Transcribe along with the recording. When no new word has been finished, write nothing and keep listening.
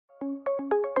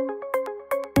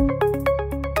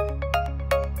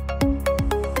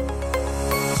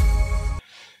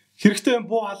Хэрэгтэй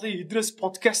буу халын Ideree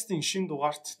подкастын шинэ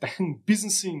дугаарт дахин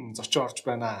бизнесийн зочин орж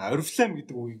байна. Oriflame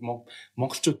гэдэг үгийг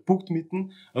монголчууд бүгд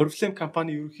мэднэ. Oriflame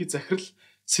компани ерөнхий захирал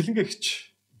Selenge гэгч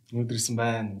өнөөдөр ирсэн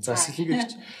байна. За Selenge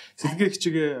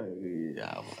гэгчгээ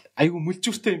айгүй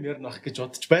мүлжүүртэй юм ярих гэж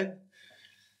бодож байна.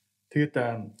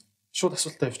 Тэгээд шууд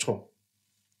асуултаа явуучих уу.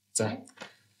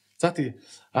 За тэгээ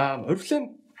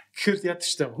Oriflame гэхээр яадаг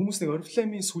ч та хүмүүс нэг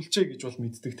Oriflame-ийн сүлжээ гэж бол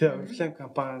мэддэг те. Oriflame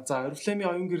компани. За Oriflame-ийн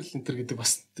оюун гэрэл энтер гэдэг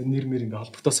бас нэр мэр ингээ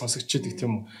холбогдоо сонсогдож байдаг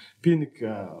тийм үү. Би нэг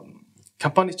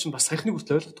компани чинь бас саяхныг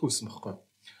хүртэл ойлгодгүй байсан байхгүй.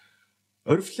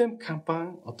 Oriflame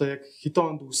компани одоо яг хэдэн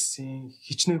онд үүссэн,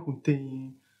 хичнээн хүнтэй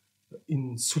юм.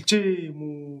 Энэ сүлжээ юм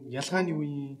уу? Ялгааны юу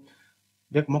юм?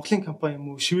 Яг Монголын компани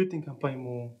юм уу? Шведийн компани юм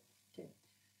уу?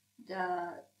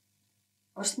 За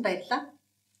урьсан баярлалаа.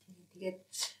 Тэгээд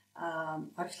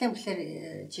Oriflame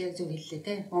гэхээр чи зөв хэллээ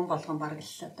те. Хүн болгон бараг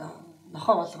л одоо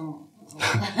нохоо болгон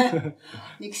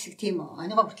нэг хэсэг тийм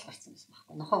оныгоо хүртэл гарсан байсан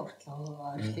байхгүй. Нохоо хүртэл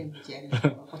Oriflame гэж яг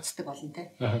хуцдаг болно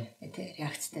те. Тэ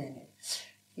реакцтай байна.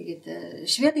 Тэгээд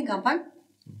Шведийн компани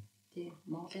тий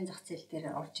Монголын зах зээл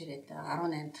дээр орж ирээд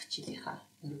 18 дахь жилийнхаа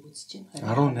өрөг үзэж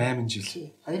байна. 18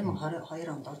 жил. 2022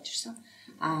 онд орж ирсэн.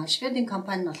 Шведийн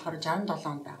компани нь болохоор 67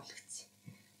 онд байгуулагдсан.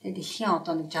 Тэгээд дэлхийн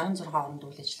одоо нэг 66 орнд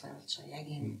үйл ажиллагаа явуулж байгаа. Яг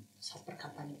ийм салбар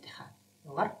компаниудынхаа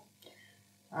югаар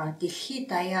дэлхийд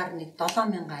даяар нэг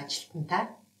 7000 ажилтнтай.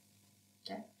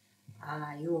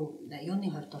 Юуны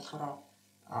хувьд болохоор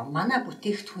манай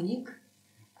бүтээгдэхүүнийг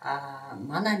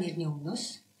манай нэрний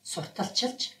өмнөөс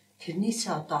сурталчилж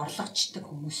тэрнээсээ одоо орлогочдөг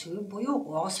хүмүүс буюу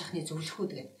гоо сайхны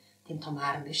зөвлөхүүд гэдэг тийм том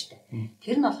аарн байна шүү дээ.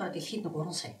 Тэр нь болохоор дэлхийд нэг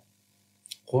 3 сая.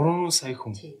 3 сая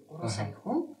хүн. Тий, 3 сая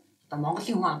хүн. Одоо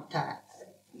Монголын хүн амтай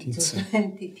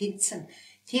тэнцсэн.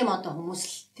 Тийм одоо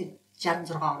хүмүүс тэр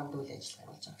 66 орнд үйл ажиллагаа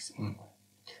явуулж байгаа гэсэн үг байна.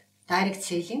 Direct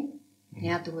selling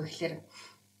яадаг вэ гэхээр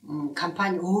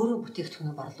компани өөрөө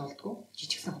бүтээгдэхүүнээ борлуулдаг.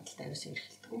 Жижиглэн худалдаа ерөөсөө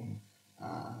эрхэлдэг.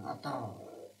 Одоо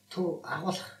төв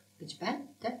агуулах гэж байна.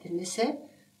 Тэрнээсээ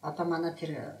одоо манай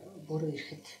тэр бүрөө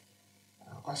ирэхэд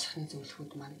гоо сайхны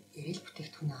зөвлөхүүд маань ирэл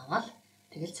бүтээгдэхүүнээ аваад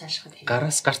тэгэл цаашхад хийх.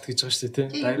 Гараас гарт гэж байгаа шүү дээ,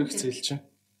 тийм. Direct sell чинь.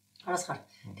 Гараас гарт.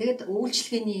 Тэгэд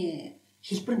үйлчлэгээний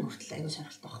хэлбэр нь хүртэл аюу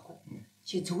сонирхолтой байхгүй.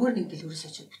 Чи зүгээр нэг дэлгүүрээс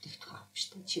очиж бүтээгдэхүүн авах биш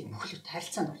үү? Чи бүхлөд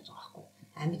харилцаанд орж байгаа байхгүй.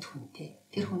 Амьд хүнтэй.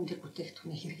 Тэр хүн тэр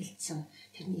бүтээгдэхүүнээ хэрэгэлсэн,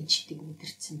 тэрний ичдэг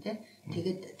мэдэрсэн те.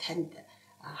 Тэгээд танд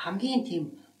хамгийн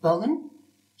тийм богино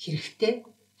хэрэгтэй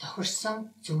тохирсон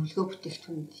зөвлөгөө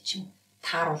бүтээгдэхүүнүүд чинь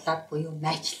тааруулаад буюу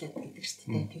майчлаад гэдэг шүү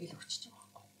дээ. Тэгэл өгчөж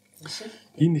байгаа байхгүй.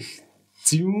 Энэ их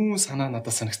зөвүүн санаа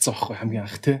надад санагдсан байхгүй хамгийн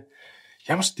анх те.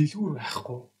 Ямар ч дэлгүүр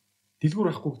байхгүй. Дэлгүүр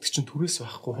байхгүй гэдэг чинь түрээс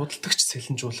байхгүй, худалдагч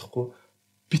сэлэнжуулахгүй,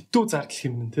 битүү зардал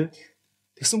хэмнэн те.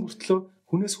 Тэгсэн бүртлөө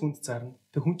хүнээс хүнд зарна.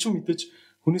 Тэг хүн чинь мэдээж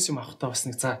хүнээс юм авахтаа бас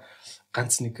нэг за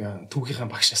ганц нэг түүхийнхаа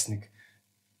багшаас нэг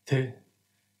те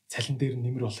цалин дээр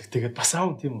нэмэр болог. Тэгээд бас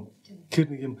аав тийм үү. Тэгэхээр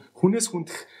нэг юм хүнээс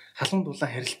хүндэх халуун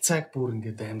дулаан харилцааг бүр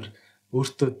ингээд амар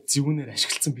өөртөө зөвүүнээр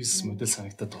ашигласан бизнес модель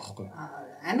санагдаад байгаа байхгүй.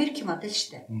 Америк модель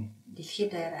шүү дээ.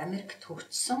 Дэлхийд даяар Америкт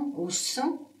хөгжсөн, өссөн,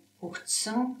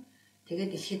 хөгжсөн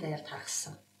тэгээд дэлхийд даяар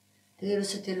тархсан. Тэгээд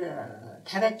ерөөсөө тэр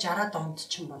 50-60 онд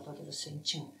ч юм бол ерөөсөө эн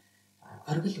чин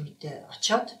оргил үедээ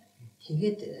очоод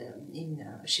тэгээд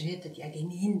энэ Шведэд яг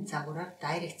энэ загвараар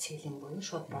direct selling буюу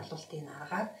шууд борлуулалтын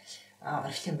аргаар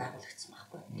Oriflame байгуулагдсан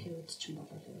байхгүй. Тэр үед ч юм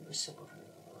бол ерөөсөө бүр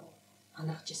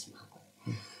анхаарч ирсэн байхгүй.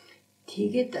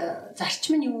 Тэгээд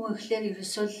зарчим нь юу вэ гэхээр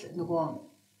ерөөсөө л нөгөө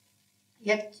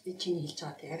яг чиний хэлж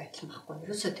байгаатай яг адилхан байхгүй.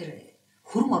 Ерөөсөө тэр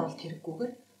хөрөн оруулалт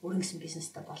хэрэггүйгээр өөрийн гэсэн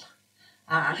бизнестэй болох.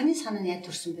 Анхны санаа нь яаж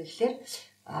төрсөн бэ гэхээр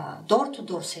door to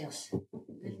door sales.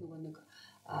 Тэгэл нөгөө нэг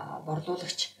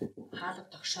борлуулагч хаалга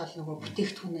тогшоол нөгөө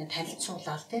бүтээгдэхүүнээ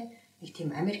танилцуулаад те нэг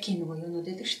тийм Америкийн нөгөө юунууд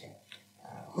байдаг шүү дээ.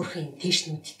 Хөрхийн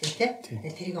тэшнүүдтэй те.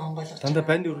 Тэгээд тэрийг онгойлгож дандаа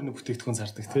банд өрөөний бүтээгдэхүүн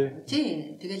зардаг те.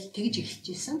 Тий, тэгэл тэгж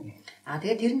эхэлжсэн.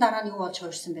 Тэгээд тэрэн дараа нь юу болж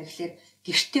хуурсан бэ гэхээр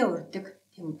гэртээ урддаг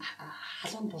тийм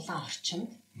халуун дулаан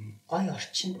орчинд, гоё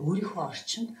орчинд, өөрийнхөө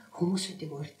орчинд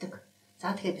хүмүүсүүдийг урддаг.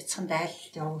 За тэгээд бяцхан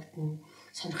дайлалт явагдана,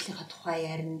 сонирхлынхаа тухай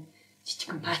ярина,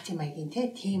 жижигхэн парти маягийн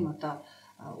тийм одоо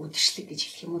үдшилэг гэж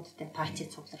хэлэх юм уу те парти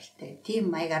цугларалтай.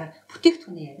 Тийм маягаар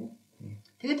бүтээгдэхүүнээ ярина.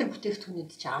 Тэгээд тэр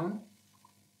бүтээгдэхүүнүүд чи аавна.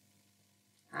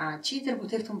 Чи тэр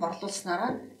бүтээгдэхүүн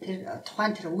борлуулснараа тэр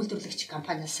тухайн тэр үйлдвэрлэгч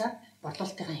компаниасаа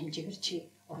борлуулалтын хэмжээгээр чи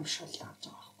урамшуул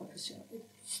авч байгаа байхгүй.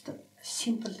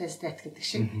 Simple as that гэдэг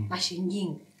шиг маш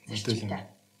энгийн зарчимтай.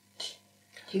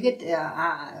 Тэгээд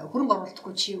хөрөнгө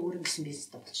оруулалтгүй чи өөрийн гэсэн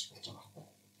бизнестэй болж байгаа байхгүй.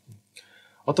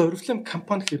 Одоо Oriflame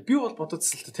компани гэхээр би бол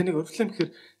бодоцсон л та таныг Oriflame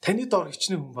гэхээр таны доор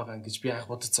хичнээн хүн байгаа гэж би анх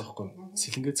бодоцсон байхгүй.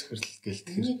 Selenge захирал гээл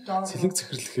тэгэхээр Selenge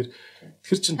захирал гэхээр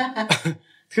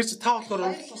тэгэхээр чи та болохоор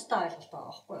тустай ойлголт байгаа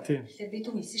байхгүй. Тэгэхээр би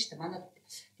түн хэлсэн шүү дээ. Манай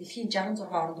Дэлхийн 66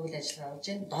 орнд үйл ажиллагаа явуулж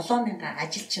байна. 7000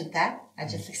 ажилчинтай,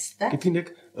 ажиллагчтай. Гэдэг нь яг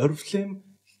Oriflame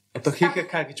одоо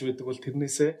ХКК гэж байдаг бол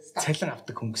тэрнээсээ цалин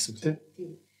авдаг хүн гэсэн үг тийм.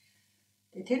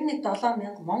 Тэгээ тэр нэг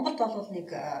 7000 Монголд бол нэг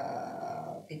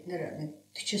бид нэр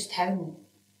 40-50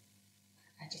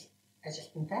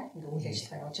 ажилтнтай ингээ үйл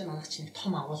ажиллагаа явуулж байгаа. Манайх чинь нэг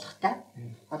том агуулгатай.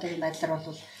 Одоогийн байдлаар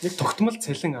бол нэг тогтмол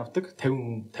цалин авдаг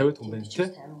 50 хүн байна тийм.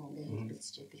 50 хүн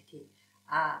хэлбэлцэж байдаг тийм.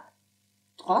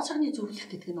 Гоо цагны зөвлөх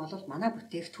гэдэг нь бол манай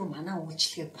бүтээгдэхүүн, манай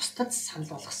үйлчлэгийг бусдад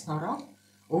санал болгосноороо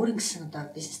өөрийн гэсэн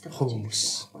одоо бизнестэй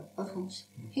хүмүүс.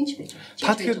 Хинч байж байна.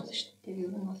 Та тэгэхээр тэр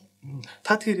ер нь бол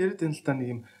та тэгэхээр яриад байна л да нэг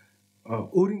юм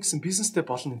өөрийн гэсэн бизнестэй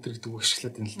болно энэ гэдэг үг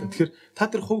ашиглаад байна л да. Тэгэхээр та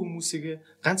тэр хувь хүмүүсийг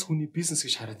ганц хүний бизнес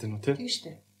гэж хараад байна уу тийм? тийм шүү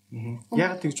дээ.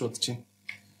 Яагаад тэгж бодож байна?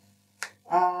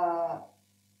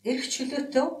 Эрх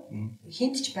чөлөөтэй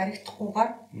хинт ч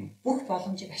баригдахгүйгээр бүх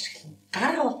боломжийг ашиглана.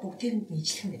 Гараа бол бүгдээрэнд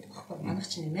нийжлэх байдаг байхгүй юу? Манайх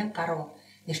чинь 1000 гаруй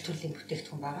нэр төрлийн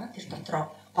бүтээгдэхүүн байгаа. Тэр дотроо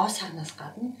гоо сагнаас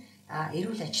гадна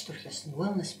эрүүл аж төрх ёсны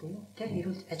wellness буюу тэр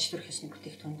эрүүл аж төрх ёсны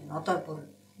бүтээгдэхүүн нь одоо бүр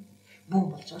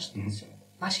бүүн болж байгаа шүү дээ.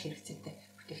 Маш хэрэгцээтэй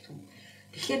бүтээгдэхүүн.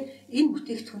 Тэгэхээр энэ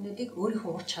бүтээгдэхүүнүүдийг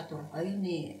өөрийнхөө ур чадвар,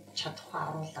 оюуны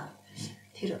чадхаа оруулаад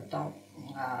тэр одоо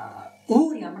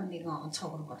өөр ямар нэгэн онцгой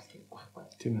хөрөнгө оруулалт хийх байхгүй.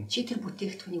 Тийм ээ. Чи тэр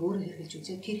бүтээгдэхүүнийг өөрөө хэрэглэж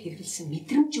үзээ, тэр хэрэглэсэн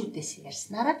мэдрэмжүүдээс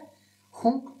ярьснараа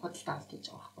хүн худалдаа авалт хийж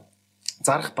байгаа байхгүй.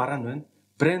 Зарах бараа нь байна.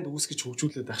 Брэнд үүсгэж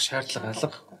хөгжүүлээд авах шаардлага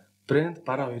алга. Брэнд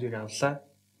бараа хоёрыг авлаа.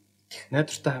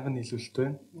 Найдвартай ханган нийлүүлэлт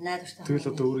байна. Найдвартай.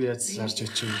 Тэгэл одоо өөрөө яаж зарж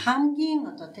очив. Хамгийн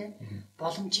одоо тийм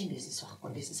боломжийн бизнес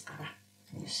байхгүй, бизнес гараа.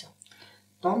 Юусе.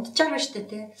 Дунджаар ба штэ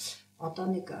тийм одоо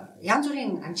нэг янз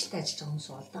бүрийн амжилттай ажиллаж байгаа хүмүүс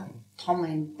бол да том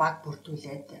юм баг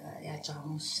бүрдүүлээд яаж байгаа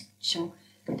хүмүүс шин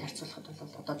гэд харьцуулахад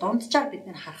бол одоо дунджаар бид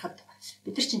нэр харахад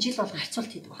бид нар чинь жил болгон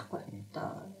харьцуулт хийдэг байхгүй одоо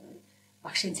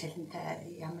багшийн цалинтай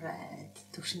ямар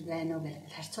төвшөнд байна уу гэж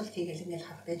харьцуулт хийгээл ингээл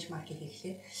харах бенчмаркийг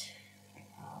хийхлээр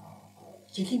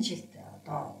жилийн жилд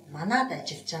одоо манад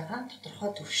ажиллаж байгаа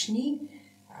тодорхой төвшний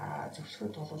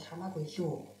зөвлөхөд бол хамаагүй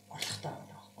илүү орлоготой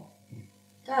байгаа байхгүй.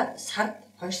 За сард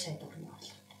 2 сая төгрөгийн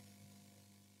орлого.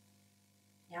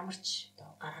 Ямар ч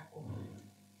одоо гараагүй.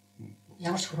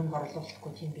 Ямар ч хөрөнгө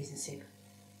оруулалтгүй тийм бизнесийг.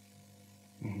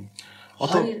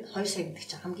 Одоо 2 сая гэдэг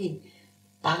чинь хамгийн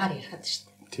багаар ярихад шүү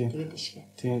дээ. Тэгээд ишгэ.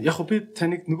 Тийм. Яг би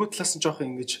таныг нөгөө талаас нь жоох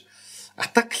ингэж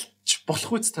атаклч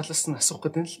болох үз талаас нь асуух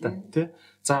гэдэг нь л да. Тэ.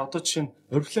 За одоо жишээ нь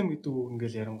Oriflame гэдэг үг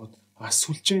ингээл ярангууд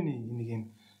сүлжээний нэг юм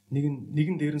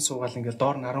нэгэн дээр нь суугаал ингээл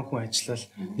доор нь 10 хүн ажиллал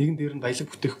нэгэн дээр нь баялаг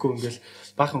бүтээхгүй ингээл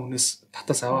баахан хүнээс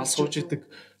татаас аваад сууж идэг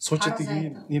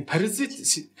ийм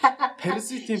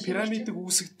паразитийн пирамидыг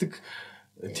үүсгдэг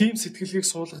тийм сэтгэлгээг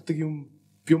суулгадаг юм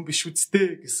биш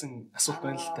үсттэй гэсэн асуулт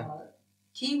байна л та.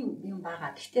 Тийм юм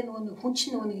байгаа. Гэхдээ нөгөө хүн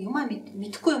чинь нөгөө юмаа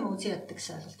мэдэхгүй юм үзий яддаг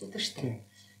гэсэн ойлголт өгдөг шүү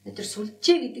дээ. Тэр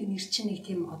сүлжээ гэдэг нэр чинь нэг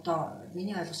тийм одоо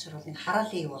миний ойлгосоор бол нэг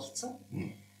хараалын юу болсон.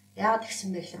 Яагаад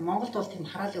гэсэн бэ гэхээр Монголд бол тийм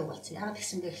хараалын үг болсон. Яагаад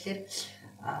гэсэн бэ гэхээр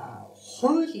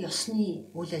хууль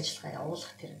ёсны үйл ажиллагаа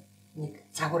явуулах тэр нэг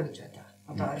загвар гэж байдаг.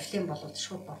 Одоо Oriflame бол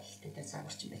шууд борлолттой дээр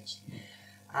загварч байж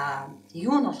байна.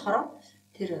 Юу нь болохоор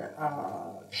тэр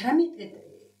пирамид гэдэг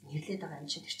нэрлээд байгаа юм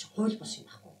чинь тэр чинь хууль бос юм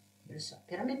байхгүй. Ерөөсө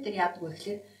пирамид дээр яадаг вэ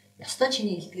гэхээр ёстой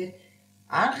чиний хэлдгээр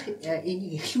анх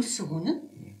энийг эхлүүлсэн хүн нь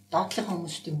доотлын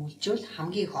хүмүүсийг мүлжүүл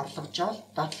хамгийн их орлогожоол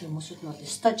доотлын хүмүүсүүд нь бол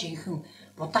ёстой жинхэнэ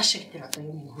будаа шиг тэр одоо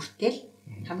юм хүртэл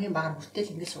хамгийн багаар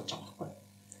хүртэл ингэ сууж байгаа байхгүй.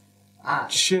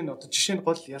 Жишээ нь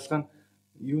гол ялгаа нь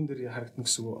юун дээр харагдана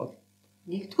гэсэн үг.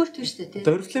 Нэгдүгээр тийм шүү дээ.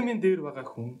 Oriflame-ийн дээр байгаа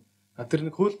хүн тэр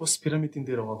нэг хууль бус пирамидын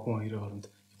дээр байгаа хүн хоёрын хооронд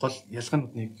гол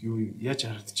ялгаануудыг юу яаж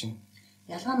харагдаж байна?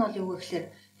 Ялгаа нь бол юу вэ гэхээр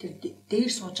тэр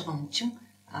дээр сууж байгаа хүн чинь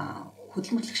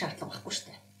хөдөлмөрлөх шаардлага байхгүй шүү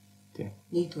дээ.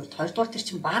 Нэгдүгээр, хоёрдугаар тэр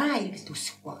чинь бараа эргэлт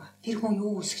үүсэхгүй байгаа. Тэр хүн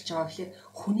юу үүсгэж байгаа гэхээр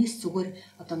хүнээс зүгээр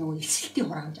одоо нөгөө элсэлтийн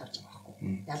хураамж авч байгаа байхгүй.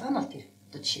 Ялгаа нь бол тэр.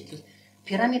 Одоо жишээлбэл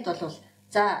пирамид бол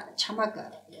за чамаг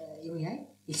юу яа?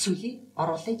 Элсүүлээ,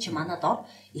 оруулъя чи манад ор.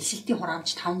 Элсэлтийн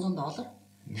хураамж $500.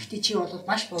 Гэхдээ чи бол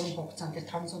маш богино хугацаанд тэр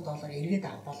 $500 эргээд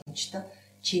авах боломжтой.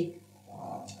 Чи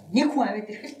нэг хүн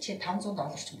аваад ирэхэд чи $500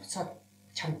 ч буцаад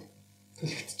чамд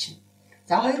төлөгдөж чинь.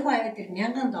 За хоёр хүн аваад ир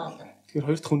 $1000. Тэгэхээр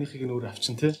хоёр дахь хүнийхийг нь өөр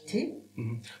авчин тий.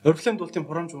 Oriflame бол тийм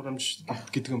хурамж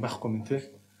гэдэг юм байхгүй юм тий.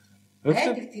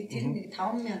 Oriflame тэр нэг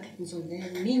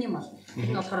 5700 минимал.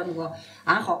 Энэ болохоор нөгөө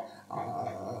анх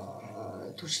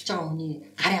төршилж байгаа хүний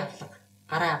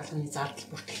гарын авлагын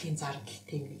зардал, бүртгэлийн зардал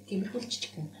тиймэрхүү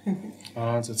жижиг юм.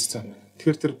 За.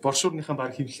 Тэгэхээр тэр боршуурныхаа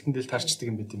баг хэвлэлтэн дээр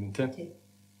тарчдаг юм байт юм тий.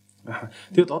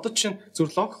 Тэгэд одоо чинь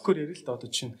зөв логикоор ярил л да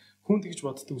одоо чинь хүн тэгж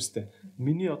боддог үстэй.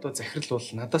 Миний одоо захирал бол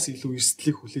надаас илүү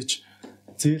эрсдлийг хүлээж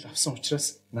зээл авсан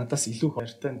учраас надаас илүү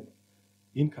хайртай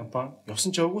энэ компани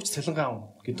явсан ч явгүйч цалингаа авна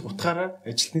гэдэг утгаараа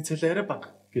ажилтны цалин арай бага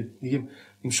гэдэг нэг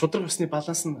юм шудраг усны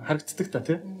баланс нь харагддаг та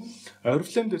тий.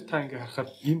 Oriflame дээр та ингээ харахаар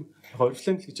ийм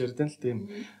Oriflame л гэж ярьдаг л тийм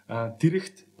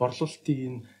директ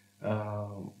борлуулалтын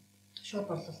шууд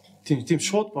борлуулалт. Тийм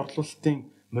шууд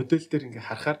борлуулалтын модель дээр ингээ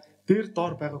харахаар дээр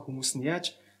доор байгаа хүмүүс нь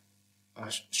яаж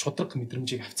шудраг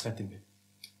мэдрэмжийг авцгаад юм бэ?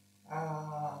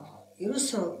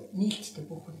 Ерөөсөө нийлдэлтэй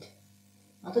бүхэнд.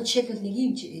 Одоо жишээлбэл нэг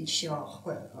юм жишээ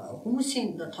авахгүй.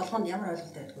 Хүмүүсийн толгойд ямар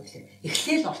ойлголт байдаг вэ гэхээр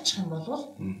эхлээл орчих юм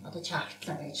бол одоо чи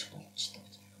хартлаа байж болчихдог.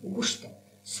 Үгүй шүү дээ.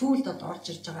 Сүүлд одоо орж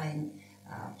ирж байгаа энэ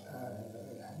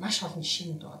маш олон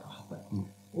жишээнүүд байгаа байхгүй.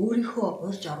 Өөрийнхөө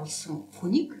урьж оруулсан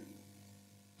хүнийг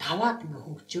даваад ингээ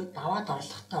хөгжөөд, даваад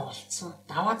орлоготой болцсон,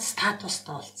 даваад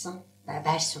статустай болцсон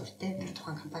байр суурь те тэр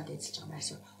тухайн компанид эзэлж байгаа байр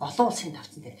суурь олон улсын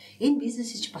давцсан дээр энэ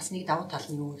бизнесч бас нэг давуу тал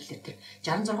нь юу гэхээр тэр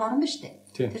 66 орн байна шүү дээ.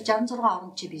 Тэр 66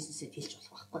 орнд чи бизнесэд хэлж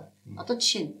болох байхгүй. Одоо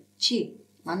жишээ нь чи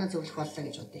манай зөвлөх боллоо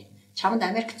гэж бодъё. Чамд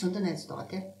Америк зөндөн найзууд байгаа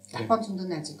те. Япон зөндөн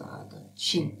найзууд байгаа одоо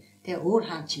жишээ нь те өөр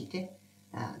хаан чим те.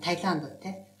 Таиланд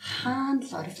те. Хаан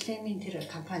л Oriflame-ийн тэр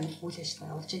компани үйл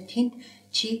ажиллагаа явуулж тэнд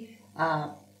чи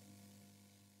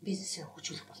бизнесээ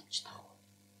хөгжүүлэх боломжтой байна.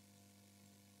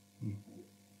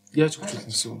 Яаж хөгжүүлэх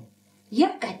гэсэн үг?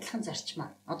 Яг адилхан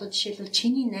зарчмаар. Одоо жишээлбэл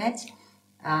чиний найз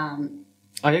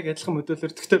яг адилхан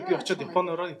модельээр гэхдээ би очиод Япон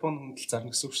хүндэл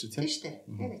зарна гэсэн үг шүү дээ, тийм шүү дээ.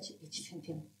 Яг ижилхэн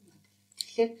тийм.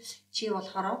 Тэгэхээр чи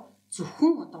болохоор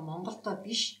зөвхөн одоо Монголдо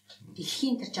биш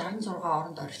дэлхийн тэр 66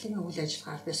 орнд Oriflame-ийн үйл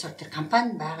ажиллагаа албасаар тэр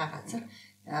компани байгаа газар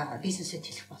бизнесэд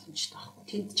хэлэх боломжтой байхгүй.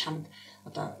 Тэнд чамд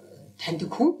одоо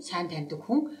таньдаг хүн, сайн таньдаг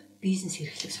хүн бизнес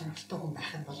эрхлэх сонирхолтой хүн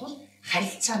байх юм бол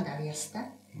харилцаанд авьяастай.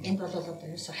 Энд бол одоо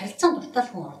ерөөсө харилцаанд дуртай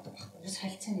хүн ордог байхгүй. Ерөөсө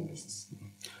харилцааны бизнес.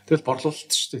 Тэгэл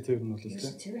борлуулалт шүү дээ тэр нь бол тийм.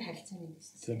 Тэр харилцааны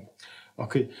бизнес. Тийм.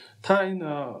 Окей. Та энэ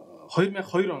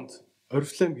 2002 онд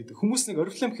Oriflame гэдэг хүмүүс нэг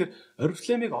Oriflame гэхээр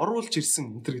Oriflame-ыг оруулж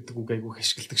ирсэн энэ гэдэг үг айгүйх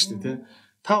ашигладаг шүү дээ тийм.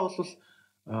 Та бол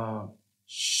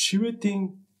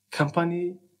Шведийн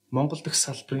компани Монгол дахь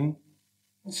салбарын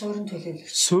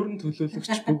суурин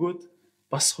төлөөлөгч бөгөөд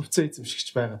бас хувьцаа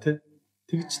эзэмшигч байгаа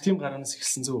тэгж тийм гараанаас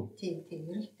эхэлсэн зөв. Тийм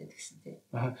ерөнхийдөө тэгсэн тийм.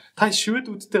 Та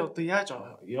шведүүдтэй одоо яаж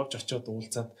явж очиод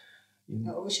уулзаад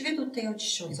шведүүдтэй явж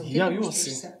шуулзав. Юу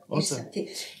болсон?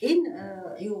 Тийм. Энэ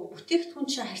бүтээгдэхүүн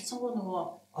чинь харьцангуй нөгөө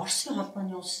Оросын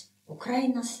холбооны улс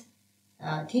Украинаас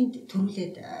тэнд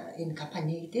төрүүлээд энэ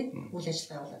компани гэдэг үйл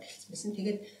ажиллагаа явуулаад эхэлсэн байсан.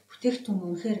 Тэгээд бүтээгдэхүүн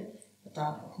үнэхээр одоо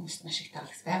хүмүүст маш их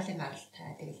таалагдсан. Байгалийн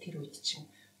гаралтай. Тэгэл тэр үед чинь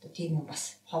одоо тийм юм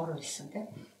бас ховор болсон тийм.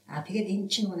 Тэгээд энэ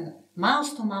чинь нэг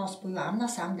mouse to mouse буюу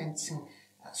амнаас амд амьдсан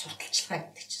сурталчилгаа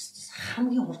гэдэг чинь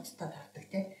хамгийн хурдтай тардаг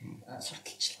тийм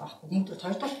сурталчилгаа байхгүй. Нэгдүгээр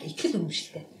хоёрдугаар ихтгэл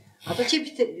үнэмшилтэй. Одоо чи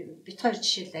бит хоёр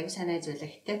жишээл аягүй сайн найз байлаа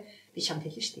гэхдээ би чамд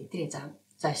хэлнэ шүү дээ. Идрээ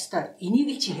за ёстой энийг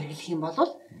л чи хэрэглэх юм бол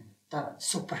одоо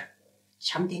супер.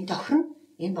 Чамд энэ тохирно.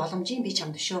 Энэ боломжийн би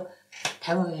чамд өшөө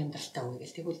 50% амьдралтай өгье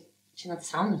гэл тэгвэл чи надад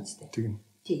савн үстэй. Тийм.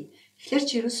 Тэгэхээр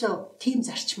чи ерөөсөө тим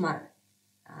зарчмаар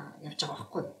явж байгаа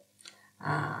байхгүй.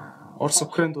 Орос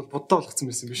Украинд бол буддаа болгоцсон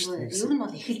байсан биш үү? Ер нь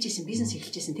бол эхэлж исэн, бизнес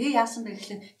эхэлж исэн. Тэгээ яасан бэ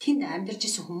гэхэл тэнд амьдарч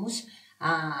исэн хүмүүс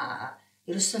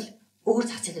ерөөсөө өөр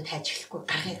зах зээлд хайж эхлэхгүй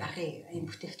гаргыг энэ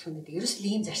бүтээгдэхүүнүүд ерөөсөө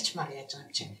ийм зарчмаар яаж байгаа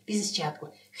юм чинь. Бизнес чи яадгүй.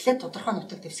 Эхлээд тодорхой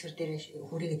нутаг дэвсгэр дээр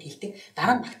хүрээгээд хилдэг.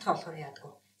 Дараа нь багтгаа болохоор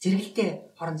яадгүй. Зэрэгэлдээ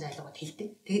хорон зайлгууд хилдэг.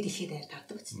 Тэгээ дэлхийд даяар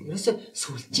тавдаг гэсэн. Ерөөсөө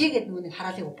сүлжээгээд нөгөө нэг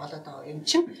хараалыг болоод байгаа юм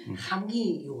чинь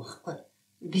хамгийн юу байхгүй.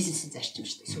 Бизнесийн зарчим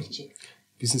шүү дээ сүлжээ.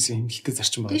 Бизнесийн хэмнэлттэй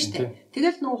зарчим байна тийм.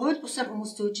 Тэгэл нөгөө хууль бусаар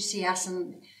хүмүүс зөөжсэн яасан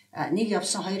нэг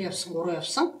явсан, хоёр явсан, гурван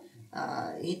явсан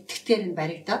эдгээр нь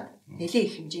баригдаад нэлээд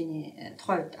их хэмжээний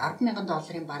тухайд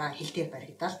 $10,000 бараа хил дээр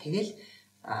баригдаад тэгэл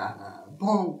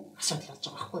бөөн асуудал болж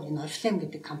байгаа байхгүй. Энэ Oriflame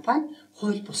гэдэг компани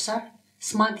хууль бусаар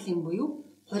смаглинг буюу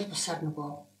хууль бусаар нөгөө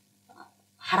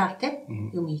хараатай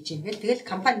юм хийж байгаа. Тэгэл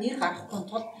компани нэр гаргахгүй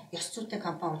тул ёс зүйтэй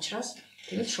компани учраас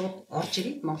тэгэл шууд орж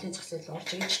ирээд Монголын зах зээл орж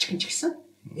ирээд жижигэн ч гэсэн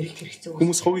эрэлт хэрэгцээ.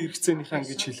 Хүмүүс хувийн хэрэгцээнийхээ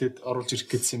ингэж хэлээд оруулж ирэх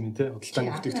гэсэн юм те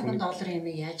худалдааны бүтээгдэхүүн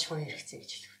 $10,000 яаж хувийн хэрэгцээ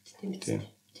гэж хэлэх үү тийм үү?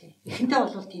 Тийм. Эхэндээ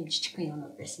бол тийм жижигхэн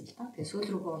юмнууд байсан л да. Тэгээ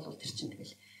сүүл рүүгээ бол тэр чинь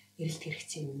тэгэл эрэлт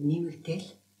хэрэгцээ нэмэгдээл.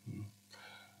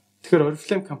 Тэгэхээр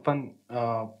Oriflame компани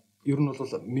ер нь бол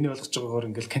миний ойлгож байгаагаар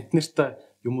ингээл контейнертай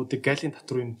юмуудыг галийн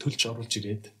татврын төлж оруулж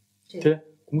ирээд тий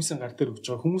хүмүүсийн гар дээр өгч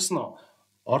байгаа хүмүүс нь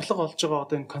орлого олж байгаа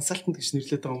одоо энэ консалтант гэж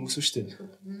нэрлэдэг байгаа хүмүүс шүү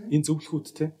дээ. Энэ зөвлөхүүд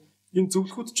тий энэ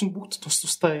зөвлөхүүд чинь бүгд тус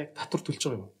тустай яг татвар төлж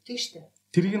байгаа юм. Тийм шүү дээ.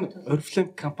 Тэрийг нь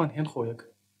Oriflame компани хянах уу яг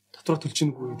татвар төлж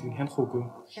ийн үгүй гэдгийг хянах уугүй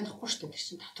юу? Хянахгүй шүү дээ. Тэр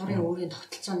чинь татварын өөрийн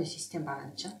тогтолцооны систем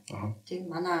байгаа юм чинь. Тийм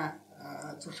манай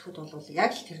зөвлөхүүд бол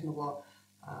яг л тэр нөгөө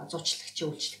зуучлагчийн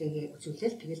үйлчлэгээ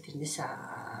үзүүлээл тэгэл тэрнээс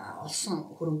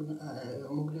олсон хөрөнгө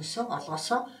мөнгнөөсөө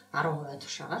олгосоо 10%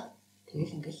 тушаагаад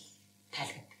тэгэл ингээл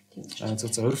тайлгадаг тийм.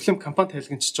 За Oriflame компани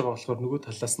тайлгнчихж байгаа болохоор нөгөө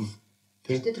талаас нь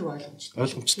Тэртээ тэр ойлгомжтой.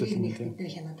 Ойлгомжтой тийм тийм. бид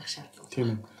нар хянаад ах шаардлага.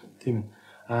 Тийм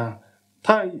ээ.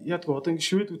 Та яадаг одоо ингэ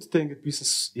шведүүдтэй ингэ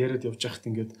бизнес яриад явж байхад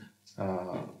ингэ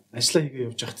ажиллаа хийгээ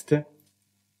явж байхад те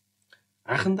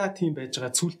анхандаа тийм байж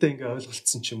байгаа цүлдээ ингэ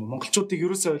ойлголцсон ч юм уу. Монголчуудыг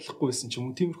ерөөсөө ойлгохгүй байсан ч юм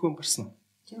уу. Тиймэрхүү юм гарсан уу?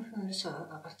 Тиймэрхүү ерөөсөө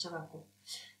гарч байгаагүй.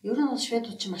 Ер нь бол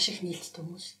шведууд ч маш их нийлдэт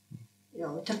хүмүүс.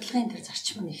 Удирдлагын тэр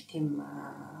зарчим нь их тийм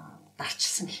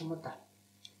дарчилсан гэх юм уу да.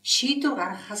 Шийдвэр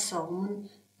гаргахаас өмнө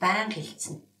байнга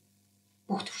хэлсэн.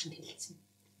 Бүх төвшөнд хэлсэн.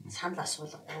 Санал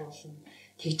асуулга явуулна.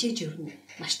 Тэгжээж ер нь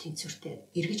маш тэнцвэртэй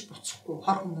эргэж буцахгүй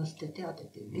хор хөнөөлтөө тий одоо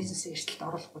бизнесээ эрсдэлд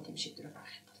оруулахгүй тийм шийдвэр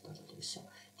гаргахын тулд бол ерөөсөө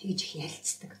тэгж их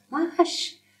ялцдаг.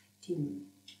 Маш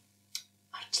тийм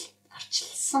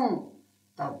арчилсан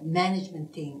одоо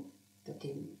менежментийн одоо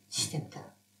тийм системтэй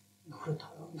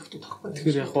нөхдөд тахгүй.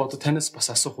 Тэгэхээр яг одоо танаас бас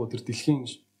асуух уу тэр дэлхийн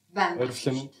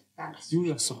Oriflame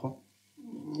юу асуух вэ?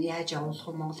 Яаж явуулах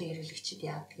вэ? Монголын хэрэглэгчид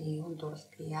яадгийг, юун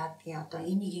дурладгийг, яадгийг одоо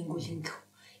энийг ингүүл ингэх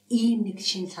ийм нэг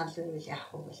шин санал байвал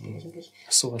яах вэ гэл тэгэл ингээл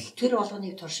асуувал тэр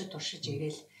болгоныг туршиж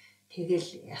ирээл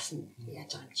тэгэл яасан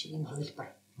яаж байгаа юм чи энэ хувилбар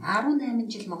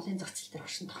 18 жил Монголын зах зээл дээр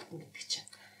оршин тогтно гэдэг чинь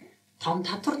том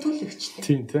татвар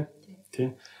төлөгчтэй.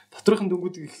 Тийм. Татврын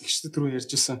дөнгүүдийг ихчдэд рүү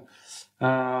ярьжсэн.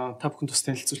 Та бүхэн тус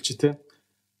танилцуулчих тий.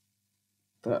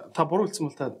 Та буруу хэлсэн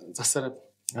бол та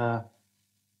засаараа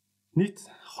нийт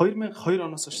 2002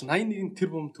 оноос хойш 81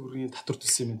 тэрбум төгрөгийн татвар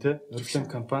төлсөн юм тий. Oriflame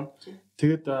компани.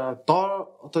 Тэгээд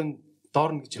одоо энэ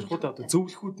доор нь гэж ярих уу да одоо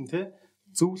зөвлөхүүд нь тий.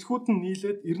 Зөвлөхүүд нь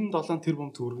нийлээд 97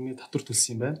 тэрбум төгрөгийн татвар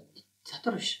төлсөн юм байна.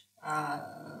 Татвар биш.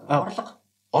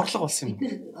 Орлого болсон юм. Бид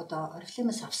нэр одоо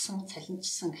Oriflame-аас авсан,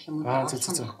 цалинжсан гэх юм уу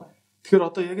байхгүй. Тэгэхээр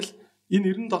одоо яг л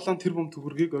энэ 97 тэрбум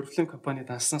төгрөгийг Oriflame компани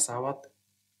данснаас аваад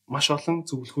маш олон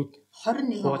зөвлөхүүд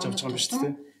 21 хувааж авч байгаа юм шүү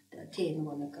дээ. Тийм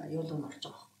нэг юу л орж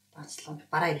байгаа. Данслан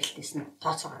бараа эргэлтээс нь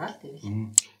тооцоо гараад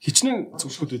тэгэл. Хичнээн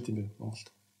зөвлөхүүд байт юм бэ Монголд.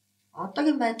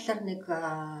 Одоогийн байдлаар нэг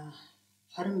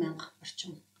 20,000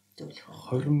 орчим зөвлөх.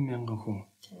 20,000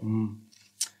 хүн.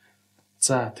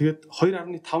 За тэгээд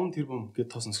 2.5 тэрбум гэдээ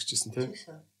тоос өсгөжсэн тийм.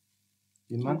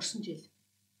 Энэ маань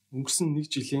өнгөрсөн 1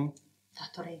 жилийн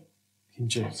татварын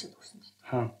хэмжээ.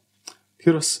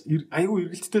 Тэгэхээр бас айгүй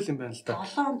эргэлттэй л юм байна л да.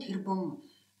 7 тэрбум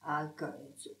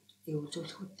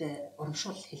зөвлөхүүдэд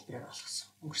урамшуул хэлбэрээр олгосон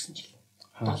өнгөрсөн жил.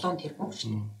 7 тэрбум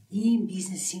шүү дээ. Ийм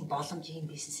бизнесийн боломж, ийм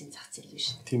бизнесийн зах зээл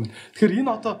биш. Тийм ээ. Тэгэхээр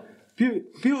энэ одоо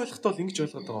би ойлгоход бол ингэж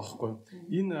ойлгоод байгаа байхгүй юу?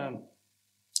 Энэ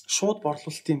шууд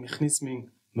борлуулалтын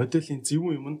механизмын моделийн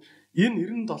зөвүүн юм нь энэ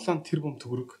 97 тэрбум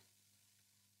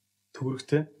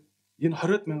төгрөгтэй энэ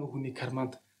 20,000 хүний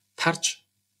карманд тарж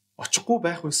очихгүй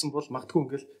байх байсан бол магадгүй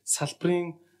ингээл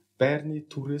салбарын байрны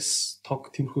түрээс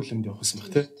тог тэмхүү юмд явах юм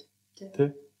байна тий.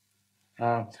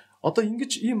 Одоо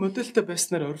ингэж ийм модельтэй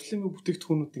байснаар Oriflame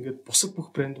бүтээгдэхүүнүүд ингээд бусад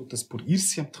бүх брэндүүдээс бүр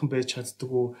эрс хямдхан байж чаддаг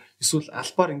уу? Эсвэл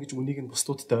албаар ингэж үнийг нь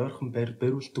бусдуудтай ойрхон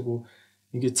бариулдаг уу?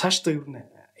 Ингээд цаашдаа ер нь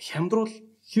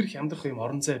хэр хямдрах юм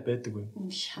орон зай байдаг вэ?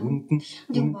 Үнд нь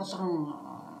юм болгон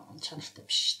чанартай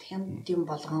биш шүү дээ. Хямд юм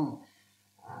болгон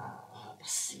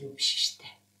бас юу биш шүү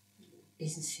дээ.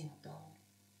 Бизнесийн одоо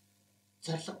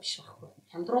зорилго биш байхгүй.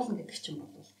 Хямдруулна гэдэг чинь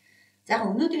бол за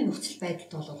өнөөдрийн нөхцөл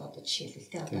байдалд бол одоо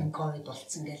жишээлбэл тий одоо ковид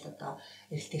болцсон гэл одоо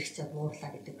эрэлт хэрэгцээ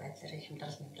буурлаа гэдэг байдлаар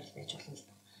хямдрал байж болно л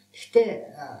доо. Гэхдээ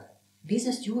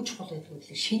бизнест юу чухал байдаг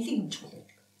вэ? Шинэлэг юм чухал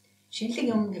байдаг. Шинэлэг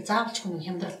юм нэг заавалч хүн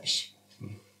хямдрал биш.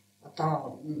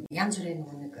 Одоо янз бүрийн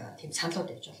нэг тийм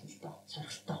саналууд явж болно л доо.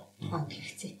 Сонирхолтой тухайн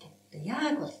хэрэгцээтэй. Одоо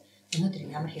яг бол өнөөдөр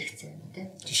ямар хэрэгцээ байна тий?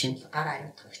 Жишээ нь гар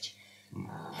аюутгах гэж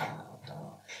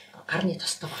одоо гарны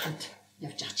тостой баханд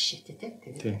явж байгаа жишээтэй тий.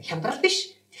 Тэгээд хямдрал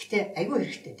биш. Гэхдээ айгүй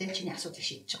хэрэгтэй тий. Чиний асуудлыг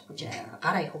шийдэж чадахгүй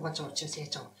гар аяг угааж байгаа учраас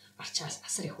яаж байгаа гарчаас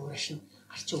асар их уурашна.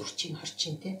 Гарчин өрчин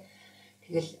хорчин тий.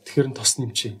 Тэгэхээр нь тос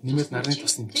нэмчээ. Нэмээд нарны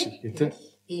тос нэмчээ гэх тий.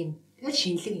 Ийм тэгэл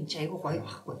шинэлэг юм чи айгүй гоё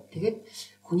байхгүй. Тэгээд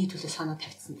хүний төлөө санаа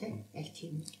тавьчихсан тий. Яг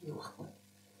тийм юу байхгүй.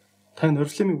 Та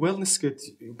Oriflame wellness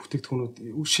гэдэг бүтээгдэхүүнүүд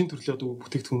шин төрлийн одоо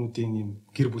бүтээгдэхүүнүүдийн юм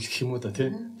гэр бүл гэх юм уу да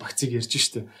тий. Багцыг ярьж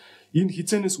штэ. Энэ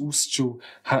хизээнээс үүсчв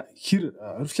хэр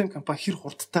Oriflame компани хэр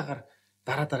хурдтайгаар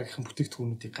дараагийнхын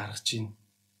бүтээгдэхүүнүүдийг гаргаж байна.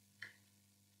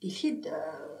 Дэлхийд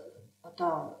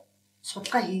одоо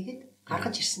судалгаа хийгээд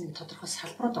гаргаж ирсэн нэг тодорхой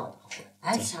салбарууд байгаа байхгүй.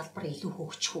 Аль салбар илүү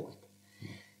хөгжих үү гэдэг.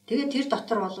 Тэгээд тэр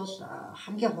дотор бол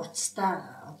хамгийн хурцтай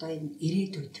одоо энэ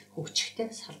ирээдүйд хөгжихтэй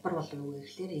салбар бол юу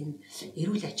гэхээр энэ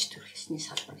эрүүл аж төрх ёсны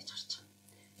салбар гэж гарч байгаа.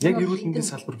 Яг эрүүл мэндийн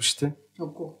салбар биш те.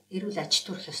 Үгүй. Эрүүл аж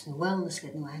төрх ёсны wellness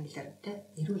гэдэг нэг англиар те.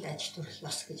 Эрүүл аж төрх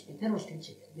ёс гэж бид нар бол тэгж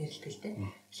нэрлэдэг л те.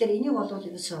 Тэгэхээр энийг бол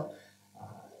ерөөсөө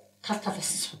тал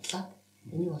талаас нь судлаад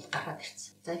энийг бол гаргаад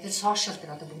ирсэн. За тэгээд сошиал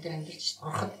дээр одоо бүгд амьдарч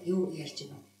ороход юу ярьж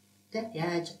байна вэ? Тэ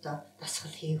яаж одоо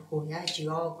дасгал хийх үү? Яаж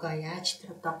йога, яаж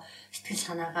тэр одоо сэтгэл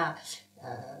санаагаа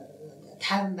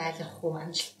тайван байлгах уу,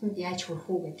 амжилтанд яаж хүрэх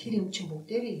үү гэх тэр юм чинь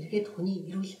бүгдээрээ эргээд хүний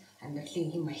эрүүл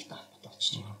амьдралын хэм маягтай холбоотой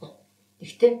болчихж байгаа байхгүй.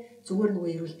 Гэхдээ зүгээр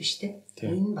нөгөө эрүүл биш те.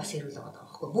 Энэ бас эрүүл байгаа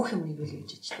байхгүй. Бүх юм эрүүл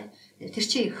гэж ч те. Тэр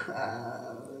чинь их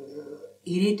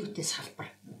ирээдүйтэй салбар.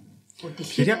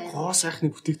 Тэр яг гоо сайхны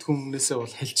бүтээгдэхүүнээсээ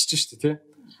бол хэлчихэж штэ тий.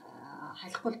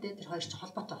 Халихгүй л дээ тэр хоёр ч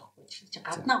холбоотой байхгүй. Чи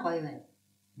гаднаа гоё байна.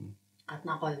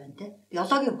 Гаднаа гоё байна те.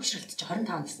 Биологийн хөшрөлт чи 25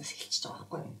 наснаас эхэлчихэж байгаа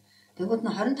байхгүй. Тэгвэл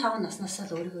н 25 наснаас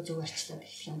л өөрийгөө зөв арчлаад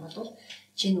эхлэх юм бол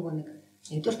чи нөгөө нэг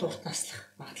нэгдүгээр дурт наслах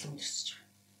магадлал өндөрсөж байгаа.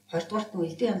 Хоёрдугаарт нөгөө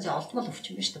эдийн янзын олдмол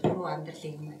өвчин байна шүү дээ. Буруу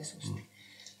амьдралын юм аяас үүсдэг.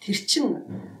 Тэр чин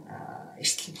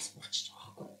эрсдэл бас буурчиж байгаа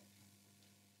байхгүй.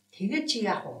 Тэгээд чи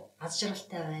яах вэ? Аз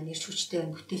жаргалтай байна, эрч хүчтэй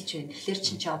байна, бүтээлч байна. Тэгэхээр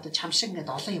чи одоо чамшиг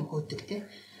ингээд олон юм хөөдөг те.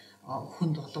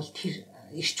 Хүнд бол тэр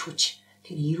эрч хүч,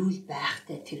 тэр эрүүл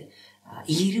байхтай, тэр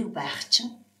эерэг байх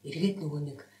чинь эргээд нөгөө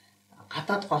нэг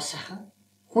гадаад гоо сайхан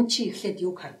хүн чи эхлээд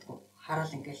юг харддаг.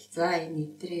 Хараал ингээл за энэ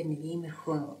Ideree нэг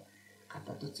иймэрхүү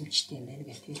гадаад үзэмжтэй юм байна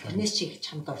гэл тэгэл тэрнээс чи их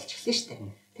чамд орж эхлэв штэ.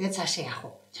 Тэгээд цаашаа яах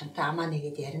вэ? Чамтай амаа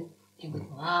нэгээд ярина. Тэнгүүд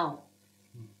вау.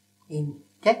 Энэ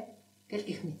тэ гэл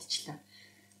их мэдчихлээ.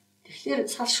 Тэгэхээр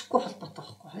салшгүй холбоотой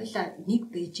байхгүй. Хоёлаа нэг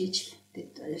бэж ижил.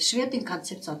 Шведийн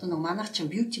концепц одоо нэг манайх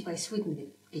чинь beauty by Sweden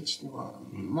гэж нөгөө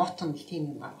мотон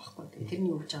тийм юм байгаа байхгүй.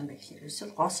 Тэрний үр жаан байх хэрэг.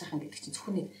 Эсвэл гоо сайхан гэдэг чинь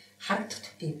зөвхөн харагдах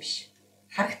төдий юм биш.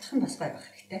 Харагдах нь бас байх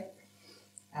хэрэгтэй.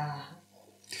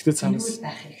 Тэгтээ цаанаас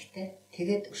байх хэрэгтэй.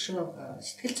 Тэгээд өшөө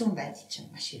сэтгэл зүйн байдал чинь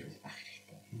маш эрүүл байх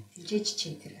хэрэгтэй. Тэгжээж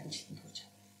чи тэр амжилтанд хүрч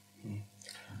байна.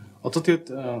 Одоо тэгээд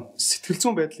сэтгэл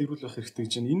зүйн байдал эрүүл байх хэрэгтэй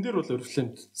гэж байна. Энэ дээр бол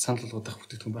Oriflame санал болгоод авах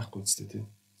бүтээгдэхүүн байхгүй үстэй тийм.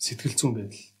 Сэтгэл зүйн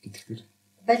байдал гэдэг дээр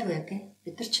байлгүй яг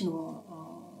бид нар ч нөгөө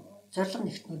зорилго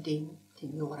нэгтнүүдийн тийм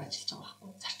юугаар ажиллаж байгаа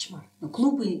байхгүй. Зарчмаар.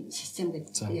 Клубын систем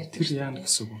гэдэг ярьдаг. Тэр яа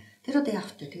гэсэн үг вэ? Тэр одоо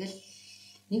яах вэ? Тэгэл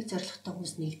нэг зорилготой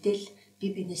хүмүүс нэгдэл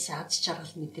бие биенээсээ аз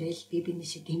жаргал мэдрээл, бие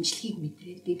биенээсээ дэмжлэгийг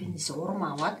мэдрээл, бие биенээсээ урам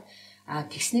аваад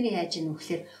тэгснээр яаж ийм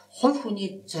вэхлээр хувь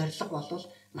хүний зорилго болвол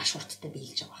маш урттай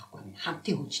биелж байгаа байхгүй.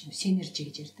 Хамтын хүчнүү синержи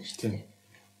гэж ярьдаг шүү дээ.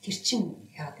 Тэр чин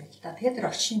яагаад вэ? Тэгээд тэр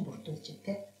орчныг бүрдүүлж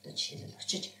тэ. Одоо жишээлбэл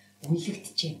очиж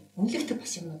үнэлэгдэж байна. Үнэлэгдэх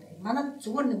бас юмнууд байна. Манай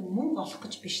зүгээр нэг мөнгө олох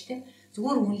гэж биш тэ.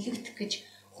 Зүгээр үнэлэгдэх гэж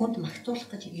хүнд магтуулах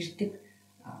гэж ирдэг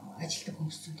ажилтг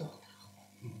хүмүүс зөндөө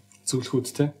байна. Зөвлөхүүд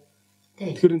тэ.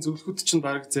 Тэгэхээр энэ зөвлөхүүд чинь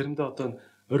баг заримдаа одоо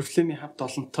Oriflame-ийн хамт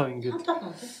олонтой ингээд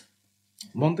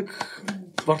мундаг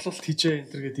борлуулалт хийжээ энэ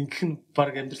төр гээд ингэх нь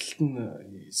баг амьдралд нь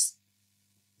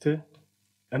тэ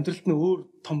амьдралд нь өөр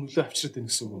том нөлөө авчирдаг байна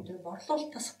гэсэн үг үү? Тэр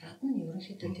борлуулалтаас гадна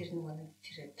ерөнхийдөө тэр нөгөө нэг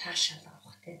тэр таашаал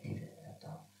авах тэ тэр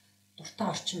одоо дуртай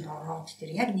орчинд ороод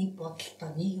тэр яг нэг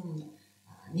бодолтой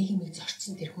нийгмийг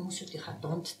зорчсон тэр хүмүүсийнхаа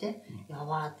дунд тэ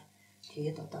яваад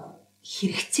тэгээд одоо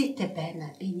хэрэгцээтэй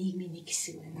байна. Би нийгмийн нэг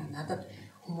хэсэг байна. Надад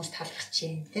хүмүүс талархаж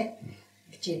байна тэ.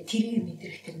 Гэж тэрийг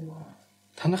мэдрэх тэр нөгөө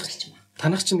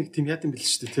танах чинь нэг тийм яд юм бэл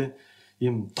шүү дээ тэ.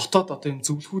 Ийм дотоод одоо ийм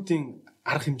зөвлөхүүдийн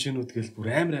арга хэмжээнүүд гээл бүр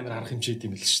амар арга хэмжээд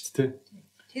юм бэл шүү дээ тэ.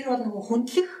 Тэр бол нөгөө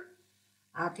хүндлэх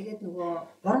тэгээд нөгөө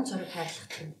борон зориг хайрлах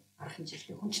тийм арга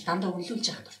хэмжээлтэй. Хүн ч дандаа үнэлүүлж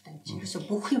явах дуртай юм чинь. Ерөөсө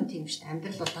бүх юм тийм шүү дээ.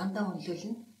 Амьдрал бол дандаа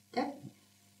үнэлүүлнэ тэ.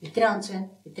 Ideree онц байна.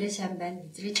 Ideree сайн байна.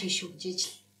 Ideree чийш үү гэж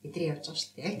Ideree явж байгаа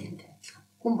шүү дээ. Яг тэрнтэй адилхан.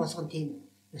 Хүн болгон тийм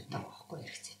юутай байхгүй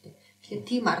хэрэгцээтэй. Тэгэхээр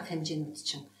тийм арга хэмжээнүүд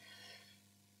чинь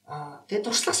тэгээд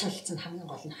туршлага солилцсон хамгийн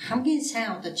гол нь хамгийн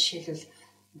сайн одоо жишээлбэл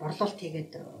борлуулалт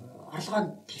хийгээд орлогоо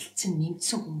тэлцэн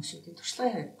нэмсэн хүмүүсүүдийн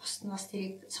туршлагын боснаас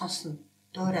тэрийг сонсно.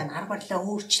 Дуурай арга барилаа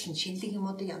өөрчлөн шинэлэг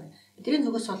юмудыг яана. Бидний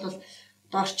зүгээс бол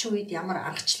одоо орчин үед ямар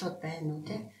аргачлалууд байна уу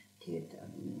те. Тэгээд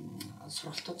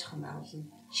сургалтууд зохион байгуулна.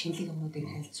 Шинэлэг юмудыг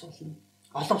танилцуулна.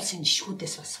 Олон улсын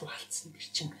жишгүүдээс бас суралцсан гэр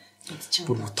чинь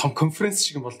бүр том конференц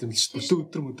шиг юм болд юм л шүү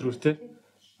дээ. Өдрөөр те.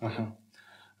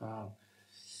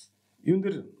 Юун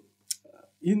дээр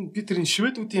энэ бид тэрийн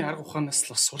шведүүдийн арга ухаанаас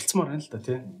л бас суралцмаар байна л да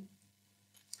тий.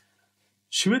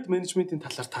 Швед менежментийн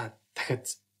талаар та дахиад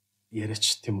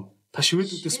яриач тийм үү? Та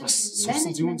шведүүдээс бас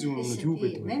сурсан зүүн юмнууд юу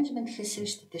байдаг вэ? Менежмент гэхээсээ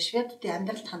шүү дээ. Шведүүдийн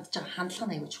амьдралд хандж байгаа хандлага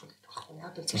нь аягүй чухал гэдэг байхгүй юу?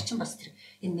 Яг бол тэр чинь бас тэр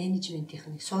энэ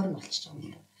менежментийн нэг суурь нь болчихж байгаа юм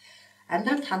л да.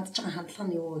 Амьдралд хандж байгаа хандлага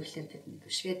нь юу вэ гэхээр тэр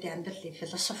Шведийн амьдралын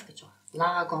философи гэж байна.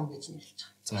 Лагон гэж нэрлэж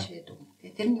байгаа. Швед үг.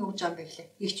 Тэр нь юу гэж байгаа юм бэ гэхлээр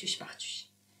ийч биш багч биш.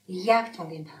 Яг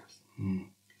тунгийн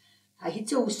тааруулна.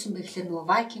 Хизээ үүссэн бэ гэхлээр нөгөө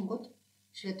вайкингууд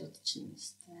шведууд чинь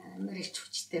амар их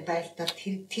хүчтэй байлдаад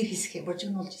тэр хэсгээ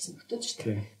божигнуулж исэн нөтөөж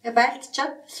штэ. Тэгээ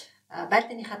байлдчаад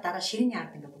байлдныхаа дараа ширээний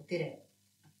ард ингээ бүгдээрээ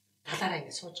галаараа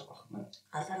ингээ сууж байгаа байхгүй.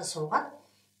 Галаараа суугаад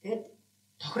тэгээд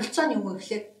тохиролцоо нь юу вэ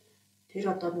гэхлээр тэр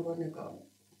одоо нөгөө нэг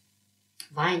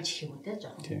вайн чих юм те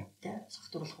жоохон те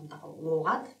согтруулах юмдаа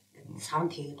уугаад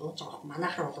саунд хийгээд ууж байгаа.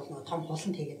 Манайхаар бол нөгөө том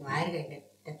хуланд хийгээд нөгөө айргаа ингээ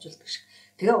давжуулдаг шиг.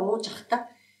 Тэгээ ууж явахдаа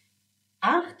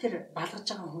анх тэр балгаж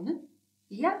байгаа хүн нь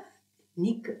яг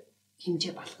нэг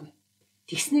хэмжээ болгоно.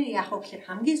 Тэгснээр яах вэ гэхээр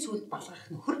хамгийн сүүлд болгох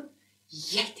нөхөр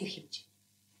яг тэр хэмжээ.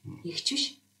 Игч биш,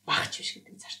 багч биш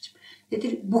гэдэг зарчим. Тэгээд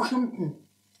тэр бүх юмд нь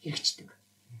хэрэгждэг.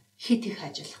 Хит их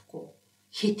ажиллахгүй,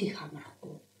 хит их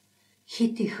хамрахгүй,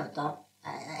 хит их одоо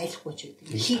айлахгүй ч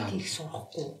гэдэг. Хит их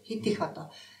сурахгүй, хит их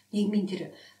одоо нийгмийн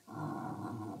тэр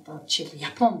одоо жишээл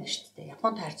Япон байна шүү дээ.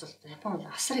 Японтой харьцуулбал Япон бол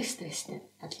асар их стресстэй.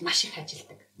 Адил маш их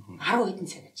ажилладаг. 10 хэдэн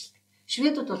цаг ажилладаг.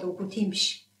 Шведууд бол үгүй тийм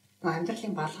биш. Нөгөө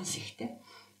амьдралын баланс ихтэй.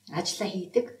 Ажлаа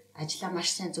хийдэг, ажлаа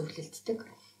маш сайн зөвлөлддөг.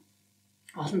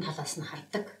 Олон талаас нь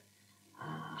хардаг.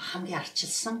 Хамгийн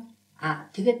арчилсан.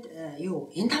 Тэгээд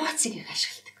инновацийг их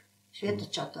ашигладаг.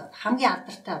 Шведууд ч одоо хамгийн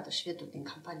алдартай одоо шведуудын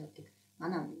компаниудыг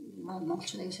манай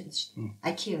монголчууд аягүй сайн шүү дээ.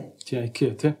 IKEA байна. Тий,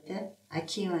 IKEA тий.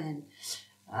 IKEA байна.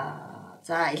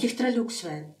 За Electrolux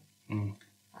байна.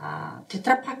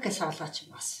 Tetra Pak гэсэн олгооч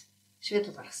бас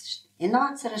шведууд гаргасан шүү дээ.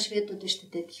 Инновацаараа шведууд шүү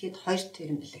дээ дэлхийд 2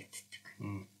 тэрэн бэлэгддэг.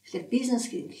 Тэгэхээр бизнес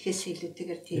гэхээс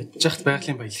илүүтэйгээр тийм жахт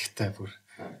байгалийн баялагтай бүр.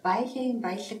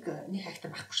 Баялаг нэг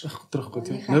хектар байхгүй шүү дээ. Байхгүй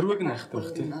тийм. Норвег нь хектар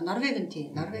байх тийм. Норвег нь тийм.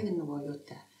 Норвег нь нөгөө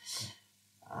юутай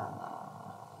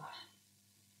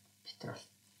петрол.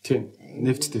 Тийм.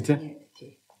 Нефттэй тийм.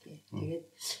 Тэгээд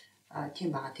тийм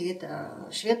байгаа. Тэгээд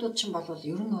шведууд ч юм бол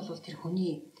ер нь бол тэр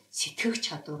хүний сэтгэх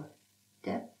чадвар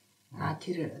тийм.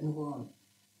 Тэр нөгөө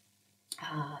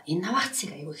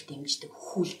инновацийг аюул их дэмждэг,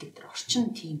 хүүлдэг тэр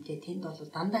орчин тиймтэй. Тэнд бол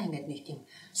дандаа ингээд нэг тийм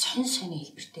сонин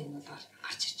хэлбэртэй юм бол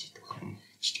гарч ирж байдаг байна.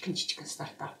 Жижигхэн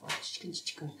стартап,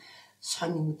 жижигхэн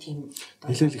сонин тийм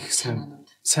нэлээл их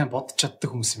сайн бодож чаддаг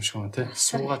хүмүүс юм шиг байна тий.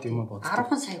 Суугаад юм боддог.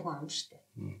 10 сая хүн ам штэ.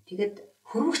 Тэгээд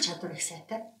хөрвөх чадвар их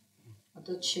сайтай.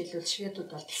 Одоо жишээлбэл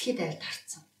шведууд бол дэлхийд аваад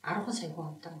харцсан. 10 сая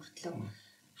хүн амтан хүртлөө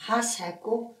хаа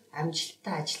сайгүй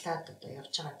амжилттай ажиллаад одоо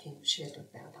явж байгаа тийм шведууд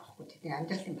байгаад байгаа хгүй. Тэдний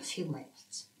амьдралын бас хэв маяг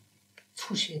болсон.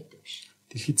 Зөвхөн швед биш.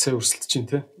 Дэлхийд сайн өрсөлдөж чинь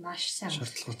тий. Маш сайн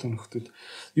шаардлагатай нөхдүүд.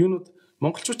 Юунууд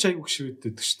монголчууд ч айгүй швед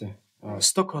байдаг штэ.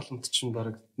 Стокхолмд чинь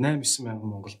бараг 8-9 мянган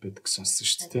монгол байдаг гэсэн сонссон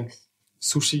шүү дээ тий.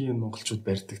 Сушигийн монголчууд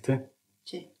барьдаг тий.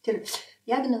 Тэр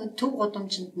яг нэг төв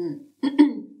годомжинд нь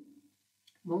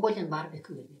Монголын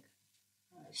барбекю гэдэг нэг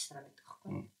ресторан байдаг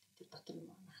байхгүй. Тэр дотор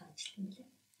манайхаа ажилтсан мөлий.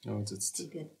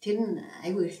 Тэгээд тэр нь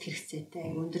айгүй эрэлт хэрэгцээтэй,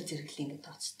 айгүй өндөр зэрэглэлийн ингэ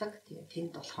тооцдог. Тэгээд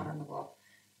тэнд болохоор нөгөө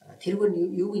тэргээр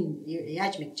юуг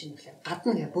яаж мэдэж юм бэ?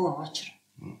 Гадна гэ бөө оочр.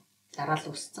 Дараал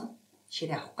үсцэн.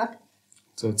 Ширээ авах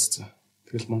гээд.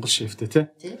 Тэгэл монгол шефтэй тий.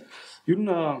 Ер нь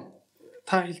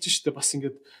та хэлж штэ бас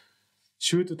ингээд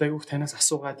шведүүд айгүйх танаас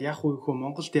асуугаад яах вэ хөө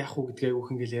Монголд яах вэ гэдгийг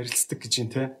айгүйх ингээд ярилцдаг гэж юм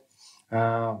тий.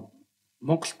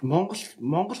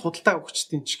 Монгол худалдаа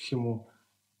авахчдын ч гэх юм уу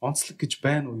онцлог гэж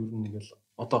байна уу ер нь ингээл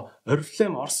одоо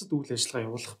Oriflame Оросд үйл ажиллагаа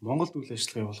явуулах, Монголд үйл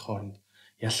ажиллагаа явуулах хооронд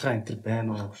ялгаа энэ төр байна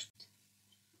уу?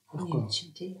 Үгүй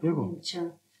тий. Яг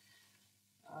чинь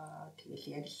тэгэл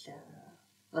яг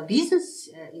л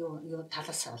бизнес юу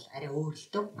талаас бол арай өөр л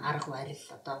дөө. Арга барил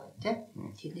одоо тий.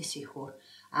 Тэрнээс их өөр.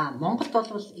 Монголд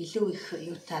бол илүү их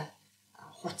юутай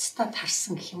хуцтай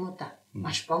тарсан гэх юм уу да.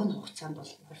 Маш богино хугацаанд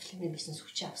бол Oriflame бизнес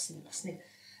хүчээ авсан бас нэг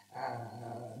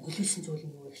нөлөөлсөн зүйл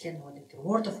нь юу гэхлээр нөгөө тэр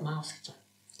word of mouth гэж байна.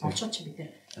 Монголчууд ч бид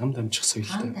нэр ам дамжих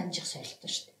соёлтой. Ам дамжих соёлтой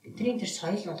шүү дээ. Бидний тэр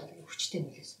соёл бол хүчтэй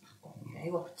нөлөөлсөн байхгүй.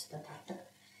 Аюу хуцтай татдаг.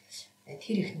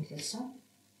 Тэр их нөлөөлсөн.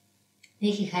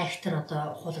 Нэг их айхтар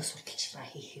одоо хуулийг сурталчилгаа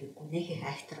хийх хэрэггүй. Нэг их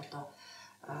айхтар одоо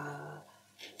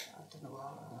нөгөө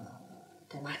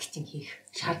тэ маркетинг хийх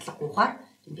шаардлагагүйгээр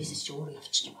энэ бизнес чи өөрөө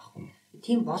явчихж байгаа байхгүй.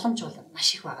 Тийм боломж бол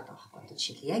маш их байгаа байхгүй. Одоо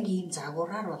жишээл яг ийм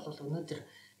загвараар бол өнөөдөр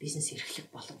бизнес эрхлэх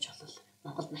боломж бол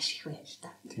Монголд маш их байна л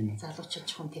да. Залуучууд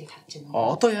ч хүн тэрийг харж байна.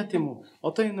 Одоо яа тийм үү?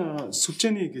 Одоо энэ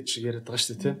сүлжээний гэж яриад байгаа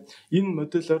шүү дээ тийм. Энэ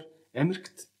модельор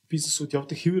Америкт бизнесүүд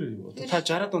явдаг хэвээр одоо та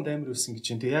 60-аад онд амар байсан гэж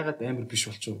байна. Тэг ягаад амар биш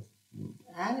болчихв?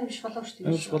 Амар биш болов шүү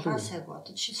дээ. Сайгүй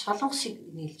одоо жишээ Солонгосыг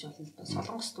нийлж болно л да.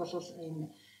 Солонгост бол энэ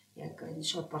яг энэ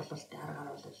шууд борлуулалтын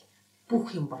аргаар бол бүх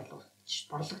юм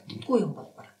борлогддгүй юм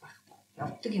бол байхгүй.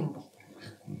 Явдаг юм бол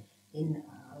байхгүй. Энэ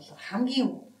бол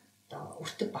хамгийн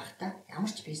өртөг багтаа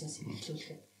ямар ч бизнес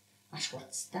эхлүүлэхэд маш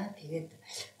хурцтай. Тэгээд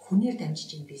хүнээр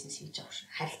дамжиж энэ бизнес хийж байгаа шүү.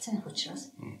 Харилцааны учраас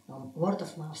word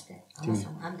of mouth-тэй амаас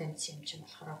ам дамжсан юм чинь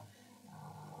болохоор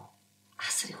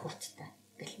асар их хурцтай.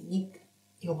 Тэгэл нэг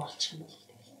юу болчих юм бол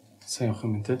сайн явах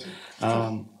юм те.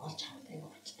 Олж авах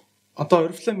юм болчих. Одоо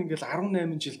Oriflame ингээл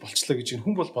 18 жил болчлаа гэж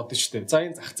хүн бол бодно шүү дээ. За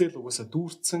энэ зах зээл угаасаа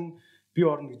дүүрсэн би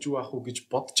орно гэж юу аах уу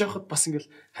гэж бодож байхад бас ингээл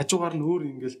хажуугаар нь өөр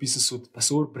ингээл бизнесүүд бас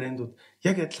өөр брэндүүд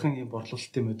яг адилхан юм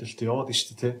борлуулалтын модельтэй яваад байна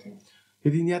шүү дээ тий.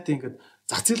 Тэгэд энэ яа ингээд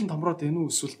зах зээл нь томроод байна уу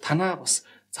эсвэл танаа бас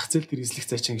зах зээл дээр эзлэх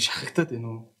цаашаа ингэ шахагдаад байна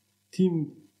уу?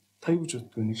 Тим Та юу гэж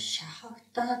боддог вэ?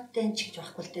 Шахагдаад den ч гэж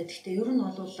байхгүй л дээ. Гэхдээ ер нь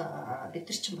бол бид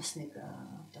нар чинь бас нэг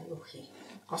одоо юу гэх юм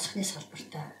госхны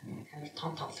салбартаа амар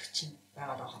том тоглогч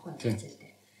байгаа байхгүй нөхцөл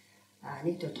дээр.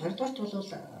 Нэгдүгээр хоёрдугаарт бол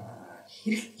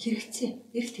хэрэгцээ,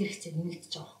 эрэлт хэрэгцээ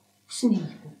нэмэгдэж байгаа. Өсөн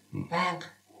нэмэгдэнэ. Байнга.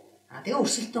 Тэгээ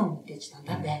өрсөлдөөн мэдээж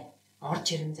дандаа байна. Орж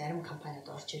ирэн зарим компаниуд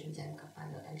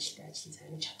амжилттай ажиллан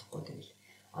зарим чадахгүй тэгэл.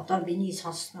 Одоо миний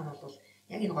сонссноор бол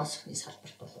яг энэ госхны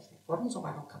салбарт бол 300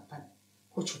 гаруй компани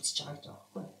хүч үзэж байгаа гэж байгаа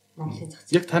байхгүй. Монголын зах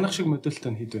зээл. Яг танах шиг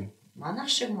модельтэй нь хэд вэ? Манайх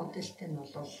шиг модельтэй нь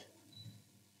бол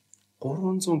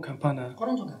 300 компани.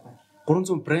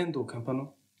 300 брэнд уу компани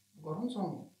уу? 300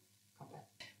 компани.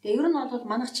 Тэгээ ер нь бол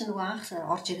манайх ч нөгөө анх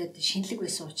орж ирээд шинэлэг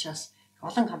байсан учраас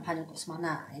олон компаниуд бас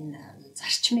манай энэ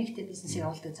зарчмыг тэ бизнесийг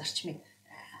явуулдаг зарчмыг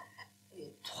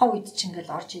тухайн үед ч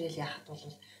ингээл орж ирээл яхад бол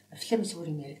Oriflame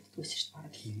зүгээр юм яригддаггүйсэн шүү дээ.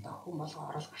 Бараг л одоо хүн болгоо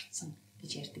орол гарцсан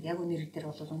гэж ярьдаг. Яг үнээр дээр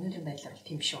бол өнөөдрийн байдлаар бол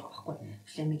тийм биш байгаа байхгүй.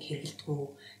 Oriflame-ийг хэрэгэлдэггүй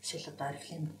эсвэл одоо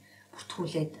Oriflame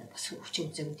бүртгүүлээд бас хүчээ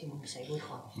үзээгүй тийм хүмүүс аягүй их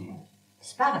байгаа байхгүй.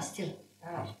 Бас багаас тийм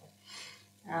байгаа байхгүй.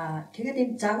 Тэгээд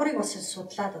энэ загварыг бас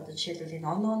судлаад одоо жишээлбэл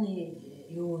энэ онооны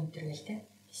юу энэ төр гэл те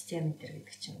систем энэ төр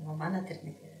гэдэг чинь манай тэр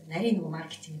нэг нарийн нэг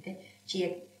маркетинг те чи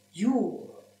яг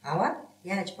юу аваад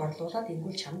яаж борлуулад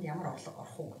энгүүл чамд ямар орлого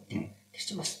орох уу гэдэг. Тэр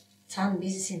чинь бас цаана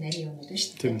бизнесийн нарийн юмуд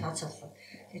шүү дээ тооцоолол.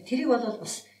 Тэгээд тэрийг бол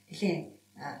бас нэлийн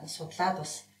судлаад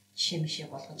бас жишээ мишээ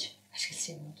болгож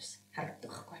ашигласан юмуд бас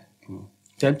харагддаг байхгүй.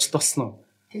 Амжилт болсон уу?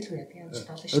 Тэгэл үү амжилт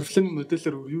болсон шүү. Oriflame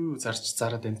модельээр юу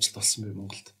зараад амжилт болсон бэ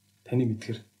Монголд? Таны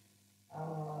мэдгээр.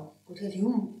 Тэгэхээр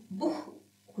юм бүх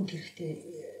хүнд хэрэгтэй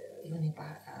юуны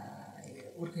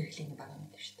үр хэрэглээний баг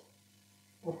юм шүү дээ.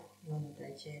 Бүх юунууд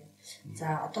байж.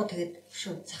 За одоо тэгээд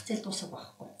шууд зах зээл дуусах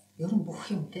байхгүй. Ер нь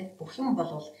бүх юм те бүх юм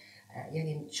бол яг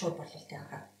энэ шууд борлуулалтын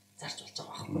аргаар зарж болж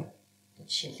байгаа байхгүй.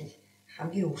 Жишээлбэл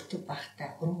хамгийн өртөг багтай,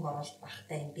 хөрөнгө оруулалт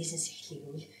багтай энэ бизнес эхлэх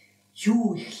гэвэл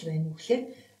юу эхлэх вэ нүхлээр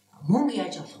мөнгө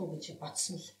яаж олох вэ гэж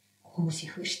бодсон л хүмүүс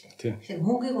их байна шүү дээ. Тэгэхээр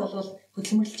мөнгийг бол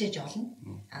хөдөлмөрлөж олно.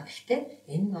 Гэхдээ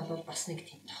энэ нь бол бас нэг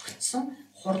тийм тогтсон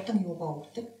хурдан юугаа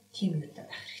өгдөг тийм юутай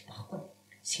байх хэрэгтэй байхгүй.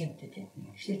 Схемтэй тийм.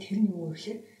 Тэгэхээр тэр нь юу вэ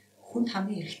гэхээр хүнд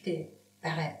хамгийн хэрэгтэй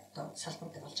байгаа одоо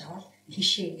салбарыг олж аваад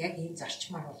тийшээ яг энэ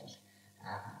зарчмаар бол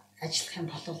ажиллах юм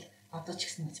бол одоо ч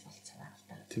гэсэн мэт болцоо байгаа л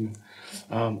да. Тийм ээ.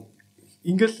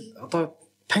 Ингээл одоо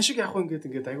тань шиг яг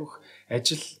ингээд айгүйх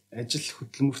ажил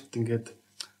хөдөлмөрт ингээд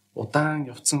удаан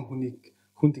явцсан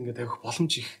хүнд ингээд авих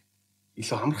боломж их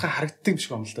илүү амархан харагддаг юм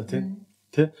шиг байна л да тий.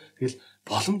 Тэгэл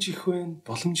боломж их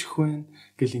байна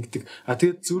гэл ингэдэг.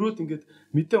 Тэгээд зөрөөд ингээд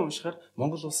мэдээ уншихаар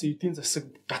Монгол улсын эдийн засаг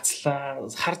гацлаа,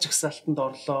 хар жагсаалтанд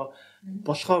орлоо,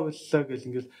 болохоо боллоо гэл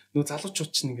ингээд нөө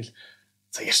залуучууд чинь ингээд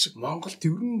за яшиг Монголд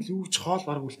ер нь юу ч хоол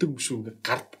бараг үлдэг юм шүү ингээд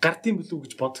гардын билүү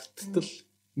гэж бодогдтол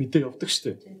мэдээ явдаг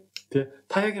штэ. Тэ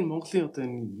та яг энэ Монголын одоо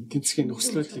энэ эдийн засгийн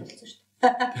нөхцөл байдлыг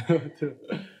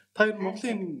та ер нь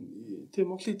Монголын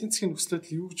эдийн засгийн нөхцөл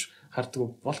байдлыг юу гэж хардаг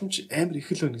вэ? Боломж амар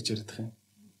их л байна гэж яриад байгаа юм.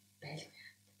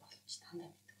 Боломж тандаа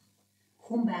байдаг.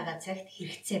 Хүн байгаа цагт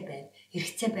хэрэгцээ байна.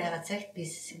 Хэрэгцээ байгаа цагт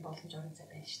бизнесийн боломж орон зай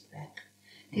байна шүү дээ.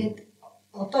 Тэгээд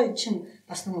одоо энэ чинь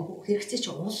бас нэг хэрэгцээ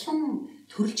чинь улам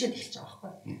төрөлжөөд эхэлж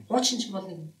байгаа байхгүй. Хуучин ч бол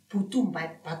нэг бүдүүн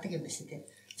бадаг юм байсан тийм.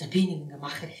 За би нэг ингээ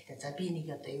мах хэрэгтэй. За би нэг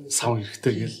одоо юу сав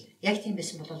хэрэгтэй гэл. Яг тийм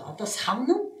байсан бол одоо сав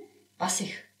нь бас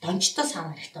их донжтой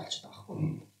сав хэрэгтэй болж байгаа байхгүй.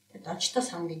 Тэгээд донжтой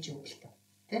сав гэж юу гэлтэй.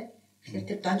 Тэ? Тэгэхээр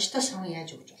тэр донжтой сав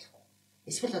яаж өгч болох вэ?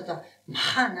 Эсвэл одоо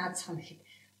махаа наад сав гэхэд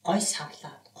гой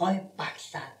савлаад, гой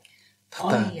баглаад,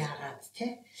 гой яагаад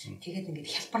тэ? Тэгээд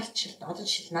ингээд хялбарлалт одоо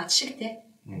жишээл над шиг тэ?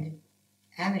 Ингээд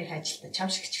амар их ажилтаа чам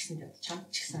шиг ч гэсэн чам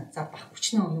ч гэсэн за бах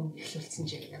өчнөө юм эхлүүлсэн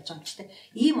жил явж байгаа юм ч тэ.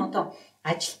 Ийм одоо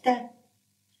ажилтаа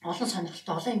олон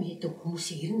сонирхолтой олон юм хийдэг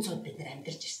хүмүүсийн 900 бид нэр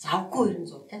амьдарч ирсэн. Завгүй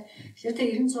 900 тийм. Тэгэхээр тэр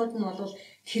 900-д нь бол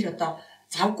тэр одоо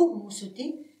завгүй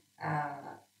хүмүүсүүдийн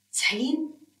цагийн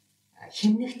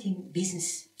хэмнэх тийм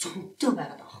бизнес зөвхөнтэй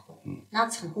байгаа байхгүй.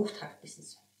 Наадсах нь хүүхд харах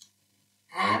бизнес.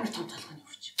 Амар том толгойн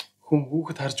өвч. Хүн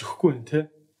хүүхэд харж өгөхгүй байх тийм.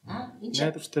 Энэ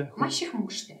найдвартай. Маш их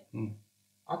мөнгө штэ.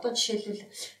 Одоо жишээлбэл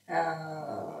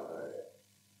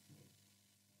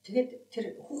тэгээд тэр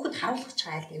хүүхэд харуулах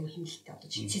чайл аюу хэмнэлттэй одоо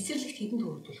цэцэрлэгт хэдэн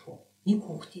төгрөг төлөх үү? Нэг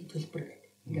хүүхдийн төлбөр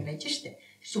гэдэг. Ингээ байж штэ.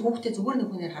 Тэр чинь хүүхдээ зүгээр нэг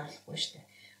хүнээр харуулахгүй штэ.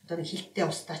 Одоо нэг хилттэй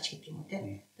устаач гэдэг юм уу те.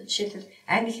 Одоо жишээлбэл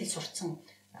англи хэл сурцсан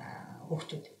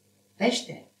хүүхдүүд байна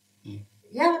штэ.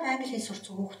 Яагаад англи хэл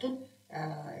сурцсан хүүхдүүд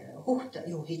хүүхд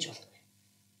юу хийж болдог вэ?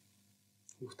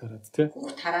 Хүүхд хараад те.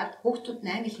 Хүүхд хараад хүүхдүүд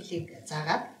нь англи хэлийг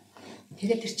заагаад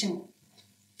тэгээд тэр чинь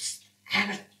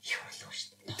амар их орлого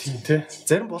шүү дээ. Тийм те.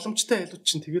 Зарим боломжтой айлууд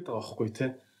чинь тэгээд байгаа байхгүй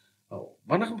те.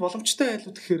 Манайхан боломжтой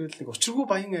айлууд гэхээр л нэг учиргүй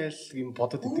баян айл юм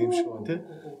бодоод идэв юм шиг байна те.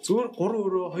 Зүгээр 3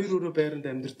 өрөө 2 өрөө байранд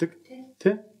амьдардаг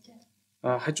те.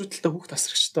 хажуу талдаа хүүхд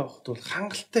тасрагчтай байхад бол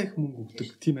хангалттай их мөнгө өгдөг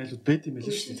тийм айлууд байд юм байл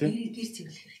шүү дээ тийм. Гэр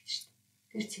цэвэрлэх хэрэгтэй шүү дээ.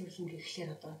 Гэр цэвэрлэн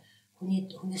гэхлээр одоо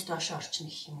хүнээс доош орчин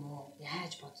гэх юм уу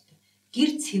яаж боддог.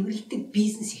 Гэр цэвэрлдэг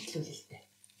бизнес эхлүүлэлтэй.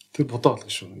 Тэр будаа болгоно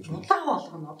шүү. Будаа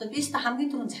болгоно. Одоо бизнес хамгийн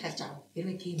түрүүнд захиалж байгаа.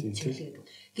 Хэрвээ тийм цэвэрлэгээд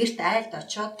гэрт айлд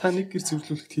очоод та нэг гэр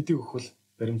цэвэрлүүлэхэд хэдийг өгөх вэ?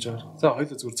 Баримжаар. За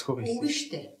хоёулаа зүгээр зөхөө байл. Үгүй шүү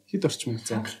дээ. Хэд орчим мөнгө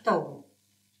заа. Хангалттай өгнө.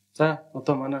 За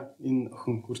одоо манай энэ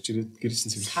охин хурж ирээд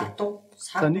гэрээсэн цэвэрлэв.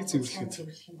 За нэг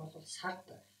цэвэрлэх юм бол сард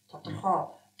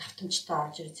тодорхой давтамжтай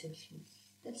орж ирээд цэвэрлэх юм.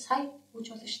 Тэгэл сая өгч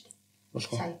болно шүү дээ.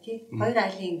 Сая тий. 2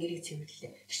 айлын гэрийг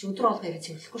цэвэрлээ. Тэгш өдөр болгоо ирээд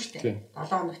цэвэрлэхгүй шүү дээ. 7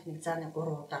 хоногт нэг заа нэг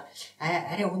 3 удаа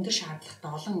арай өндөр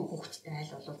шаардлагатай олон хүүхэдтэй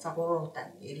айл бол за 3 удаа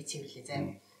ирээд цэвэрлээ заа.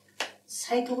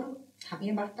 Сая төгрөг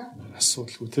хамгийн багтаа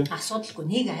асуудалгүй тий. Асуудалгүй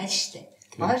нэг айл шүү дээ.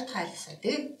 2 дахь айлсаа.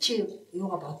 Тэгээд чи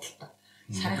юугаа бодлоо.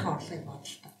 Сарынхаа орлогыг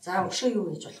бодлоо. За өшөө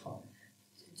юу хийж болох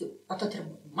вэ? Одоо тэр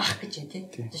мах гэж юм тий.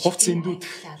 Хувц эндүүд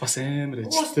бас амар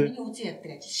ажил тий. Миний үзэн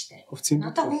яддаг ажил шүү дээ. Хувц эндүүд.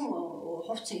 Надад хүн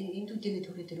хувц эндүүдээ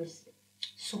төрөөд ирвэл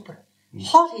супер.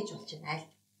 Хоол хийж болж байна аль.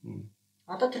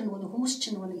 Одоо тэр нөгөө хүмүүс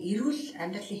чинь нөгөө эрүүл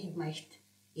амьдралын хэв маягт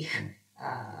их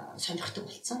сонирхдаг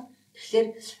болсон. Тэгэхээр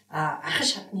анхан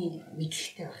шатны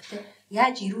мэдлэгтэй байх тий.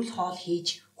 Яаж эрүүл хоол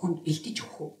хийж хүнд бэлдэж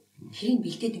өгөх вэ? Тэрийг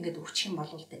бэлдээд ингээд өгчих юм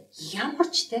бол ямар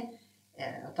ч тий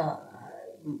одоо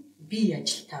би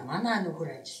ажилтаа манай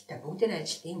нөхөр ажилтаа бүгдээр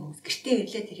ажилт ийм хүмүүс гэртээ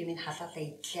ирлээ тэр юм халаалаа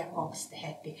идлээ хоомстой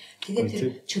хайпи тэгээд тэр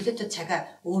чөлөөтэй цагаа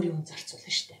өөр юм зарцуулна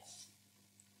шүү дээ.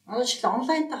 Одоо ч л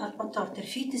онлайнтай холбоотой тэр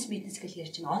фитнес гэж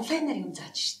ярьж байна. Онлайнаар юм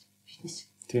зааж шүү дээ. Фитнес.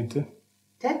 Тийм тий.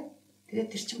 Тэгээд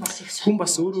тэр чинь бас их хүн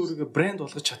бас өөрөө брэнд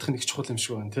болгож чадах нэг чухал юм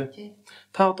шиг байна тий.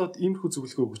 Та одоо иймэрхүү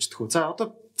зөвлөгөө өгч төгөө. За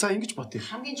одоо ингэж бодъё.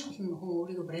 Хамгийн чухал нь хүн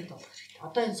өөрийгөө брэнд болгох хэрэгтэй.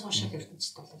 Одоо энэ сошиал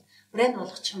ертөнцид бол брэнд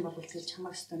болгочих юм бол тэгэл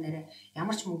чамаг өстө нэрэ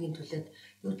ямар ч мөнгөний төлөөд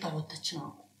юу давуудаа ч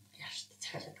яаш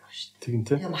захиалаад байгаа шүү дээ. Тийм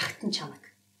тий. Тэгээ магтан чамаг.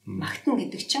 Магтан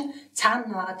гэдэг чинь цаана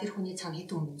байгаа тэр хүний цаана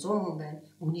хэдэн хүн 100 хүн байна.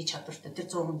 Өмнөний чадвартай тэр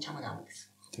 100 хүн чамаг аавна гэсэн.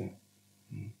 Тийм.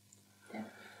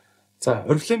 За,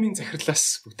 Oriflame-ийн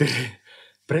захирлаас бүгдээ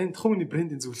брэнд хүмүүний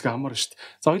брендийн зөвлөгөө амар шүү дээ.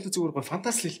 За хоёул зүгээр гоо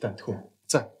фантастик л таа тэхүү.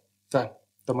 За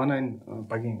одоо манай энэ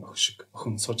багийн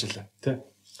охин сууж илаа тий.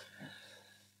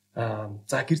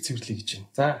 За гэр цэвэрлэе гэж байна.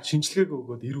 За шинжилгээг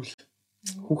өгөөд ирүүл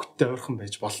хүүхдтэй ойрхон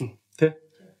байж болно тий.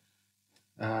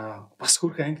 Бас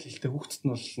хөрх англи хэлтэй хүүхдэд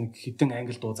нь бол нэг хэдэн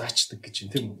англи дуу заачдаг гэж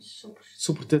байна тийм үү?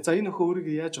 Супер тий. За энэ охин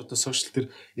өөрийгөө яаж одоо сошиал дээр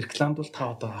рекламд бол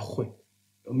та одоо авах вэ?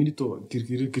 Миний дуу гэр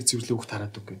цэвэрлэх хүүхд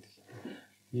хараад үг гэдэг.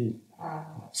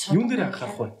 Юун дээр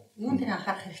анхаарах вэ? Юун дээр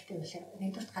анхаарах хэрэгтэй вэ?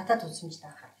 Нэгдүгээр гадаад үзмжид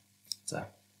анхаарах. За.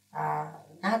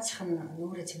 Наазах нь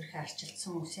нүрээ цэвэрхэн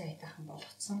арчилсан, үсээ айтайхан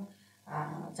болгоцсон.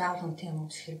 Заавал үнтэй юм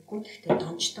ус хэрэггүй. Гэхдээ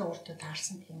донжтой уртад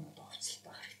таарсан тийм одоо хувцалт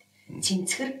байх хэрэгтэй.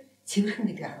 Цэмцгэр цэвэрхэн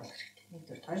гэдгийг харуулах хэрэгтэй.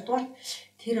 Нэгдүгээр. Хоёрдугаар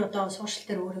тэр одоо сошиал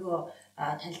дээр өөрийгөө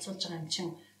танилцуулж байгаа юм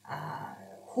чинь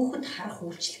хүүхэд харах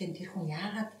үйлчлэгэнд тэр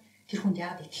хүнд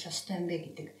яагаад итгэх ёстой юм бэ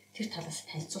гэдэг тэр талаас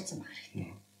танилцуулсан байх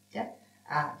хэрэгтэй. Тэ?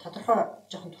 Тодорхой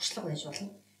жоохон туршлага байж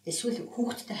болно. Эсвэл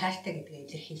хүүхэдтэй хайртай гэдгээ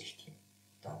илэрхийлэх тийм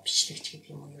одоо бичлэгч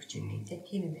гэдэг юм уу юу ч үгүй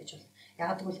тийм юм байж болно.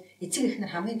 Яг тэгвэл эцэг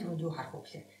эхнэр хамгийн түрүүнд юу харах вэ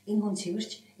гэхээр энэ хүн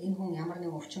цэвэрч, энэ хүн ямар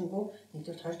нэг өвчнөгүй,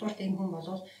 нэгдүгээр хоёрдугаар энэ хүн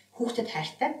бол хүүхдэд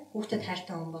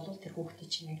хайртай хүн бол тэр хүүхдийг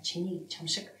чинь яг чиний чам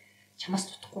шиг чамаас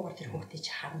дутахгүйгээр тэр хүүхдийг чи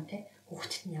харна те.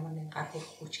 Хүүхдэд нь ямар нэг гар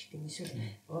хөрөхгүй ч гэдэг юм эсвэл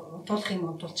унтуулах юм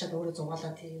унтуулчаад өөрөө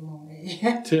зугаалаа тийм юм уу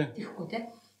тийхгүй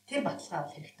те. Тэр баталгаа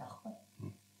бол хэрэгтэй байхгүй.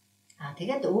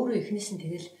 Тэгээд өөрөө эхнээс нь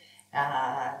тэгэл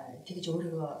тэгж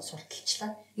өөрийгөө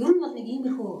сурталчлаа. Ер нь бол нэг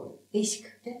иймэрхүү basic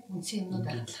те үндсэн юмнууд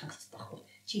байгаад хангалттай байхгүй.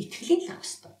 Чи итгэлийн л авах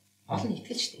хэрэгтэй. Олон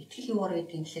итгэлчтэй. Итгэл юугаар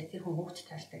гэдэг юм лээ тэр хүн хүүхдэд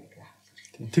таартай гэдэг хаалт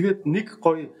хэрэгтэй. Тэгээд нэг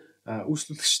гоё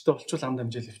үйлчлүүлэгчтэй олчвол амд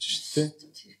амжаал явчих шүү дээ.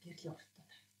 Гэрлийн уртаа.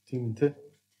 Тийм үү те.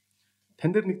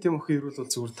 Тан дээр нэг тийм охин ирүүл бол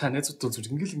зүгээр та найзуудтай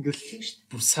зүгээр ингээл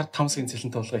бүр сар 5 сарын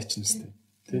цалин тоолгоо ичнэ үстэй.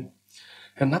 Тэ.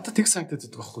 Харин надад тэг санагдаад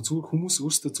байдаг байхгүй. Зүгээр хүмүүс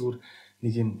өөрсдөө зүгээр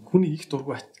нэг юм хүний их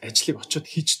дургу ажлыг очиод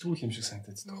хийждгүү юм шиг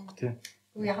санагдаад байдаг байхгүй тий.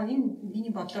 Яг энэ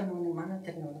миний бодлоор нэг манай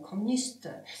дээр нэг коммунист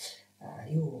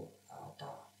юу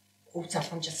одоо өв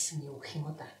залгамжилсан юу гэх юм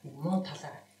уу да. Нэг муу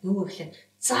талаар юу гэхлээр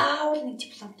заавал нэг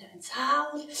дипломтой байна.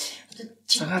 Заавал одоо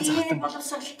жинхэнэ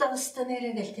боловсролтой өстой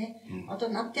нэрээ гэл тий. Одоо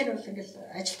над дээр бол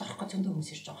ингээл ажилд орохгүй зөндөө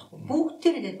хүмүүс ирж байгаа байхгүй.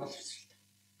 Бүгдээрээ боловсролтой.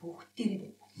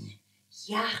 Бүгдээрээ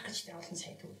яах гэж тэр олон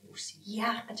сая төгрөг өрсөн.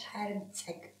 Яах гэж хайрын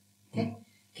цаг тий.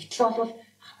 Гэтэл бол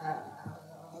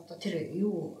одоо тэр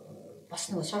юу бас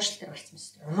нэг сошиал дээр гарсан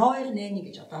юм. Royal Nanny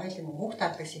гэж одоо хоёулын хүүхд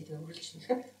таардаг сэдвээр үргэлж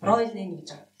нэхэр Royal Nanny гэж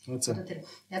байгаа. Одоо тэр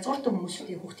язгууртан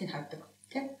хүмүүсийн хүүхдийг хардаг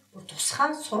тий. Бүр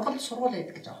тусгай сургууль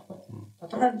байдаг гэж байгаа байхгүй.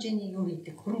 Тодорхой хэмжээний юу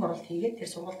хийдэг хөрөнгө оруулалт хийгээд тэр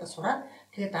сургуультай сураад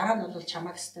тэгээд дараа нь бол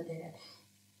чамаг өстө дээр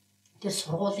тэр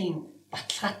сургуулийн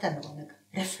баталгаатай нэг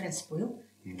референс буюу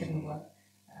тэр нөгөө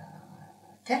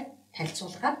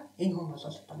танилцуулгаар энэ хүн бол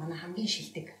одоо манай хамгийн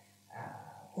шилдэг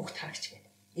хүүхд харагч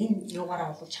гэдэг. Энэ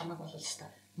юугаараа бол чамайг бол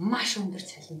өстой маш өндөр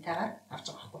цалинтайгаар авч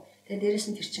байгаа байхгүй. Тэгээд дээрэс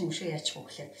нь тэр чинь өшөө яачих вэ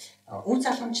гэхээр өв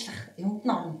залгамжлах юмд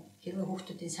нь орно. Хэрвээ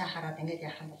хүүхдүүдийн сайн хараад ингээд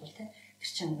яах юм бол тэр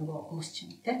чинь нөгөө хүмүүс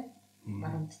чинь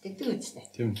маранд тэгдэг үстэй.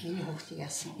 Миний хүүхдийг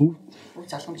яасан өв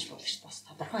залгамжлуулах шүү дээ. Бас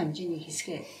тодорхой хэмжээний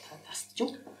хэсгээ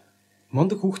тасдж.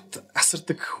 Мондөг хүүхд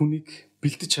асардаг хүнийг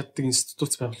бэлдэж чаддаг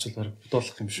институт байгуулж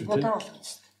бодоолох юм шүү дээ. Бодоолох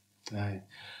үстэй.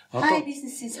 Одоо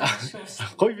бизнесийн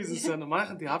санаа гоё бизнес байна.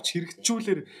 Maaхан тий авч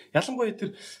хэрэгжүүлэр ялангуяа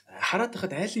тэр хараад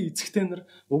байхад айлын эзэгтэй нар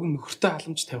уг нөхөртэй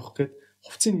халамж тавих гээд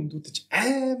хувцсыг нэмдүүдэж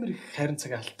амар их хайрын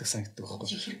цагаа алддаг санагддаг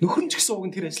байхгүй. Нөхөр нь ч гэсэн уг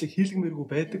нь тэр ажлыг хийлгэмээргүй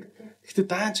байдаг. Гэхдээ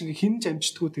даанч ингээ хинж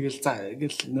амжтдаггүй тэгэл за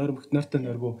ингээл нойртой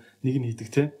нойргүй нэг нь хийдэг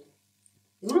тий.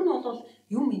 Ер нь бол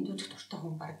юм эндүүдэх дуртай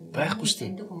хүн баг байхгүй шүү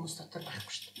дээ. Эндэг хүмүүс дотор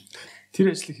байхгүй шүү дээ. Тэр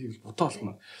ажлыг хийвэл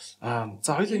бодоолно.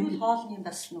 За хоёлаа энэ хоолны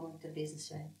бас нөгөө тэр бизнес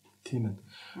байна. Тийм ээ.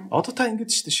 Одоо та ингэж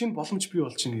шүү дээ шинэ боломж бий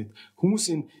болж байна гэд хүмүүс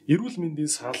энэ эрүүл мэндийн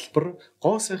салбар,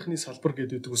 гоо сайхны салбар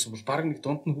гэдэг үгс бол баг нэг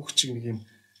дунд нь хүүхчиг нэг юм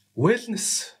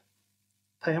wellness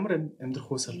та ямар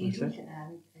амьдрах уу салбар лээ?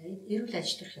 Эрүүл аж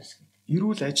төрх ёс гэдэг.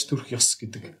 Эрүүл аж төрх ёс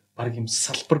гэдэг баг юм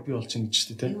салбар бий болж байна гэж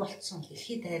шүү дээ. Бий болцсон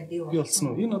дэлхийд даяар бий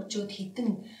болцсон. Энэ өчөөд хэдэн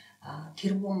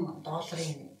тэрбум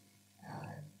долларын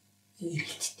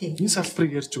эргэлттэй. Энэ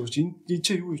салбарыг ярьж өгч энэ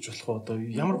ч юу хийж болох вэ одоо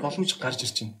ямар боломж гарч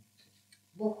ирж байна?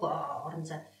 Бүх орон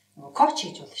зай нөгөө коуч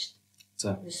хийж болно шүү дээ. За.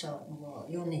 Ерөөсөө нөгөө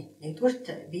юуны нэгдүгээрт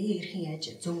биеийг хэрхэн яаж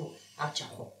зөв авч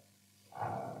явах вэ?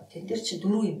 Тэн дээр чи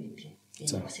дөрвөн юм байдаг.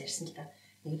 Энэ бас ярьсан л да.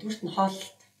 Нэгдүгээрт нь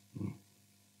хооллолт.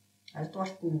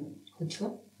 Хоёрдугаарт нь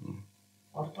хөдөлгөөн.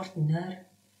 Гуравдугаарт нь нойр.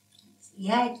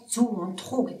 Яг зөв унтах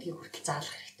уу гэдгийг хүртэл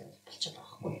заалах хэрэгтэй болчиход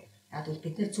байгаа байхгүй. Яг бол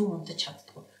бид нэр зөв унтаж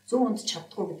чаддгүй. Зөв унтаж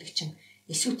чаддгүй гэдэг чинь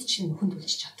эсвэт чинь нөхөн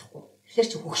төлж чадахгүй. Тэгэхээр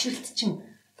чи хөгшрөлт чинь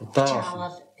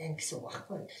аваад гэсэн үг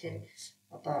байхгүй. Тэгэхээр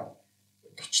одоо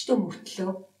 40-т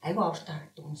мөртлөө аюу авартай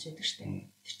харагддаг хүмүүс байдаг шүү дээ.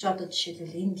 Тэр чи одоо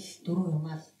жишээлбэл энэ дөрвөн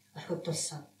юмаа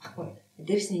орхивдуулсан баггүй.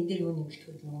 Дээрс нь энэ дээр юу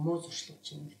нэмэлтгүй нэг муу зуршлууд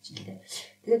чинь ингэж л дээ.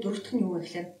 Тэгээд дөрөвдөх нь юу вэ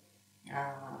гэхээр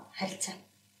харилцаа.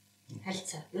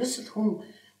 Харилцаа. Ерөөсөл хүн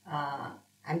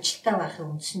амжилттай байхын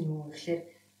үндэс нь юу вэ гэхээр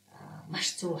маш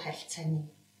зөв харилцааны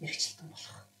мэрэгчлэлтэн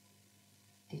болох.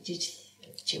 Тэгжиж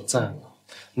чи. За.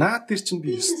 Наад дээр чинь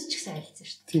би бизнес ч гэсэн харилцаа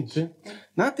шүү дээ. Тийм тийм.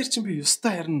 Наад дээр чинь би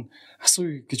ёстой харин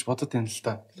асууя гэж бодод байна л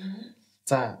да.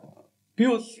 За би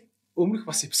бол өмнөх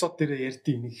бас эпизод дээр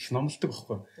ярьдیں۔ Нэг их номлодог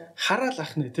байхгүй. Хараал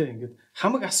ах нэ те ингээд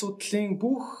хамаг асуудлын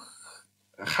бүх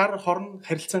хар хорн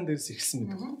харилцаан дээрс эхэлсэн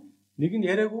гэдэг. Нэг нь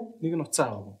яриаггүй, нэг нь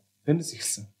уцаа аваагүй. Тэрнээс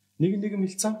эхэлсэн. Нэг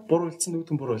хэлцэн, буруу хэлцэн,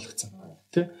 нөгөөд нь буруу ойлгоцсон.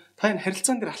 Тэ? Та энэ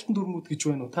харилцаан дээр алтан дүрмүүд гэж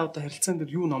байна уу? Та одоо харилцаан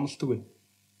дээр юу номлодог вэ?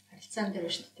 Харилцаан дээр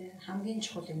шүү дээ. Хамгийн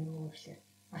чухал юм юу гэхээр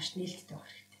маш нээлттэй байх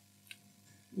хэрэгтэй.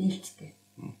 Нээлттэй.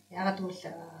 Ягаад гэвэл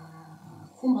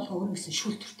хүн болгоо өөрөө гэсэн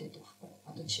шүүлтүртэй байдаг байхгүй.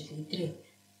 Одоо жишээлбэл Ideree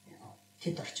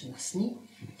тэд орчин насны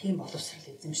тийм боловсрал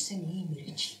эзэмшсэн ийм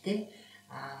мэрэгчлээ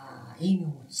ийм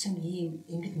юм үтсэн, ийм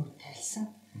ингэд нүд тайлсан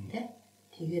тий.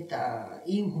 Тэгээд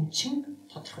ийм хүн чинь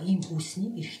тодорхой ийм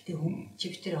хүүсний эрэгтэй хүн.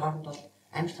 Чивтэр хооронд бол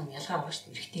амар том ялгаа байгаа шүү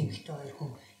дээ. Эрэгтэй эмэгтэй хоёр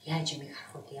хүн яаж юмыг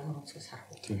харах вэ? Ямар өнцгөөс харах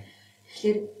вэ?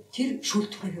 Тэгэхээр тэр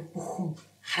шүүлтүрийг бүх хүн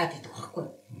хараад байдаг байхгүй.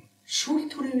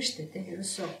 Шүүлтүрээ шүү дээ тий.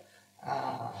 Ерөөсөө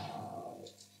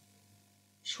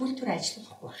шүүлтүр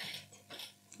ажиллахгүй байх хэрэгтэй.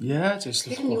 Яаж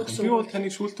ажиллах вэ? Би бол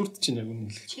таныг шүүлтүрд чинь яг үнэ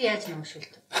хэлэх. Чи яаж намайг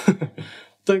шүүлтүр?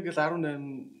 Одоо ингээл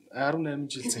 18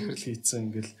 жил захирал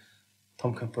хийцэн ингээл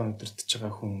том компани өдөртөж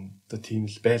байгаа хүн одоо тийм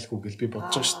л байлгүй гэж би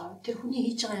бодож байгаа шүү дээ. Тэр хүний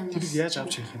хийж байгаа юм. Тэр яаж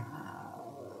авч явах юм?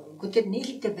 Гэхдээ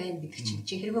нээлттэй байна гэдэг чинь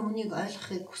чи хэрвээ хүнийг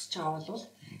ойлгохыг хүсэж байгаа бол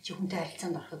чи хүнтэй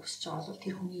харилцаанд орохыг хүсэж байгаа бол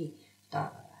тэр хүний одоо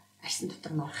арьсан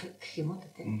дотор нь орохыг гэх юм уу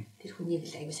тийм. Тэр хүнийг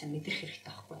л аягүй сайн мэдрэх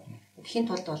хэрэгтэй байхгүй. Тэхийн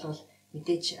тулд бол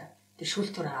мэдээж тэр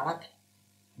шүүлтүр аваад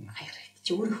хаях хэрэгтэй.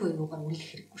 Чи өөрийнхөө юугаар үнэлэх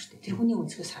хэрэггүй шүү дээ. Тэр хүний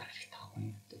өнцгөөс харах хэрэгтэй байхгүй.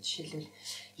 Жишээлбэл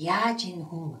яаж энэ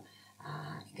хүн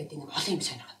ингээд ингэ олон юм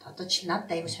сонирхот. Одоо чи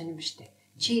надад аягүй сонирм ба штэ.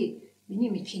 Чи миний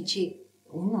мэдхийн чи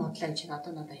өмнө удлаа чи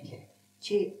одоо надад хэлээ.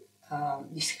 Чи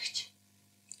нисгэгч.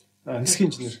 Нисхийн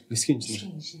инженер.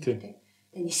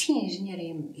 Тэгээ нисхийн инженер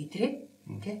юм Ideree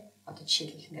тий. Одоо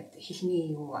жишээлбэл ингээд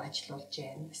хэлний юу ажиллаулж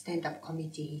байна. Stand up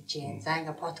comedy хийж байна. За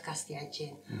ингээд подкаст яаж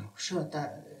байна. Өшөө одоо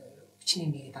хүчний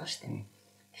нэгэд байгаа штэ.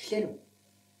 Тэгэхээр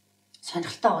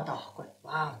сонирхолтой байгаа байхгүй.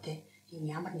 Вау тий.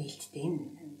 Энэ ямар нээлттэй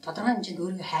энэ тодорхой хэмжээнд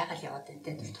өөрийгөө хайгаал яваад байна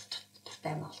те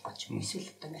дуртай юм болох гэж юм.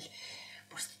 Эсвэл одоо ингээл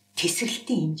бүр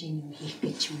тэсрэлтийн хэмжээний юм хийх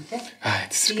гэж юм те.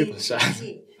 Тэсрэх гэж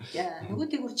байна.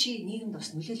 Нөгөөдөөр чи нийгэмд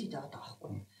бас нөлөөлөд яваад байгаа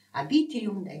байхгүй. А би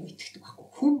тэр юмд аяг итгэдэг байхгүй.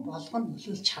 Хүн болгоно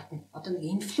нөлөөлж чадна. Одоо нэг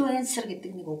инфлюенсер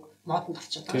гэдэг нэг үг модонд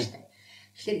орчод байгаа шүү дээ.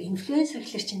 Тэгэхээр инфлюенсер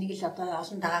гэхэлэр чинь нэг л одоо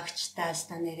олон дагагчтай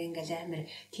станаар ингээл амар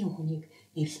тийм хүнийг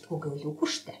нэрлэдэггүй гэвэл үгүй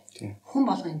шүү дээ. Хүн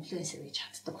болгон инфлюенсер гэж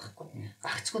чаддаг байхгүй.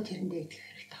 Гагцгүй тэрэндээ итгэх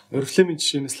хэрэгтэй. Oriflame-ийн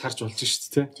жишээнээс л харж болж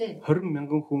шүү дээ. 20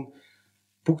 мянган хүн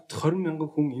бүгд 20 мянган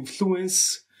хүн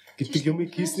инфлюенс гэдэг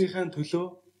юмыг хийснийхээ төлөө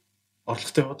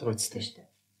орлоготой яваад байгаа үстэй шүү дээ.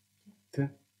 Тэ.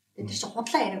 Тэр чинь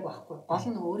худлаа яриаг байхгүй. Гол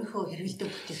нь өөрийнхөө хэрэгэлдэг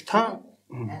бүтээгдэхүүн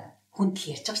хүнд л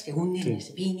ярьж байгаа шүү дээ. Үнээр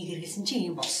нэрсэ би энийг хэрэгэлсэн чинь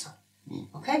юм болсон.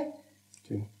 Окей?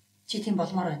 Чи тийм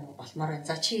болмоор байна уу? Болмоор байна.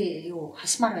 За чи юу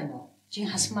хасмаар байна уу? Чи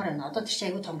хасмаар байна. Одоо тэр чинь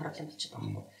аюу том проблем болчиход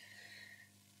байгаа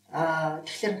байхгүй.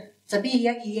 Тэгэхээр за би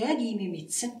яг ийм юм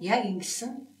ийдсэн, яг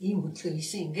ингэсэн, ийм хөдөлгөөн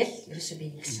хийсэн ингээл ерөөсөө би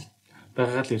ингэсэн.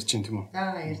 Багаал ярьж чинь тийм үү?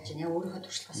 Ярьж чинь яг өөрийнхөө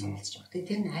туршлагаас олж байгаа. Тэгээ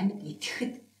тэр нь амьд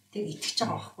итгэхэд тэр итгэж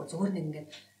байгаа байхгүй. Зүгээр нэг ингээд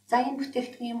за энэ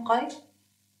бүтээгдэхүүн юм гоё.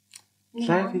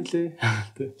 Лайк хийлээ.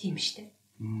 Тийм шүү дээ.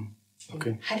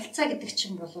 Окей. Харилцаа гэдэг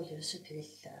чинь бол ерөөсөө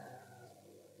тэгэл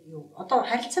юу одоо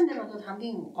харилцаан дээр бол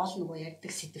хамгийн гол нөгөө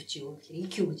ярьдаг сэдв чи юу гэхээр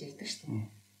EQ гэж ярьдаг шүү дээ.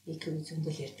 EQ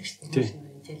зөндөл ярьдаг шүү дээ.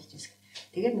 Emotional intelligence.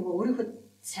 Тэгээд нөгөө өөрийнхөө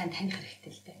сайн таних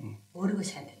хэрэгтэй л дээ. Өөрийгөө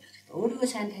сайн таних хэрэгтэй. Өөрийгөө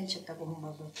сайн таних чадаагүй хүн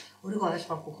бол өөрийгөө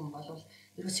ойлгоогүй хүн бол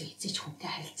ерөөсөө хэзээ ч хүнтэй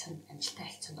харилцаанд амжилттай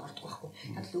харилцаанд ордог байхгүй.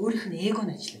 Надад өөрийнх нь эго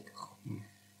нь ажилладаг байхгүй.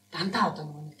 Дандаа одоо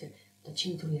нөгөө нэг тэр одоо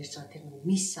чиний түр ярьж байгаа тэр нөгөө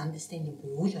misunderstanding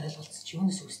буюу үл ойлголцож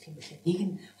юунаас үүсдэг юм бэ? Нэг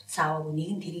нь утас аваагүй, нэг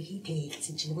нь тэрийг тэгээ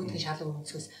хэлсэн чинь нөгөөдгөө шал өөр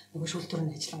өнцгөөс нөгөө шүүлтүр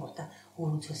нь ажиллангуудаа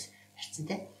өөр өнцгөөс харьцсан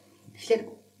те. Тэгэхээр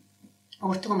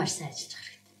өөртөө маш сайн ажиллаж байгаа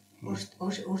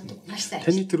хэрэгтэй. Өөртөө маш сайн.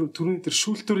 Таны түрүүний тэр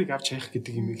шүүлтүрийг авч хаях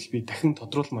гэдэг юм их би дахин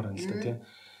тодруулмаар байна л да те.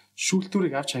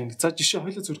 Шүүлтүрийг авч хаях. За жишээ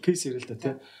хоёлоо зүр кейс яриа л да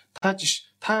те.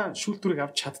 Та шүүлтүрийг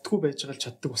авч чаддгүй байж байгаа л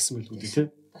чаддаг болсон байлгүй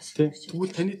те. Тэ.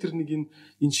 Тэгвэл таны тэр нэг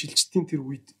энэ шилжилтийн тэр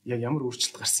үед яг ямар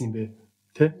өөрчлөлт гарсан юм бэ?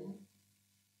 Тэ?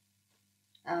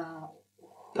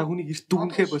 Та хүнийг эрт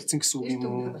дүгнэхэ болцсон гэсэн үг юм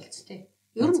уу? Болцсон тий.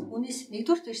 Ер нь хүнээс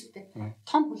нэгдүгээр төштэй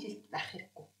том хүлээлт байх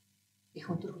хэрэггүй. Их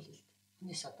өндөр хүлээлт.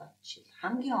 Хүнээс одоо жишээл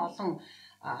хамгийн олон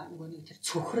нөгөө нэг тэр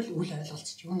цөхрөл үл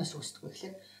ойлголцож юунаас үүсдэг вэ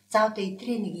гэхээр за одоо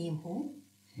Ideree нэг юм хүн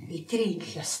Ideree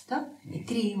ингэх ёстой.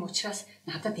 Ideree ийм учраас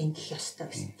надад ингэх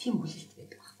ёстой гэсэн тийм хүлээлт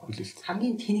байдаг байхгүй.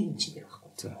 Хамгийн тэнэг юм чинь дээр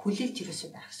байхгүй. Хүлээлт ерөөсөө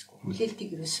байх хэрэггүй.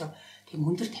 Хүлээлтийг ерөөсөө тийм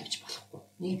өндөр тавьж болохгүй.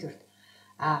 Нэгдүгээр.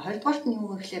 Хоёрдугаарт нь юу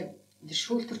вэ гэхээр тэр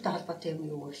шүүлтүртэй холбоотой юм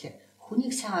юу вэ гэхээр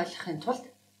хүнийг сайн ойлгохын тулд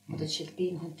одоо жишээл би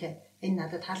энэ хүнтэй энэ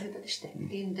надад таалагдаад штэ.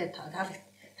 Би энэтэй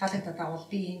таалагдаад авал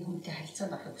би энэ хүнтэй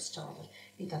харилцаанд орохыг хүсэж байгаа бол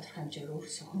би тодорхой хэмжээгээр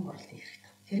өөрөөсөө хөнгө оруулалт хийх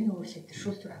хэрэгтэй. Тэрний өөрчлөлт тэр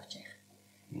шүүлтүр авч явах.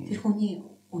 Тэр хүний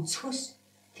өнцгөөс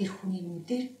тэр хүний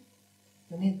нүдээр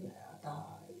юмыг одоо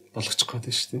болгочих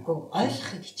гээд штэ.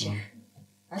 Ойлгохыг хичээх.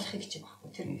 Ойлгохыг хичээх байхгүй.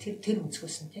 Тэр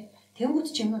өнцгөөс нь тий. Тэнгүүд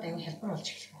ч юмнууд аюу хялбар болж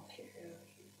эхлэх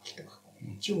болдог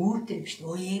байхгүй. Чи өөр дээр биш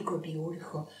эго би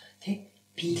өөрийнхөө тий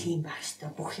биелийн байх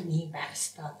хэвээр бүх юм ийм байх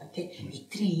хэвээр одоо тий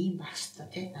Ideree ийм байх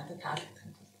хэвээр тий надад таалагдах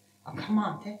юм бол come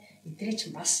on тий Ideree ч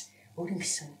бас өөрийн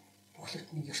гэсэн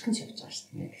бүхлөтний ертөнц явж байгаа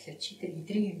шүү дээ. Тэгэхээр чи тэр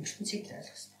Ideree-ийн ертөнцийг л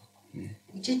ойлгох хэрэгтэй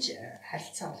байхгүй. Ижиж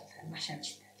харилцаа бол маш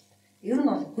амжилттай. Ер нь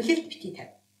бол хүлээлт битгий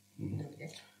тавь.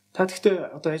 Та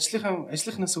гэхдээ одоо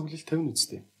ажлынхнаас хүлээлт тавина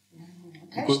үстэй.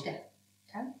 Тавь штэ.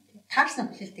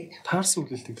 Таарсан хүлээлтийг тавь. Таарсан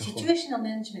хүлээлтийг тавь. Situational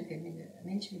management гэдэг нэг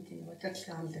менежментийн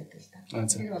бодлогын онол гэдэг л та.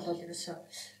 Тэр бол ерөөсөө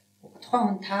тухайн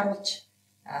хүн тааруулж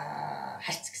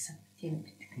харьц гэсэн тийм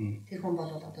байдаг. Тэр хүн бол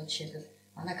одоо жишээлбэл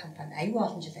манай компани аюул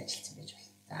олон жил ажилласан байж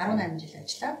болно. За 18 жил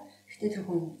ажиллаад гэхдээ тэр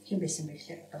хүн хэн байсан бэ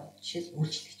гэхээр одоо жишээл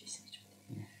үйлчлэгч байсан гэж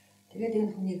байна. Тэгээд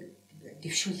энэ хүнийг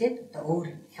дэвшүүлээд одоо өөр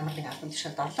ямар нэг албан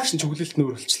тушаалд орлоо. Чи хүлээлт нь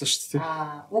өөр болчихлоо шүү дээ.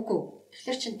 Үгүй.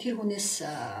 Тэгэхээр чин тэр хүнээс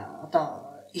одоо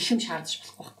их юм шаардаж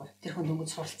болохгүй байхгүй. Тэр хүн дөнгөж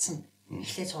суралцсан,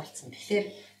 эхлээд суралцсан. Тэгэхээр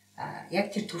яг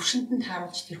тэр төвшөнд нь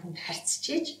тааруулж тэр хүнд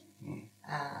харьцчихээж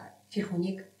тэр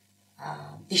хүнийг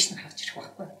дэш нь харж ирэх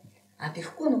байхгүй.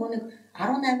 Тэгэхгүй нөгөө нэг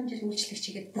 18 жил үйлчлэгч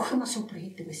хийгээд бүх юмаа супер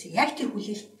хийдэг байсан. Яг тэр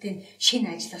хүлээлттэй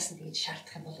шинэ ажиллаас нь тэгж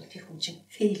шаардах юм бол тэр хүн чинь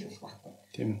фейл болох байхгүй.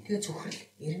 Тэгээ зөвхөрл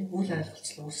ерэн үл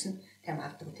ойлголцол үүснэ. Тэм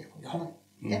авдаг тэр хүн явна.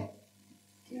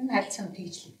 Тэр нь харилцаа нь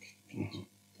тэгж л идэг.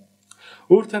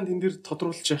 Өөр танд энэ дэр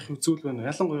тодруулж явах үзүүл байна.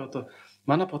 Ялангуяа одоо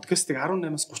манай подкастыг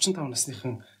 18-аас 35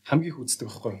 насныхан хамгийн их үздэг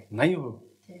байхгүй 80%.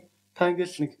 Та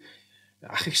ингээл нэг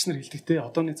ах эгч нар хэлдэг те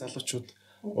одооны залуучууд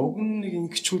уг нь нэг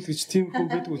ингэчүүл гэж тийм хүн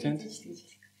байдгүй танд.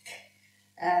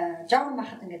 Жаахан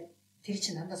бахад ингээд тэр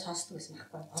чинь дандаа сонсдог байсан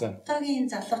байхгүй. Одоогийн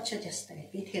залуучууд ястай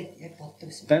би тэгэхээр яг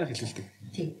боддог байсан. Дайнах хэлүүлдэг.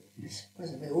 Тийм.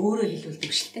 Өөрөө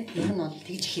хэлүүлдэг шүү дээ. Ер нь бол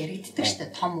тэгж их яригддаг шүү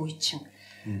дээ. Том үе чинь.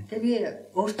 Тэгээ би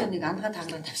өөртөө нэг андгаа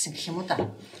таглан тавьсан гэх юм уу да.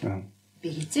 Би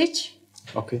хизээч.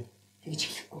 Окей.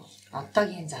 Тэгж хэлэхгүй.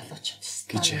 Одоогийн залуучууд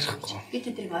гэж ярихгүй. Бид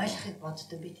тэднийг ойлгохыг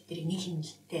боддог, бид тэднийг нэг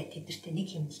хэмнэлттэй, тэдэртэй нэг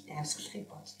хэмнэлттэй амьсгалахыг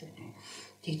боддог.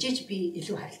 Тэгжээж би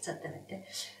илүү харилцаатай байна те.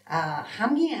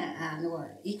 Хамгийн нөгөө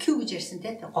EQ гэж ярьсан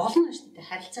те гол нь шүү дээ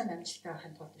харилцаанд амжилттай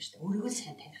байхын тулд шүү дээ өөрийгөө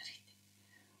сайн таних хэрэгтэй.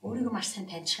 Өөрийгөө маш сайн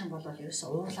таних юм бол ерөөсөө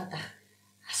уурлаад ах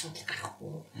асуудал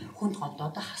гарахгүй, хүнд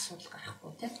гомдоод ах асуудал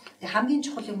гарахгүй те. Тэгээ хамгийн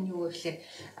чухал юм нь юу вэ гэхээр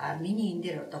миний энэ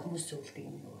дээр одоо хүмүүс зөвлөдөг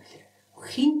юм юу вэ гэхээр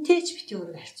хинтээч бити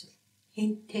өөрийгөө харьцуул.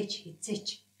 Хинтээч хизээч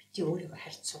бити өөрийгөө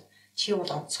харьцуул. Чи бол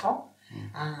онцгой.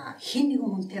 Хин нэгэн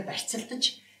хүнтэй барьцалдаж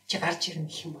чи гарч ирнэ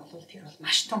гэх юм бол тэр бол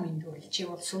маш том эндүүр. Чи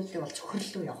бол сүүлдээ бол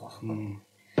цөхрлөө явах байхгүй.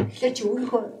 Тэгэхээр чи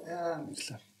өөрийнхөө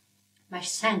маш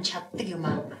сайн чаддаг юм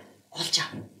олж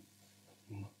ав.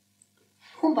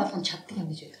 Хүн болгон чаддаг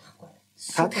юм гэж байдаг байхгүй.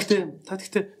 Та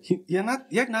гэхдээ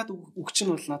яг наад үг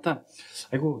чинь бол надаа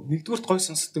айгу нэгдүгürt гой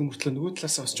сонсдог мөртлөө нөгөө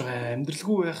талаасаа бас жоо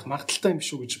амьдралгүй байх магадaltaй юм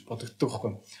шүү гэж бодогддог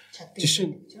байхгүй.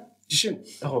 Жишээ нь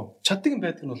яг чаддаг юм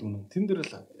байдаг нь бол үнэн. Тэн дээр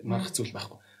л марах зүйл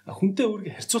байхгүй. Хүнтэй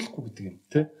өөрийгөө харьцуулахгүй гэдэг юм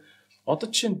тий. Одоо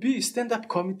жишээ нь би stand up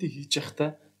comedy хийж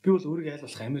байхдаа би бол өөрийгөө айл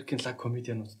болох Америкийн лаг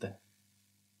комедиануудтай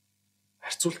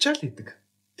харьцуулчаа л хийдэг.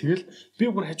 Тэгэл би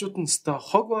бүр хажууд нь өстой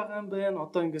хог байгаа юм байна.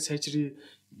 Одоо ингээд сайжрыг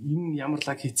энэ ямар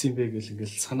лаг хийцэн бэ гэл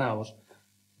ингээд санаа авал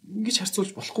ингэж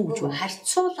харьцуулж болохгүй гэж байна.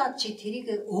 Харьцуулаад чи тэрийг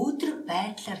өөдрөг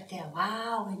байдлаар тий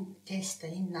вау энэ тест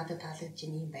энэ надад таалагдж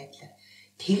байна ийм байдлаар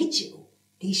тэгж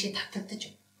дээшээ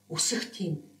татагдаж өсөх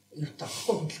тийм юу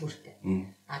таахгүй хөдөлгөөртэй.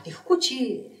 Тэгэхгүй чи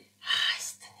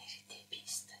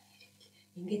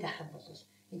ингээд ахын бол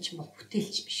энэ ч бол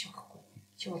бүтээлч биш байхгүй.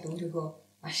 Чи бол өөрийгөө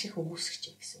маш их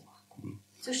өгөөсгч гэсэн үг байхгүй.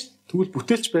 Зөв шүү. Тэгвэл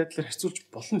бүтээлч байдлаар харьцуулж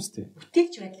болно үстэй.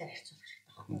 Бүтээлч байдлаар харьцуулах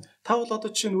хэрэгтэй байхгүй. Та бол одоо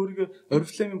жишээ нь өөрийгөө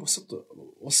Oriflame-ийн бусад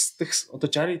улс дэх одоо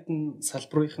 60 хэдэн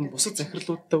салбарын бусад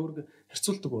захирлуудтай өөрийгөө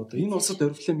харьцуулдаг уу? Энэ улсад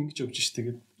Oriflame ингэж явж штэ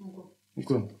гэдэг.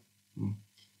 Үгүй.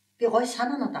 Би гой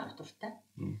санаанууд авах дуртай.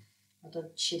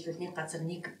 Одоо жишээлбэл нэг газар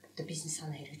нэг одоо бизнес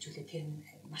санаа хэрэгжүүлээ тэр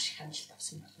маш их амжилт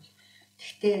авсан бол.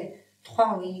 Гэхдээ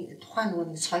тухайн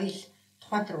нөгөө соёл,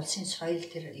 тухайн тэр улсын соёл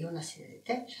тэр юунаас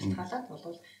тий шалтгаалаад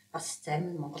бол бас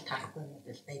зарим нь Монгол тарахгүй юм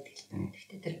бол байдаг л та.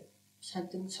 Гэхдээ тэр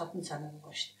содон санаа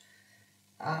нөгөө шүү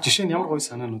дээ. Жишээ нь ямар гоё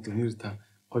санаанууд вэ? Нэр та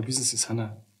гоё бизнесийн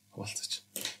санаа хуваалцаач.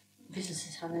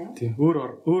 Бизнесийн санаа юу? Тийм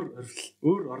өөр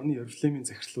орны Oriflame-ийн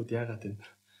захирлууд яагаад вэ?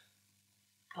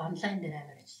 Онлайн дээр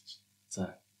амар ажиллаж байна.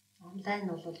 За. Онлайн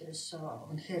бол ерөөсөө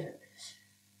үнэхээр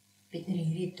бидний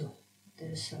ирээдүй.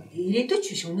 Ерөөсөө ирээдүй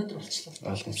ч биш өнөөдөр болчихлоо.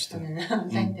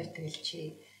 Онлайн дээр тэгэл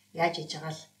чи яаж хийж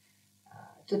байгаа л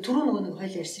түрүү нөгөө нэг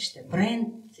хоёул ярьсан шүү дээ. Брэнд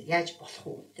яаж болох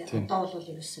уу те. Одоо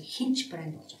бол ерөөсөө хинч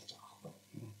брэнд болж байгаа байхгүй.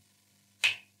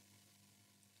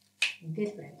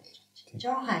 Ингээл брэнд болж байгаа.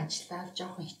 Жохон ажиллаад,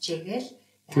 жохон хичээгээл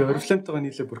тэгээ Oriflame-тойгоо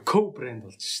нийлээ бүр co-брэнд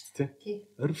болж шүү дээ тий.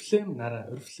 Oriflame нараа,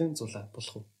 Oriflame зулаа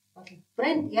болох уу?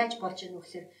 Брэнд яаж болж ийнө вэ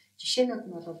гэхээр жишээнүүд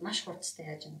нь бол маш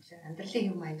хурцтай яаж ийнө вэ гэхээр амьдралын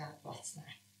юм аяга болцсноо.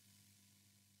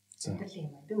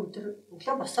 Амьдралын юм. Би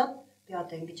өглөө босоод би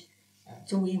одоо ингэж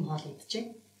зөв юм хоол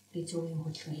идчихээн. Би зөв юм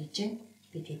хөдөлгөөн хийж гэн.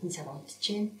 Би тэдэн цаг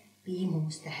унтчихээн. Би ийм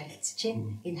хүмүүстэй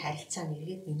харилцчихээн. Энэ харилцаа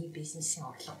нэргээд миний бизнесийн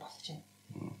орлого болж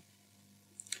байна.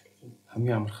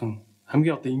 Хамгийн амархан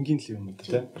хамгийн одоо энгийн л юм уу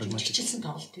те прагматик хичээлсэн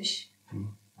тоглолт биш.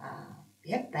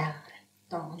 Яг байгаагаар.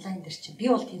 Одоо онлайн дээр чинь би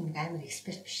бол тийм нэг амар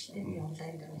эксперт биш л те. Би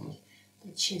онлайн дээр бол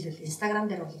жишээлбэл Instagram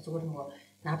дээр бол зүгээр нөгөө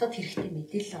надад хэрэгтэй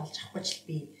мэдээлэл олж авах гэж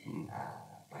би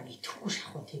баг итгэхгүй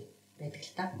шахуу тийм байдаг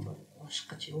л та.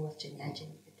 Унших гэж юу болж яаж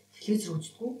юм гэдэг. Телевизэр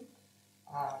үздэг.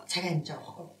 Цаг амжиж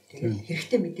байгаа байхгүй. Тэгээд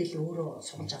хэрэгтэй мэдээлэл өөрөө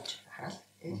суулж авч хараад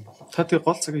тэгээд болоо. Та тэгээ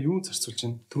гол цагаа юунд зарцуулж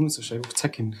байна? Түрүүнээс хойш аягүй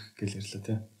цаг хэмнэх гэж ярьлаа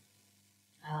те.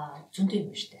 Зөндөө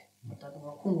юм шүү дээ. Одоо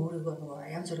нөгөө хүн өөрийгөө нөгөө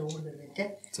янз бүрийн өөрөөр байна те.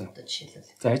 Одоо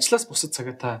жишээлбэл. За ажлаас бусад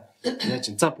цагаа та яаж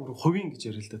юм? За бүр хувийн гэж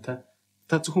ярил л да та.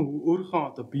 Та зөвхөн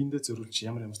өөрийнхөө одоо биендээ зориулж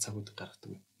ямар цагуудыг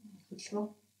гаргадаг вэ? Хөдөлгөөн.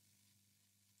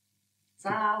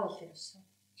 Заавал ерөөсөн.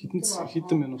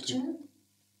 Хэдэн минут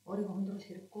өөрийгөө хөндрөл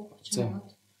хэрэггүй 30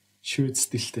 минут. Шивэд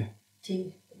стилтэй.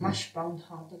 Тий. Маш баунд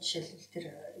одоо жишээлбэл тэр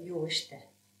юу вэ штэ.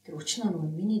 Тэр өчнөө нөгөө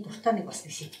миний дуртай нэг бас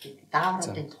нэг сэт гэдэг.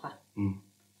 Даавруудын тухай.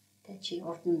 Тэ чи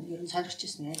урд нь ер нь солирч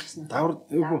ирсэн яаж гэсэн. Даавар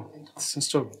үгүй.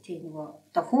 Сонсч. Тий нөгөө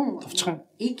одоо хүн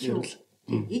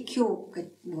EQ гэдэг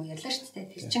нөгөө ярьлаа шүү дээ.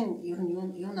 Тэр чин ер нь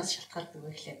юунаас шалтгаалдаг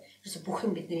вэ гэхлээр ерөөсө бүх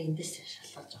юм бидний эндээс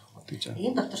шалтгаалж байгаа байхгүй.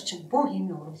 Энэ дотор чин бүх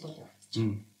хэмнээ урамлууд явагдчих.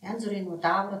 Янз бүрийн нөгөө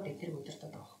дааврууд тэр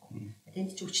удирдах байгаа байхгүй.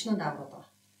 Тэнд чи өчнөө дааврууд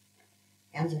байгаа.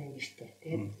 Янз бүрийн нэртэй.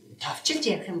 Тэгээд товчилж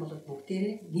ярих юм бол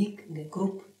бүгдээрээ нэг ингээ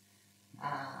групп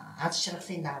аз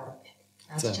жаргалын дааврууд байдаг.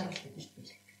 Аз жаргал гэдэг нь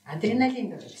бий.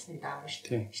 Адреналин гэсэн даавар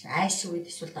шүү дээ. Айс үед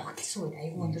эсвэл тогтолсон үед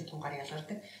аюул өндөр тунгаар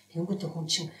ялгардаг. Тэнгүүт хүн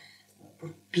чинь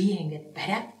бүр бие ингээд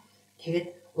бариад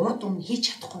тэгээд урд өмнө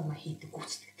хийж чадахгүй юм хийдэг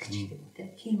гүйцэтгэдэг ч гэдэг юм те.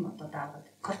 тийм одоо даавар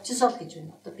кортизол гэж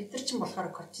байна. Одоо бид нар ч болохоор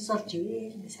кортизол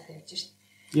живээр ингэ сайхан явж шít.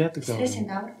 Яадаг даавар. Стрессийн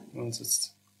даавар.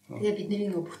 Тэгээ бидний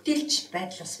нөгөө бүтээлч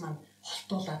байдлаас маань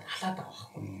холтуулаад халаад байгаа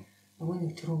байхгүй. Нөгөө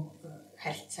нэг төрөө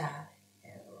харилцаа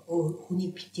хүний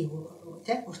битий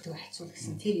тэ өөртөө хайцуул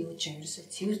гэсэн тэр юу ч юм ерөөсөө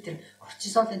цэвэр тэр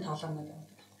кортизолын тоолоонод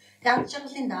яваад байна. Тэгээ ад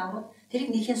жаргалын даавар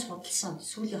тэрийг нэлийн судалсан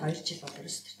сүүлийн 2 жил бол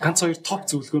ерөөсөө ганц хоёр топ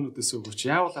зөвлөгөөнүүдээс өгөөч.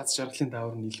 Яавал ад жаргалын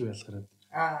даавар нь илүү ялгараад.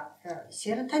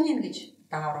 Серотонин гэж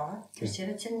даавар байгаа. Тэр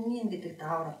серотонин гэдэг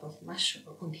даавар бол маш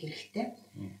хүнд хэрэгтэй.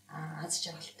 Аз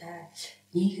жаргалтай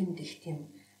нийгэмд их тийм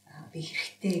би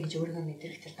хэрэгтэй гэж өөрийгөө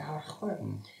мэдрэх тэр даавар ахгүй.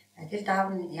 Тэр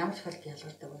даавар нь ямар тохиолдолд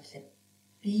ялгардаг вэ гэхээр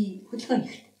би хөдөлгөөн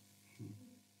хийх.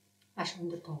 Маш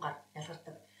өндөр тунгаар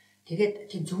ялгардаг.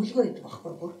 Тэгээд тийм зөвлөгөө өгдөг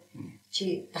байхгүй бүр.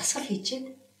 Чи дасгал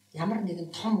хийчихэд ямар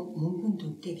нэгэн том мөнгөн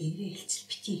дүнтэй гэрээ хэлцэл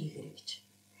бити хийгээрэй гэж.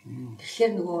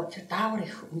 Тэгэхээр нөгөө тэр даавар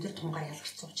их өндөр тунгаар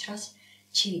ялгарсан учраас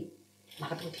чи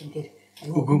магадгүй тэн дээр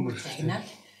өгөөмөр загнаад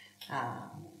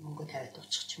мөнгө тавиад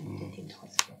уучих ч юм уу тийм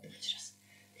тохиолдол байдаг учраас.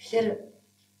 Тэгэхээр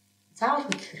заавал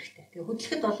хөдлөх хэрэгтэй. Тэгээ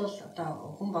хөдлөхөд бол одоо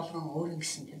хүн болгон өөр юм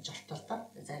гэсэн тэр жолтолтой.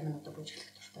 Зарим нь одоо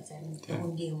бүжиглэх дуртай, зарим нь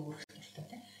хүндийн юм өргөх дуртай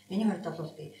тийм. Миний хувьд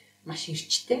бол би маш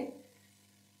эрчтэй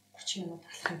 30 минут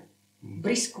алхах юм.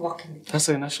 Brisk walking гэдэг.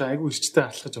 Тасаа наашаа айгүй эрчтэй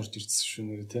алхаж орж ирсэн шүү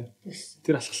нэрээ тий.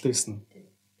 Тэр алхалтай байсан уу?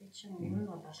 Би чинь өмнө нь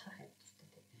бол алхах хайр дуртай.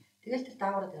 Тэгэл тэр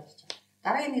дааврууд явж байгаа.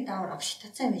 Дараагийн нэг даавар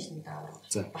окситоцин гэж нэг даавар.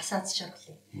 Бас аз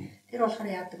жаргал. Тэр болохоор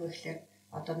яадаг вэ гэхээр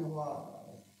одоо нөгөө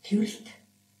тэрвэрлт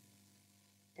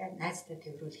тэгээ найзтай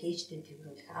тэрвэрүүл, хээжтэй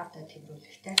тэрвэрүүл, аавтай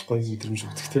тэрвэрүүлэхтэй гоё мэдрэмж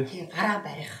өгдөг тий. Гараа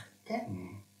барих тий.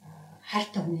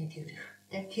 Хайртай хүний тэрвэрэх.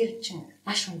 Тэр чинь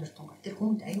маш өндөр тунгаар. Тэр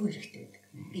хүнд аюу хэрэгтэй байдаг.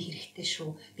 Би хэрэгтэй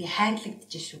шүү. Би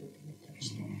хайрлагдаж шүү гэдэг мэдрэмж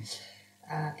тий.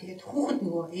 Тэгээд хүүхэд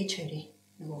нөгөө ээж хоёрын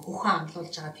нөгөө хүүхэн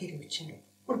амлуулж байгаа тэр үе чинь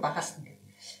бүр багаас нь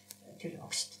тэр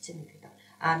окситоцин гэдэг.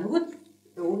 Нөгөө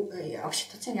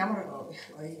окситоцин ямар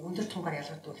өндөр тунгаар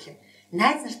ялгардаг вэ гэхээр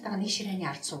найз нартайгаа нэг ширээний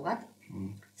ард суугаад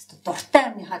дуртай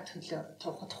амныхаа төлөө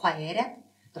тухай яриад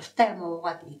дуртай юм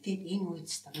уугаад идээд энэ үед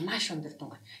маш өндөр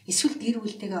тунгаар. Эсвэл гэр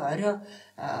бүлтэйгээ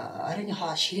оройны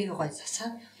хоо ширээгээ гой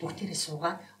засаад бүгдээрээ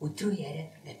суугаад өдрөө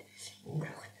яриад ингээд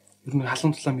өнгөрөх. Ер нь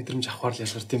халуун тулаа мэдрэмж авахар л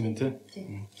ялгарт юм байна тий.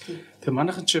 Тэгээ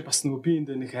манайхан чи бас нөгөө би энд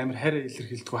нэг амар хайраа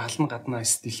илэрхийлдэг халан гаднаа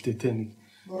стилтэй тий нэг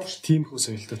тийм их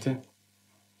соёлтой тий.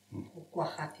 Үгүй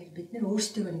хаа тэр бид нар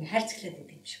өөрсдөө нэг хайрцаглаад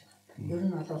байдаг юм шиг байна. Ер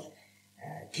нь бол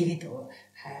тэгээд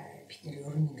бид нар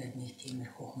ер нь ингээд нэг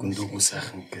тиймэрхүү гүндүүгүү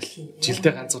сайхан ингээл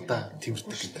жилдээ ганц удаа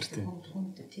тэрвэрдэг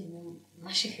гэдэг тийм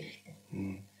маш их хэрэгтэй.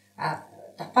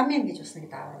 Допамин гэж бас нэг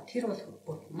даавар. Тэр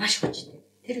бол маш хүчтэй.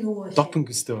 Тэр юу вэ? Допинг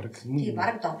гэстэй баг. Тийм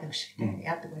баг допинг шиг тийм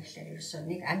яадаг вэ гэхээр ерөөсөө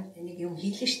нэг юм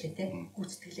хийлээ штэ тийм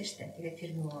гүйцэтгэлээ штэ. Тэгээд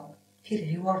тэр нөгөө тэр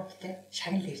reward тийм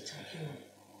шагнал ирж байгаа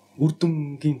тийм үр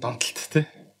дүнгийн донтолт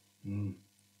тийм.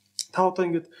 Та одоо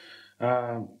ингээд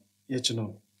яаж гэнэ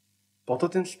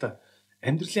бодоод энэ л та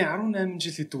амьдралын 18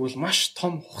 жил гэдэг бол маш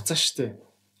том хугацаа штэ.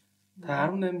 Та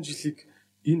 18 жилийг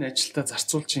энэ ажилдаа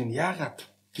зарцуулж чинь яагаад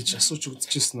гэж асууж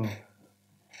үзчихсэн үү?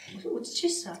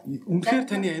 Үзчихсэн. Үнэхээр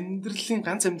таны амьдралын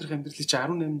ганц амьдрах амьдралыг чи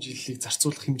 18 жилийг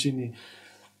зарцуулах хэмжээний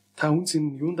та үнц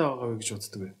нь юундаа байгаа вэ гэж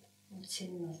боддөг вэ? Үнц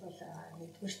нь бол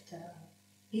нэгдүгээрт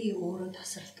би өөрөө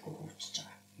тасралтгүй хөгжиж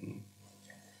байгаа.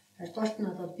 Хоёрдугаарт нь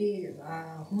бол би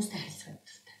хүмүүстэй харилцах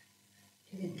хэрэгтэй.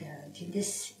 Тэгээд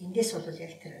эндээс бол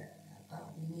яг тэр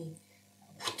одоо миний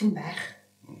бүтэн байх,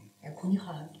 яг хүний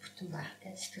хооронд бүтэн байх,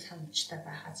 сэтгэл хангамжтай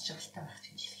байх, аз жаргалтай байх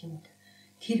гэж хэлэх юм уу.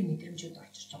 Тэр мэдрэмжүүд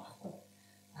орж ирж байгаа байхгүй.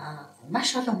 Маш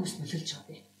олон хүмүүс нөлөөлж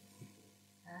байгаа би.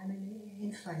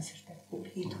 Инфлюенсертэй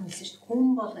хийх хүнээс шүү дээ. Хүн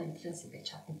болго инфлюенсер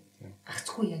байж чадна.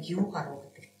 Гагцгүй яг юу гаруу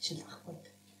гэдэг чинь л байхгүй.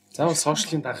 Заавал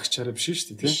сошиалын дагагчаараа биш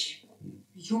шүү дээ, тийм.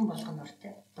 Юм болгоноор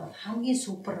те. Одоо хамгийн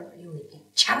супер юу гэдэг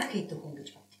чарга хийдэг хүн гэж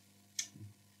бод.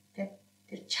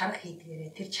 Тэр чарга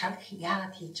хийдгээрээ тэр чарга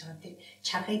яагаад хийж байгаа тэр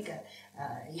чаргыг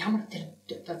ямар тэр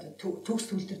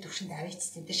төгс төлдөр төвшөнд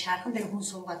авчихсан тэр шархан дээр хүн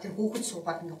суугаад тэр хүүхэд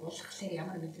суугаад ингээ уулгахлаар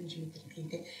ямар мэдрэмж мэдэрдэг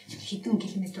те хэдэн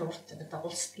километр урт одоо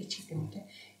улсдгийг ч гэдэг юм те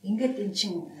ингээд эн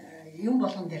чин юм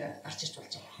болгон дээр гарч иж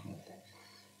болж байгаа юм те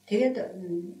тэгээд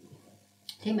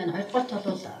тийм байна хоёрдугаар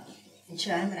бол эн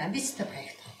чин амар амбицтай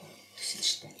проект байхгүй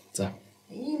төсөлжтэй за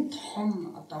ийм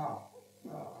том одоо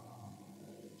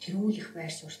тэрүүлэх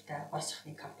байр суурьтай гол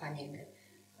сахны компани ингээд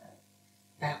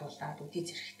байгуулад үдий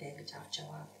зэрэгтэй гэж авч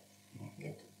яваад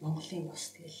ингээд Монголын бас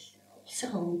тэгэл улсын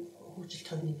хөгжил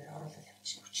төв нэмэр оруулаад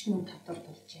явчихсан. Өчнөө татвар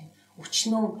болж байна.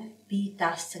 Өчнөө бие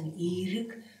даасан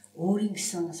эерэг өөрийн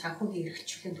гэсэн санхүүгийн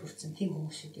эрхчлэлд хүрсэн тийм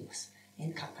хүмүүсүүдийг бас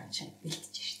энэ компани чинь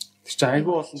бэлтэж шээ. Тэр чинь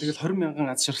айгүй болон тэгэл 20 мянган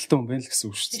аз жаргалтай хүн байна л гэсэн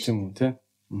үг шүү дээ тийм үү те.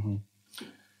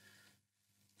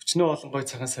 Өчнөө болон гой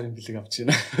цагаан сарын бэлэг авч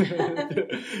байна.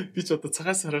 Би ч одоо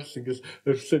цагаан сараар л ингээл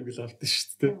Oriflame бэл авдсан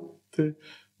шүү дээ. Тэ.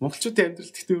 Монголчуудын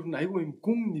амьдралд гэхдээ ер нь айгүй юм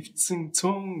гүн нэвтсэн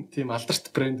цөөн тийм алдарт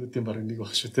брэндүүдийн баг нэг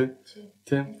баг шүү те.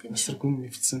 Тийм. Насар гүн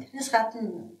нэвтсэн. Тэрнээс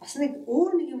гадна бас нэг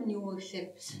өөр нэг юм нь юу вэ гэхээр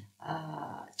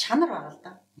чанар байгаа л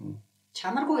да.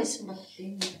 Чанаргүй байсан бол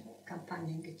энэ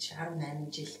компани ингэж 18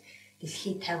 жил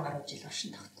дэлхийд 50 гаруй жил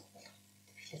оршин тогтсон болов.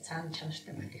 Тэгэхээр цаана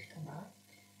чанартай бүтээгдэхүүн байгаа.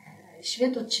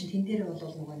 Шведууд чинь тэн дээр бол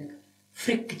нөгөө нэг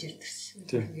фрик гэж ярьдагсан.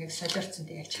 Яг солиорцсон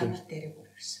яг чанар дээрээ бүр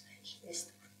ирсэн.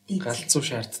 Галзуу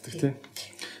шаарддаг тийм.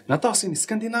 Надад бас энэ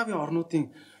Скандинавын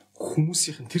орнуудын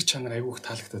хүмүүсийн тэр чанар айгүйх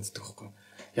таалагддаг байхгүй.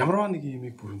 Ямарваа нэг юм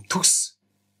бүр төгс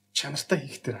чанартай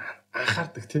хийхдээ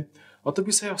анхаардаг тийм. Одоо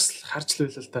би сая бас харж л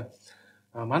байлаа л да.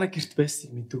 Манай гэрт байсныг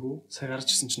мэдээгүй. Сая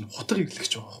гарч ирсэн чинь хутга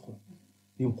ирлэгч байгаа байхгүй.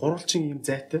 Ийм гурвалжин ийм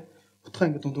зайтай хутга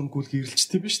ингээд дундуур нь гүйл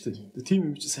гэрэлжтэй биш үү?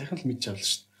 Тийм юм чи сайхан л мэдж авлаа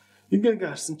шүү дээ. Ингээ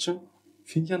харсан чинь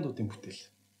Финляндуудын бүтээл.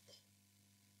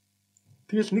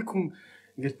 Тэгэл нэг хүн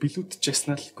ингээд билүүдж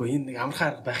яснаа л гоо энэ нэг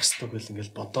амархан арга байх хэрэгтэй байл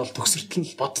ингээд бодоол төгсөртөл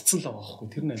нь бодцсон л байгаа байхгүй.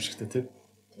 Тэр нь аимшигтай тийм.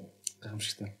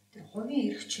 Гайхамшигтай. Тэр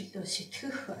хувийн эрх чөлөө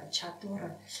сэтгэх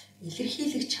чадвар,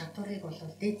 илэрхийлэх чадварыг бол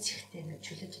дээд зэгтээ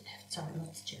чөлөөж тавьсан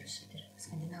орнууд ч ерөөсөө тэр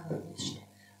Скандинав орнууд шүү дээ.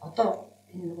 Одоо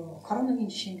энэ нөгөө коронавигийн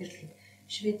жишээн дээр л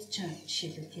Швед ч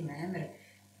жишээлбэл тийм амар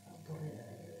бүр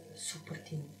супер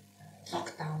тийм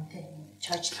локдаун тийм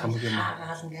чойжлал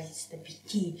хаагаал ингээл өстой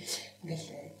бити ингээл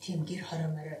тийм гэр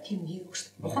хоромороо тийм хийх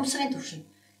шүү дээ. Ухамсарын төвшин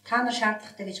та нар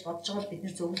шаардлагатай гэж бодож байгаа бол бид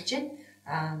нэр зөвлөж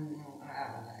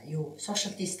юу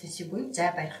social distancing буюу зай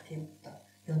барих тийм одоо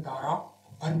юунд ороо,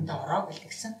 горинд ороо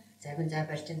гэлтгсэн. Зарим зай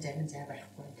барьж, зарим зай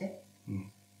барихгүй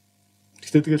тийм.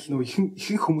 Гэхдээ тэгэл нөгөө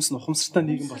ихэнх хүмүүс нь ухамсартай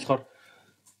нийгэм болохоор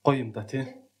гоё юм да тий.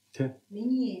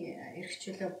 Миний эрх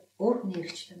чөлөө өөр хүний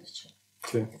эрх чөлөөнд очив.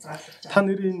 Та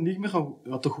нэрийн нийгмийнхаа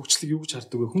одоо хөгжлийг юу гэж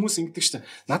хардаг вэ? Хүмүүс ингэдэг шүү дээ.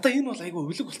 Надаа энэ бол айгүй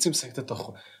өвлөг болсон юм санагдаад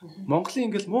байгаа байхгүй. Монголын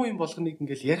ингээл муу юм болгоныг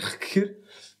ингээл ярих гэхээр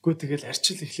үгүй тэгэл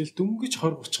арчил эхлээл дөнгөж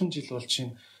 20 30 жил болж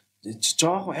чинь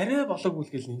жоохон арай болоогүй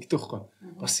л гэл ингэдэг байхгүй.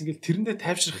 Бас ингээл тэрэндээ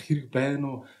тайвшрах хэрэг байна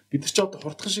уу? Бид нар ч одоо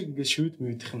хурдхан шиг ингээл шивэд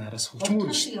мөвдөх нь араас хөгжмөр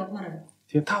шүү.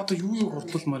 Тэгээ та одоо юу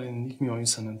хурдлуулмаар энэ нийгмийн оюун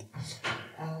санаанд?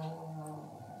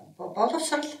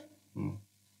 Боловсрал.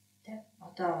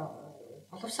 Одоо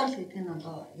боловсрал гэдэг нь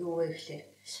одоо юу вэ гэхээр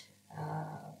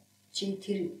чи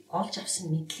тэр олж авсан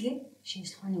мэдлэгээ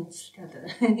шинжлэх ухааны үндэслэлтэй одоо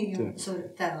нэг юм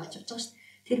суурьтай олж авч байгаа шүү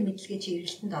дээ. Тэр мэдлэгээ чи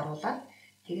эргэлтэнд оруулаад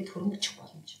тэгээд хөрөнгөчих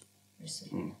боломж. Ерөөсөө.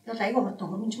 Тэгэл айгүй хурдан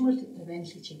хөрөнгөжмөр байна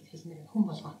л гэж хэлмээр хүн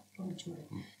болгоо хөрөнгөжмөр.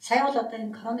 Сая бол одоо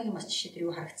энэ коронавигийн бас жишээ дээр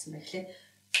юу харагдсан бэ гэхлээр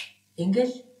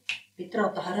ингээл бид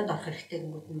нар одоо хорионд орох хэрэгтэй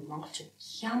гингүүд нь монголчууд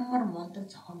ямар мундаг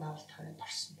зохион байгуулалт хорионд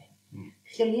орсон бэ.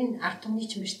 Тэгэхээр энэ ард түмний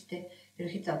ч юм шүү дээ.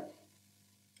 Ерөнхийдөө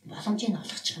боломжийг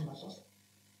олгочих юм бол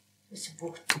ерөөсөө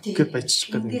бүгд баяжчих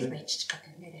гэдэг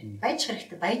нэрээ. Баяжих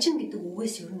хэрэгтэй. Баяжин гэдэг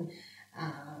үгээс ер нь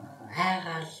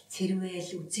айгаал,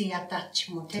 цэрвэл, үзий ядаач ч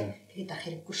юм уу тэгээд ах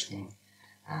хэрэггүй шүү дээ.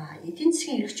 Эдийн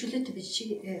засгийн эрх чөлөөтэй байж чи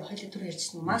хоёул түр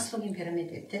ярьсан Маслогийн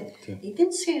пирамид гэдэг эдийн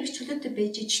засгийн эрх чөлөөтэй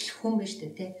байж ижил хүн байж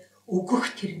дээ өгөх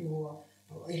тэр нөгөө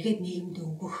эргээд нийгэмд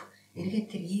өгөх эргээд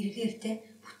тэр эргээр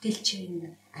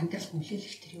бүтээлчийн амьдралд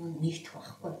нөлөөлөх тэр юм нэгдэх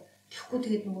байхгүй. Тэгэхгүй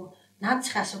тэгээд нөгөө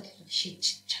наацхийн асуудлыг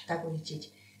шийдэж чадаагүй хийж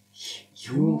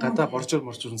юу гадаа боржор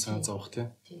санаа зовох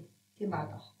тийм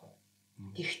баад байхгүй.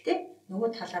 Тэгэхдээ нөгөө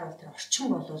талаар бол тэр орчин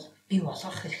бол бий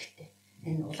болгох хэрэгтэй.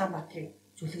 Энэ Улаанбаатарыг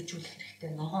зүлгэжүүлэх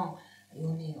хэрэгтэй. Ногоон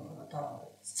юуны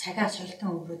одоо цагаа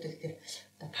солилтон өнгөрөөдөг тэр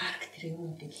одоо парк тэр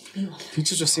юмнуудыг бий болгох.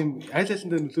 Тинчиж бас юм айл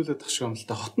айландаа нөлөөлөд тах шиг юм л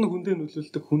да. Хот нь хүндээ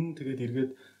нөлөөлдөг, хүн нь тэгээд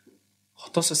эргээд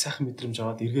хотоосоо сайхан мэдрэмж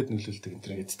аваад эргээд нөлөөлдөг энэ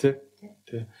төр гэдэг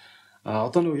тий.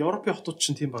 Одоо нөгөө Европын хотууд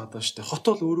чинь тийм байгаа даа шүү дээ. Хот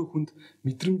бол өөрөө хүнд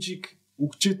мэдрэмжийг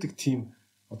өгчээдэг тийм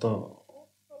одоо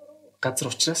газар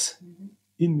учраас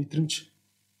энэ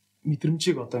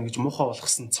мэдрэмжийг одоо ингэж муухай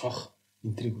болгосон цонх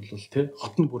энтриг бол тий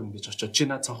хот нь бүр ингэж очоод чи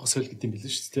наа цонхоо сойл гэдэг юм билээ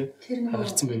шүү дээ тий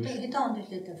харагдсан байв. Хэдэн онд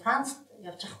хэлээд Францд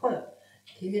явж байхгүй юу?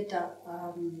 Тэгээд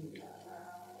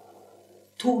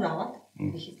тур аваад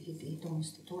хэдэн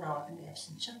хүмүүст тур аваад ингэ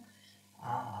явсан чинь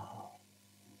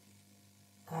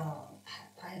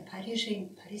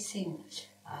Парисын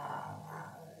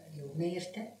юу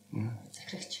мэртэй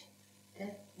захирагч тий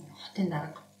хотын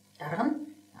дарга нь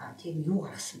тийм юу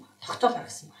гаргасан ба тогтоол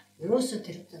гаргасан ба ерөөсөө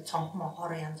тэр цонхмоо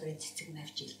хороо янз бүрийн цэцэг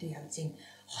навч элдэн янзын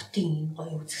хотын энэ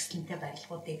гоё үзэсгэлэнтэй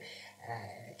барилгуудыг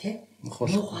тий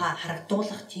муухай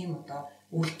харагдуулах тийм одоо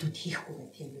үйлдэлүүд хийхгүй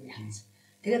гэх тийм юм яасан.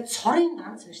 Тэгээд цорын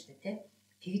ганц байна шүү дээ тий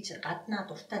тэгж гаднаа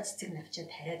дуртай цэцэг навчаад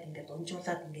хараад ингээд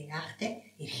унжуулаад ингээд яах те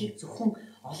эрхийг зөвхөн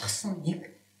олгосон нэг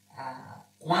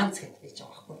гуанц гэдэг байж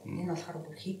байгаа байхгүй. Энэ болохоор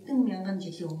бүр хэдэн мянган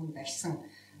жилийн өмнө барьсан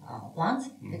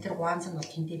гуанз. Тэр гуанз нь бол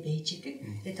тэндээ бэж идэг.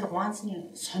 Тэр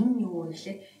гуанзны сонин юу вэ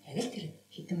гэхлээр яг л тэр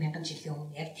хэдэн мянган жилийн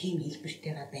өмнө яг тийм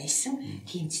хэлбэртэйгээ байсан,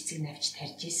 тийм цэцэг навч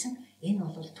тарж исэн. Энэ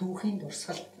бол түүхийн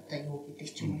дурсгал одоо юу гэдэг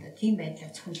ч юм уу да тийм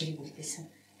байдлаар зөвхөн тэрийг үлдээсэн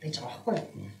байж байгаа байхгүй.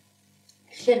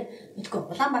 Тэгэхээр мэдгүй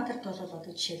Улаанбаатарт бол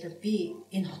одоо жишээлбэл би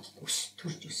энэ хотод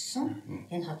төрж өссөн.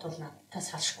 Энэ хот бол надтай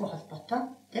салшгүй холбоотой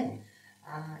тийм.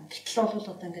 Гэтэл бол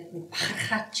одоо ингээд нэг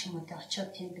бахархаад ч юм уу тэ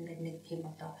очиод тэнд ингээд нэг тийм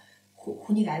одоо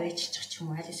хүнийг авааччих ч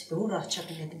юм уу аль эсвэл өөрөө очиод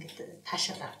ингээд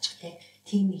таашаал авчих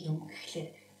тийм нэг юм гэхлээр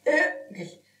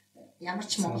ингээл ямар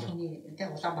ч монгол хүний тэ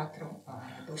Улаанбаатар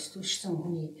өссөн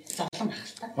хүний зовлон байх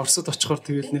л та. Оросд очихоор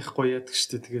тэгэл нэх гоё яадаг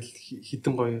штэ тэгэл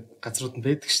хідэн гоё газрууд нь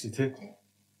байдаг штэ тий.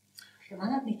 Тэгэхээр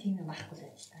манад нэг тийм юм байхгүй л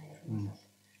байж та ер нь бол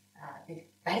нэг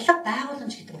барилга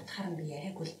байгууламж гэдэг утгаараа би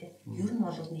яриаггүй л дээ. Ер нь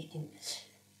бол нэг тийм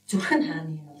зүрхэн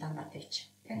хааны Улаанбаатар ч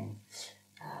тий.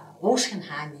 Уушхын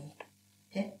хааны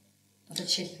тий. Одоо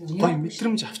жишээлбэл гоё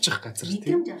мэдрэмж авчих газар тий.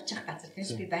 Мэдрэмж авчих газар тий.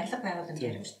 Би барилга байгууламж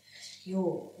яриаг шүү дээ.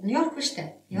 Юу Нью-Йорк биш үү?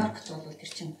 Нью-Йоркт бол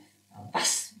тэр чинь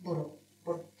бас бүр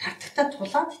тартагтаа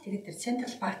тулаад тэгээд тэр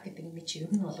Централ парк гэдэг юм чи ер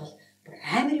нь бол бүр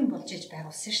амар юм болж иж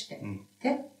байгуулсан шүү дээ.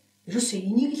 Тэ? Ерөөсөө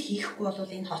энийг л хийхгүй бол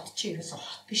энэ хот чи ерөөсөө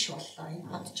хот биш боллоо. Энэ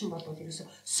хот чинь бол ерөөсөө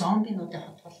зомбинуудын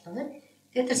хот боллоо гэх.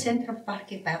 Тэгээд тэр Централ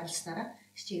паркийг байгуулснараа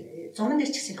чи зурган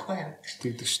дээр ч гэсэн их гоё харагддаг шүү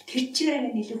дээ. Тэр чигээр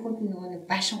нэлээхүнд нөгөө нэг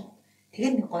башин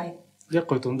тэгээд нэг гоё яг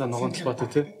гоё дундаа ногоон талбайтай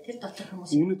тий. Тэр дотор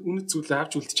хүмүүс үнэт зүйлээ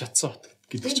авч үлдчих чадсан хот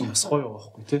гэдэг чинь бас гоё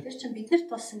байгаа байхгүй тий. Тэр чинь биднэрт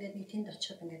бас ингээд нэг тэнд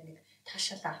очиод ингээд нэг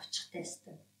таашаал авчихтай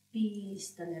өстой. Би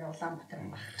өстой нэр Улаанбаатар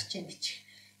бахарч чинь бичих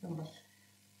юм бол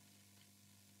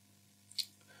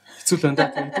хэцүү л байна да.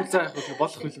 Хэдүүл заа яг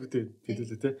болох билгүй дээ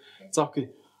хэлүүлээ тий. За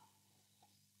окей.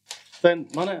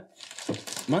 Тэн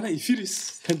манай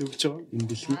эфирээс танд өгч байгаа юм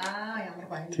дэлхий. Ямар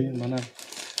гоё. Тий манай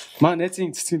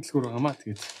найзын цэцгийн дэлгүүр байгаамаа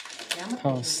тэгээд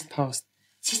тавс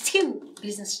цэцгийн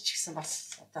бизнес ч гэсэн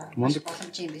бас одоо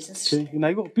боломжийн бизнес шүү.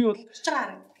 Энэ айгүй би бол хийж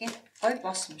байгаа харагддаг. Гоё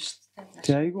боосон шүү дээ.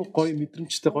 Тий айгүй гоё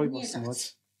мэдрэмжтэй гоё болсон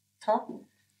бааз. Тоо.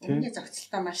 Өмнөний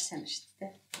зохицолтой маш сайн шүү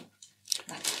дээ.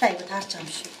 Баттай айгүй таарч байгаа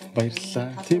юм шиг.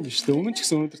 Баярлалаа. Тийм биш үү. Өмнө ч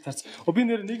гэсэн өнөөдөр таарч. Би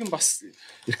нэр нэг юм бас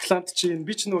рекламт чинь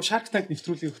би ч нөгөө Shark Tank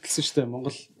нэвтрүүлгийг хөтлсөн шүү дээ.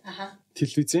 Монгол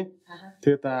телевизэн.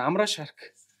 Тэгээд Амра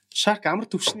Shark амар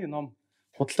төвшний ном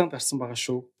худалдаанд гарсан байгаа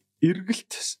шүү.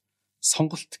 Эргэлт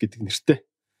сонголт гэдэг нэртэй.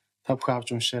 Та бүхэн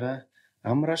авч уншаарай.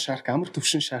 Амра Shark амар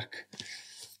төвшин Shark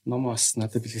ном бас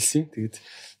надад бэлгэлсэн. Тэгээд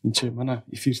энэ чи манай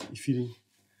эфирийн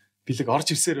бэлэг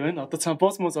орж ирсээр байна. Одоо цаана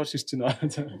босмос орж ирж байна.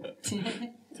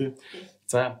 Тий.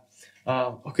 За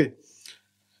окей.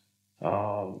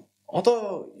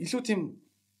 Одоо илүү тийм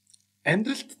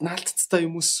амьдралд наалтцтай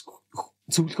юмс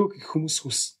зөвлөгөө гэх хүмүүс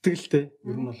хүсдэг л дээ.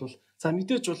 Ер нь бол за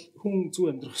мэдээж бол хүн зөв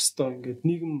амьдрах ёстой ингээд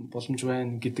нийгэм боломж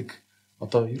байна гэдэг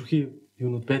одоо ерхий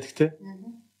юунууд байдаг те.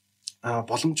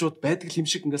 Боломжууд байдаг юм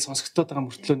шиг ингээд сонсогдоод байгаа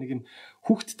мөртлөө нэг юм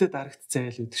хүүхдтэй дарагт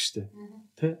зайл байдаг штэ.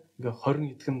 Тэ? Ингээд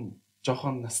 20 идэх нь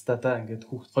жоохон настай да ингээд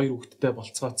хоёр хүүхдтэй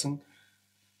болцгооцсон.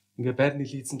 Ингээд байрны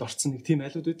лизэнд орцсон нэг тийм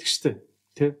айлууд байдаг штэ.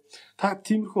 Тэ? Та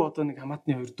тиймэрхүү одоо нэг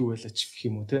хамаатны хоёр дүү байлаач гэх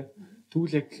юм уу те.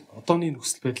 Тэгвэл яг одооны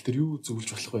нөхцөл байдал дээр юу зөвлөж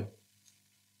болох вэ?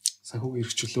 Санхүүгийн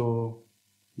эрхчлөө,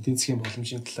 эдийн засгийн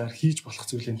боломжийн талаар хийж болох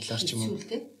зүйлийн талаар ч юм уу.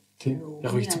 Тийм.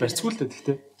 Яг их барьцгүй л дээ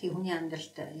гэхдээ. Тийм хүний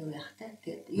амьдралд юу яах те.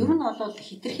 Тэгээд ер нь бол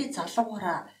хитрхи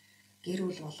залуугаараа гэр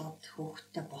бүл болоод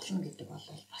хүүхдтэй болно гэдэг бол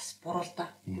бас буруу л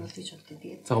да. Юу л гэж боддог.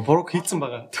 Тэгээд за буруу хийцэн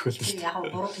байгаа тохиолдол. Яг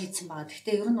буруу хийцэн байгаа.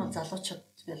 Гэхдээ ер нь бол залуучууд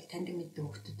бол таньдаг мэддэг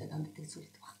хүүхдүүдэд ханддаг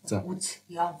зүйлдэг байна. Үз,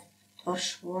 яв, турш,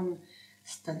 уун,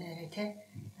 станарэ те.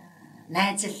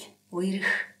 Найзал,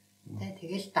 үерх те.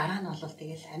 Тэгэл дараа нь бол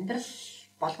тэгэл амьдрал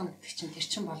болгоно гэдэг чинь тэр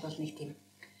чинь бол нэг тийм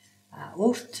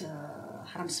өөрт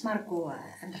харамсмааргүй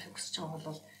амьдрахыг хүсэж байгаа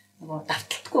бол нөгөө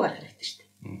давталтгүй байх хэрэгтэй шүү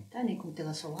дээ. Та нэг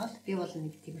хүнтэйгээ суугаад би бол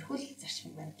нэг тиймэрхүү л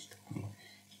зарчмыг баримталдаг.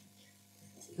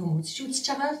 Юм үзэж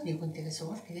байгаа нэг хүнтэйгээ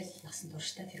суугаад тэгэл насан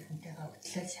туршдаа тэр хүнтэйгээ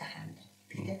хөтлөө сайхан амьдрах.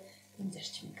 Тэгтээ тийм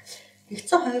зарчмыг.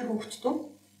 Тэгцэн хоёр хүүхдтүү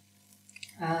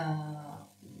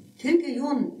тэрнгээ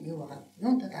юу байгаа?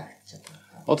 Юунд дарагдчихад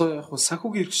байгаа? Одоо яг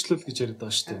санхүүгийн эрхчлөл гэж яриад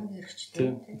байгаа шүү дээ.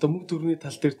 Тийм. Одоо мөнгө төгрөгийн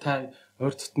тал дээр та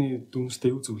ойр дотны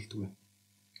дүнстэй юу зөвлөдөг вэ?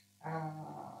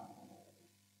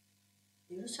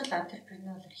 Ерөөсөө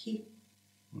антрепренер хий.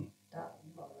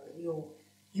 Одоо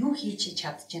юу хийж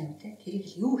чадчихэв үү те? Тэрийг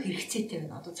юу хэрэгцээтэй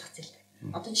вэ? Одоо зах зээлд.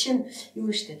 Одоо жишээ нь юу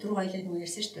вэ штэ? Түр хоёлын юм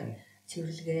ярьсан штэ.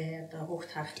 Цэвэрлэгээ одоо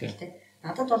хүүхд харах те.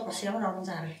 Надад бол бас ямар орон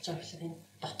зай харагдаж байгаа гэхээр энэ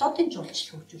дотоодын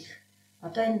жуулчлал хөгжүүлэх.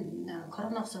 Одоо энэ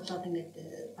коронавирус болоод ингээд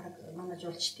баг манай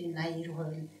жуулчдын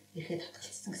 80-90% ирэхэд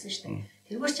татгалцсан гэсэн шүү дээ.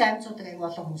 Тэргээр чи амьцуудаг аяг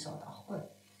олон хүмүүс байгаа байхгүй юу?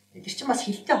 Тэр чинь бас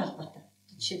хэлтэй холбоотой.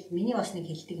 Жишээл миний бас нэг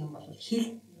хэлдэг юм бол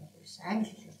хэл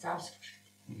англи хэл заавал сурах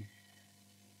хэрэгтэй.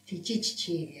 тэгжиж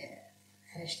чи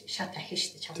шат ахин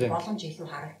шүү дээ. Чамд боломж илүү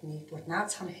харагдана. Нэгдүгээр наад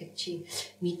цахна гэхэд чи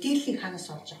мэдээллийг ханаас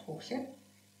олж авах вэ гэхээр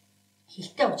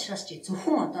хилтэй учраас чи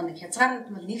зөвхөн одоо нэг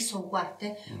хязгаарлагдмал нэг сувгаар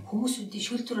те хүмүүсүүдийн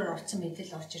шүүлтүүрээр орсон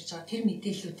мэдээлэл орж ирж байгаа. Тэр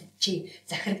мэдээллүүдэд чи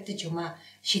захирагдаж юмаа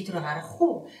шийдвэр гаргах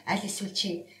уу? Аль эсвэл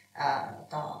чи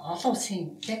одоо олон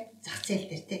улсын те зах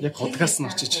зээл дээр те яг подкаст нь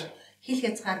очиж хил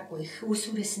хязгааргүй их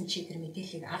үүсвэрээс нь чи тэр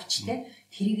мэдээллийг авч те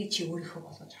тэрийг чи өөрийнхөө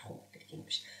болгож авах уу гэдэг юм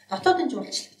биш. Дотоодын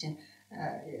жуулчлал гэж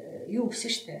юу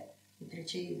гэсэн штэ. Өдөр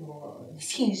чи нөгөө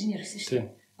нисхийн инженер гэсэн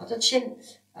штэ. Одоо жишээ нь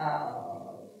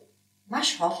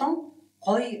маш олон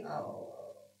гоё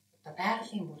одоо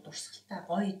байгалийн бүр дурсгалтай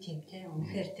гоё тийм те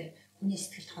үнэхээр тэр хүний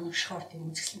сэтгэлд хоногшхоор тийм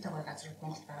үзэсгэлэнтэй гоё газрууд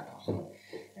Монголд байгаа байхгүй.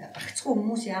 Гагцхүү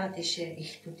хүмүүс яагаад тийшээ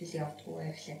их төдөл явдггүй вэ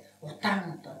гэхлээр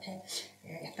удаан одоо те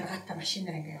ятаргаатай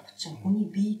машинаар ингээ явчихсан хүний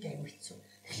биед аюу хэцүү.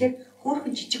 Тэгэхээр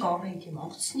хөөрхөн жижиг оврын тийм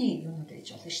онгоцны юмнууд байж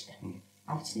болно шүү дээ.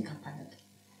 Онгоцны компаниуд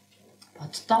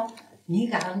боддоо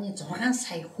 1.6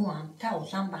 сая хүн амтай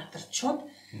Улаанбаатарчууд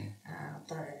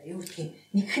одоо юу гэдгийг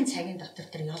нэгэн цагийн дотор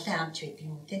тэр ёлын амч байдаг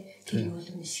юм те тэр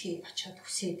ёлын нисхийг очиод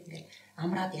хүсээд ингээ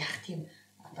амраад яах тийм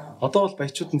одоо бол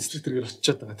баячууд нэслэг тэргээр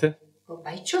очиод байгаа тий.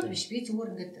 Баячууд биш би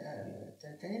зүгээр ингээд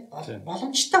тий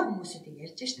боломжтой хүмүүсүүдийг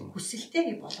ярьж штэ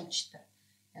хүсэлтэй боломжтой.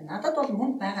 Надад бол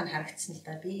мөнгө байгаа нь харагдсан л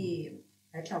да би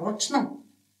адилхан уужнан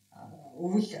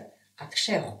өвөл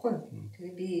гадагшаа явахгүй.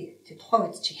 Тэгээ би тий тухайн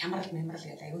үед чи хямрал мэмрал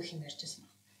гэдэг аюул юм ярьжсэн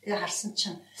баг. Тэгээ харсан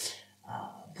чинь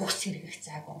бүх сэргэх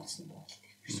цайг онгоцсон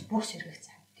буудалтай. Бүх сэргэх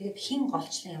цайг. Тэгээд хин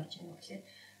голчлон явж байгаа гэхлээр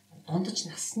дундаж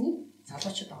насны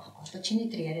залуучууд байгаа. Одоо чиний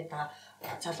тэр яриад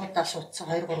байгаа залуудаа суудсан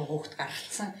 2 3 хүүхэд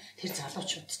гаргацсан тэр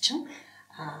залуучууд чинь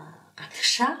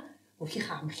гадагшаа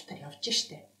өөрийнхөө амралтаар явж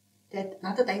штэ. Тэгээд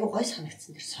надад аюу гой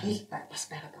санагдсан тэр соёл бас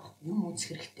байгаад байгаа. Юм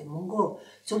үзэх хэрэгтэй, мөнгөө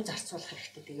зөв зарцуулах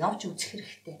хэрэгтэй. Тэгээд явж үзэх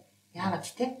хэрэгтэй. Яагаад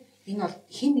те энэ бол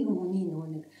хин нэгэн хүний нөгөө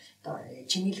нэг одоо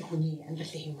чиний л хүний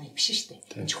амьдралын хэм маяг биш штэ.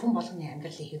 Энэ хүн болгоны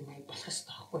амьдралын хэм маяг болох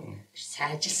ёстой байхгүй. Тэр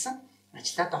сайжилсан,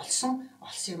 ажиллаад олсон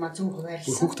юмаа зөв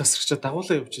хуваарлсан. Хүүхд тасрагчаа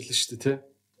дагуулаа явж илэн штэ те.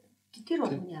 Тэр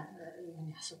бол хүний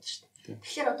асуудал штэ.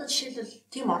 Тэгэхээр одоо жишээлбэл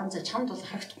тийм орон зай чамд бол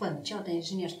харагдахгүй юм. Чи одоо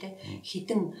инженер те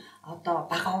хідэн одоо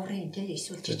бага оврын те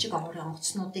эсвэл жижиг оврын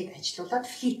онгоцнуудыг ажилуулад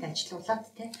флит ажилуулад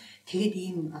те тэгээд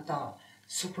ийм одоо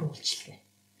супер үйлчлэгээ.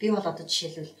 Би бол одоо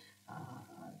жишээлбэл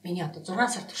миний одоо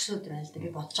 6 сар төрсөн өдөр байна л да би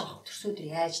бодож байгаа төрсөн өдөр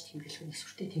яаж тэмдэглэх вэ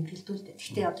сүртэй тэмдэглэдүүлдэ.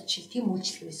 Гэхдээ одоо жишээл тийм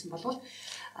үйлчлэг байсан болвол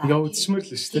яа үзсмэр л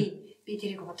шүү дээ. Би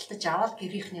тэрийг бодолтож аваад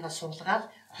гэрийнхнийгаа суулгаад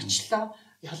очлоо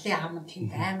ёлын аман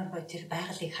тэнд амар гоё тэр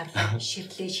байгалыг харлаа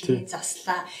ширлээ шинэ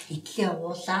заслаа идлээ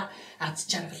уулаа аз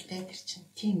жаргалтай тэр чинь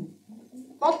тийм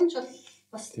боломж бол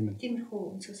бас тиймэрхүү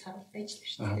өнцгөөс харуул байж л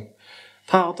шүү дээ.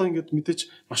 Та одоо ингэж мэдээж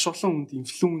маш олон хүнд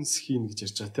инфлюенс хийн гэж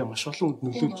ярьж байгаа тийм маш олон хүнд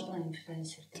нөлөөлж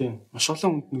тийм маш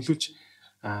олон хүнд нөлөөлж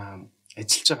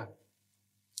ажиллаж байгаа.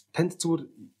 Танд зүгээр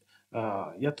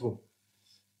яадаг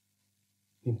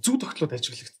юм зүү тогтлоод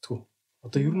ажиглагддаг уу?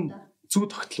 Одоо ер нь зүү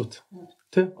тогтлоод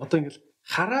тийм одоо ингэж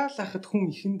хараал ахад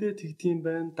хүн ихэндээ тэгдэм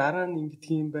байх, дараа нь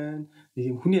ингэдэг юм байна. Нэг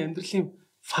юм хүний амьдралын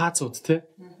фазууд те.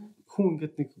 Хүн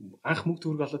ингээд нэг анх мөнгө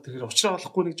төгрөг олоод тэгэхээр уучраа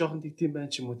олохгүй нэг жоохон тэгдэм байх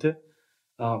ч юм уу те.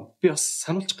 Би бас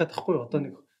сануулчих гээд байхгүй одоо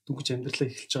нэг дүнгийн амьдралаа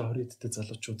эхэлж байгаа 20 эдтэй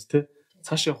залуучууд те.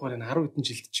 Цааш явахаар энэ 10 хэдэн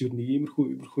жилд чи ер нь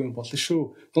иймэрхүү юм болно шүү.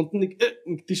 Дунд нь нэг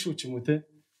ингэдэж шүү ч юм уу те.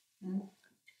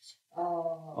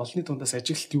 Олны дундаас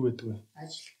ажиглалт юу байдаг вэ?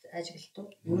 Ажиглалт.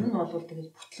 Ер нь бол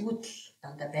тэгээд бүтлгүүд л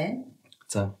дандаа байна.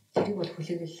 За. Тэрийг бол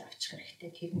хүлээгээл авчих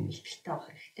хэрэгтэй. Тэр нь бэлтгэлтэй авах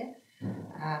хэрэгтэй.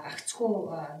 Гагцхүү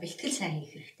бэлтгэл сайн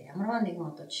хийх хэрэгтэй. Ямарваа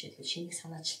нэгэн одоо жишээлбэл шинийг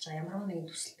санаачилж байгаа ямарваа нэгэн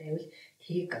төсөл байвал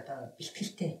тэрийг одоо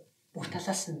бэлтгэлтэй бүх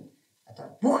талаас нь одоо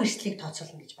бүх эрсдлийг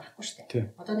тооцоолно гэж байхгүй шүү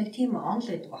дээ. Одоо нэг тийм онл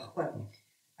байдаг байхгүй.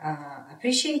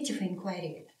 Appreciative inquiry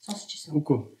гэдэг сонсч ирсэн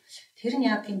үгүй. Тэр нь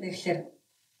яа гэм бэ гэхээр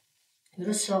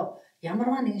ерөөсөө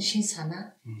ямарваа нэгэн шин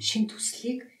санаа, шин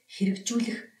төслийг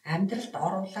хэрэгжүүлэх амьдралд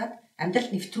оруулаад амьдрал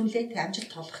нэвтрүүлээд амжилт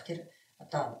тоолох тэр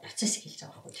одоо процесс хийж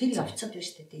байгаа байхгүй. Тэр явцад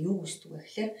биш үү? Юу үүсдэг вэ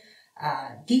гэхээр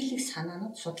дийлэх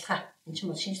санаанууд судалгаа. Энд чинь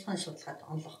бол шинжлэх ухааны судалгаад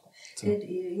онл байхгүй. Тэгээд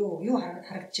юу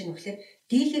харагдаж байна вэ гэхээр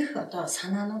дийлэх одоо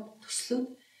санаанууд төслүүд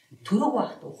төрөг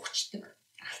байхад ухчихдаг,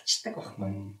 алчдаг байхгүй.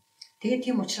 Тэгээд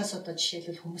тийм учраас одоо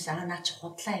жишээлбэл хүмүүс наа чи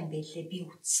худлаа юм байлээ. Би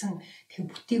үтсэн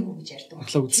тэг бүтээгүү гэж ярьдаг.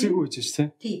 Худлаа үтсээгүү гэж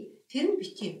байна тий. Тэр нь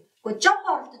битгий. Гэхдээ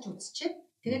жоохон оролдож үзчихээ.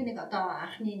 Тэгээд нэг одоо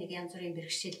анхны нэг янз бүрийн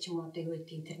бэрхшээл ч юм уу одоо юу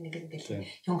гэдгийг тэр нэг ингээл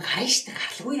юм хайшдаг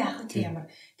халгүй яах вэ ямар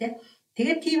тий.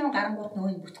 Тэгээд тийм гарангууд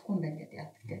нөгөө бүтэхгүй юм байна гэдэг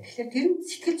яадаг. Тэгэхээр тэр нь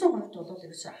сэтгэл зүйн хувьд бол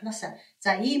ерөөсөө анханасаа за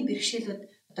ийм бэрхшээлүүд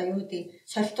одоо юу гэдэг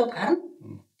солилтууд гарна.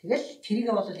 Тэгэл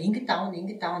тэрийгээ бол ингэж давна.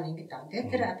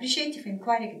 Тэгээд тэр appreciative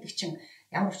inquiry гэдэг чинь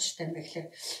ямар учиртай юм бэ гэхээр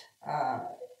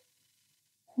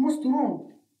хүмүүс дөрөв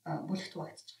бүлэгт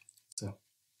багтж байгаа.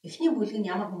 Эхний бүлэг нь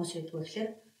ямар хүмүүс байдг вэ гэхээр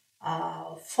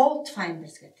fault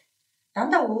finders гэдэг.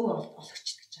 Дандаа өө олгогч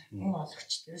гэж байгаа. Өө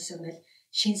олгогч. Ерөөсөө ингээл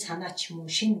шин санаа ч юм уу,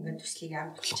 шин ингээд төслийг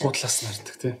амарч гутлаас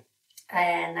нардаг тий.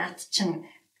 Наад чин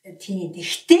тийм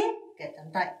дихтэй гэдэг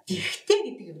дандаа дихтэй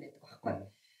гэдэг юм байдаг байхгүй.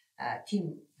 Тийм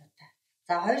одоо.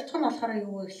 За хоёр дахь нь болохоор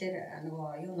юу вэ гэхээр нөгөө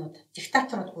юунууд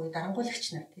диктаторууд буюу дарангуйлагч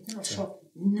нар тэд нар шууд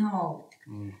no гэдэг.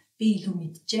 Би илүү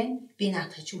мэдчихээн. Би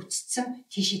наадах чи үтцсэн.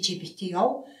 Тийшээ чи бити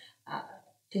яв.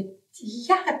 Тэгээд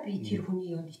яагаад би тэр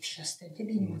хүний юунд итгэх ёстой. Тэг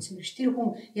би нэг үзсэн биш. Тэр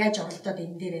хүн яаж оролдоод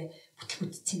энэ дээр бүтлэг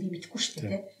үтцсэн би мэдэхгүй шүү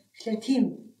дээ. Тэгэхээр тийм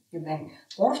юм байна.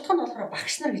 Гурав дахь нь болохоор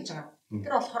багш нар гэж байгаа.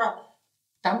 Тэр болохоор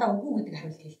дандаа үгүй гэдэг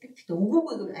хариулт хэлдэг. Гэхдээ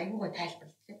үгүйг аюугаа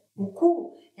тайлбарладаг. Үгүй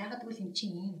яагаад гэвэл эн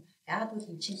чинь юм. Яагаад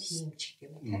гэвэл эн чинь тийм ч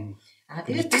гэдэг юм.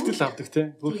 Тэгээд итгэл авдаг тий.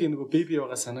 Бүрхийн нөгөө беби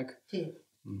байгаа санааг. Тийм.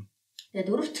 Тэгээд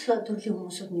дөрөв дэх төрлийн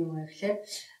хүмүүсүүд нь юу вэ гэхээр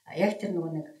яг тэр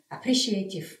нөгөө нэг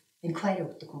appreciative inquiry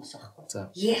өгдөг хүмүүс байхгүй.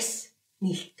 Yes,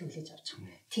 нийлт төлөж авч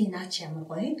байгаа. Тий наач ямар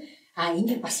гоё.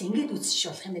 Ингээд бас ингээд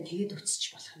үсчих болох юм байна. Тэгээд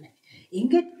үсчих болох юм байна.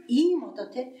 Ингээд ийм одоо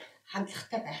тий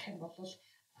хандлагатай байх юм бол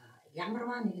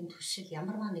ямарваа нэгэн төсөл,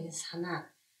 ямарваа нэгэн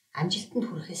санаа амжилтанд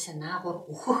хүрэхээс наагур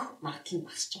өөхөх магадлал нь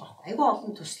багасч байгаа байхгүй. Айгүй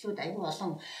олон төслүүд, айгүй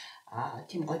олон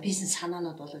тийм гоё бизнес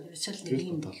санаанууд бол ерөөсөө л нэг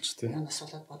юм юунаас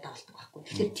болоод бодоо болдог байхгүй.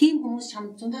 Тэгэхээр тийм хүмүүс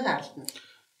чамд зөндөө таарлна.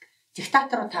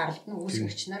 Диктаторууд таарлна,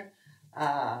 үүсгэгч нар,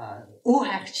 өө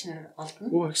хайгч нар олдно.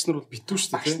 Өө хайгч нар бол битүү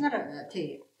шүү дээ. Багш нар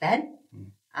тий байна.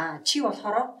 Чи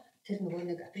болохоор тэр нөгөө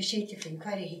нэг appreciative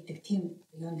inquiry хийдэг тийм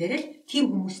юун дээр л тийм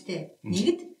хүмүүстэй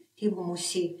нэгд тийм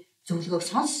хүмүүсийн зөвлөгөөг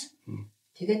сонс.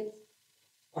 Тэгээд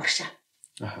урагшаа.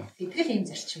 Тэгэл ийм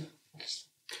зарчим болж.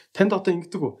 Танд одоо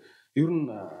ингэдэг үү? Ер нь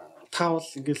та бол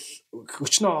ингээл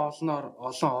өчнөө олон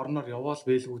орноор яваал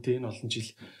байлгүй те энэ олон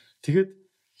жил. Тэгээд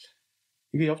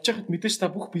ингээ явж байхад мэдээж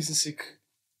та бүх бизнесийг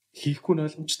хийхгүй нь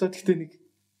ойлгомжтой. Гэхдээ нэг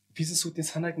бизнесүүдийн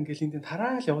санааг ингээл энд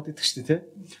тараал яваад идэх штэ те.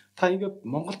 Та ингээ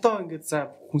Монголдоо ингээ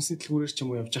за хүнсний дэлгүүрээр ч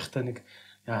юм уу явж байхдаа нэг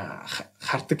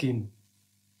хардаг юм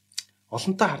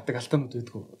олонтой хардаг алдаанууд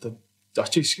байдгүй. Одоо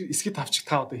очиж эсгий тавчих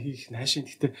та одоо хийх хайшин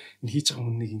гэхдээ энэ хийж байгаа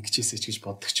хүннийг ингэчээсэй ч гэж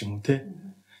боддог ч юм уу те.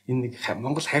 Энэ нэг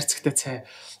Монгол хайрцагтай цай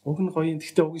уг нь гоё юм.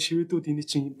 Гэхдээ уг нь шивэдүүд энэ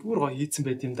чинь бүр гоё хийцэн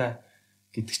байт юм да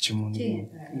гэдэг ч юм уу нэг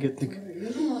ингээд нэг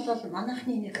ер нь бол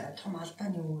манайхны нэг том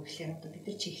алдааны юу гэхээр одоо бид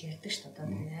нар чи их ярьдаг шүү дээ.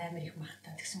 Одоо амар их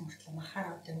махтаа тэгсэн мөртлөө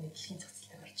махаар одоо нэг дэлхийн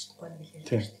цогцолтой болчихдоггүй нэг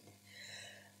ярьдаг шүү дээ.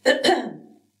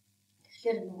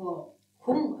 Тэгэхээр нөгөө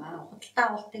хүн худалдаа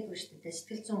авалтыг биш шүү дээ.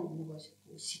 Сэтгэл зүйн нөгөө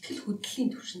сэтгэл хөдлөлийн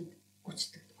төвшөнд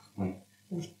гүйцэтгэдэг байхгүй.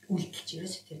 Үйлдэлж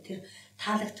ерөөсөө тэр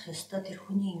таалагдах ёстой тэр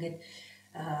хүний ингээд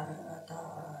одоо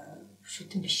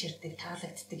шүтэн бишэрдэг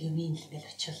таалагддаг юм ингээл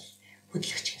очил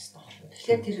хөдлөгч гэсэн байна.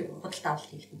 Тэгэхээр тэр худалдаа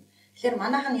авалт хийгдэнэ. Тэгэхээр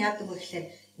манайх нь яадаг вэ гэхээр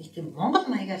нэг тийм Монгол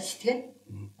маягаар сэтгэгээд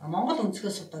Монгол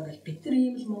өнцгөөс одоо ингээл бид нар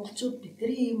ийм л монголчууд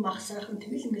бидний ийм мах сайхан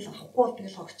тэгэл ингээл авахгүй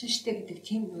тэгэл хогчин штэ гэдэг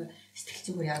тийм сэтгэл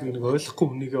зүгээр яадаг. Нэг ойлгохгүй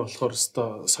хүнийгээ болохоор өстой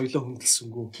соёлоо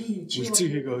хөндлсөнгүү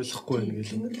үлцгийг ойлгохгүй байна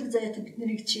гэл. Тэмдэглэг заяа бид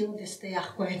нарыг чи юу өстой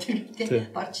яахгүй байдаг тийм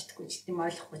барж идэхгүй ч тийм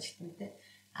ойлгохгүй ч тийм тийм.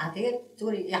 Тэгээд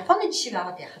зүгээр Японы жишээг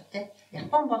аваад яхав те.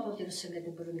 Япон бол ерөөсөө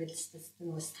ингээд бүр ингээд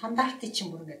нөгөө стандартыг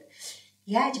чинь бүр ингээд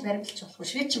яаж баримталж болох вэ?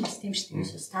 Швед ч бас тийм шүү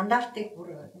дээ. Стандартыг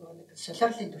бүр нөгөө нэг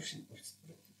солиорлын төвшөнд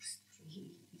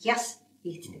яс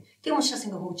хийгддэг. Тийм учраас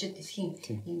ингээд хөгжөөд дэлхийн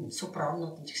ийм супер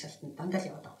орнуудын жагсаалтанд дандаа л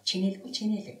яваад байгаа.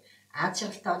 Чинээлэг. Аз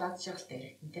жаргалтай бол аз жаргалтай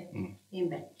яригдэн те. Ийм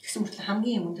байна. Тэгсэн мөртлөө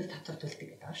хамгийн өндөр татвар төлдөг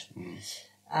гэдэг байгаа шүү дээ.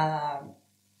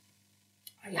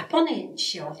 Японы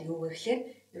жишээ бол юу вэ гэхээр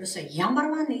ерөөсөө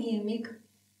ямарваа нэг юмыг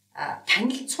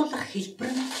танилцуулах хэлбэр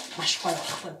нь маш гоё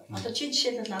байхгүй. Одоо чи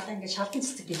жишээлбэл надаа ингээд шалган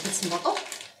цэцэг хэлсэн бодоо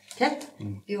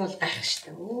тийм би бол гайх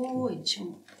штэ. Өө эн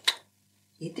чинь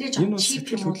Ideree жоохон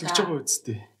чип юм уу байгаа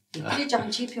үсттэй. Ideree жоохон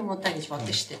чип юм уу та гэж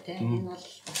бодсон штэ тийм. Энэ бол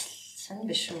бас сайн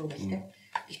биш үү гэх тийм.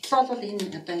 Гэтэл бол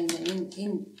энэ одоо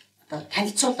энэ одоо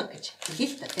танилцуулга гэж хэлээ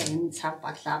л да тийм. Энэ цав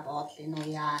баглаа бодол энэ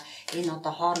уяа энэ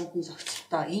одоо хоорондын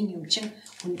зохицолтой энэ юм чинь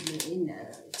энэ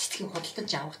сэтгэлийг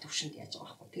худалдаж авах төвшөнд яаж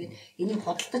байгаа байхгүй. Тэгээд энийг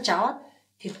худалдаж аваад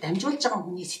тэр дамжуулж байгаа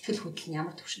хүний сэтгэл хөдлөл нь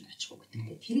ямар төвшөнд очих вэ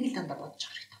гэдэг. Тэрийг л дандаа бодож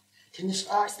авах хэрэгтэй.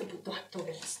 Тэрнээс өөртөө бүдүү хатуу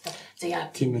гэж хэвээр. За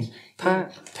яа тийм ээ.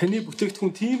 Таны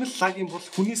бүтээгдэхүүн тийм л лаг юм бол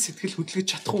хүний сэтгэл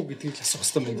хөдлөж чадах уу гэдгийг л асуух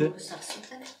хэрэгтэй байна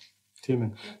тийм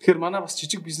ээ. Тэгэхээр манай бас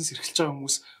жижиг бизнес эрхэлж байгаа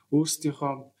хүмүүс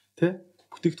өөрсдийнхөө тий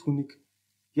бүтээгдэхүүнийг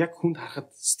яг хүнд харахад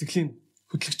сэтгэлийн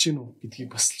хөдлөж гин үү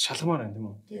гэдгийг бас шалгамаар байна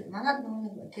тийм үү? Тийм манад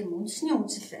нэг тийм үндэсний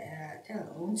үндэслэл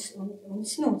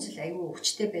аюу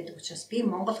өвчтэй байдаг учраас би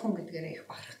монгол хүн гэдгээрээ их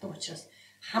бахархдаг учраас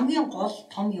хамгийн гол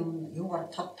том юм юугаар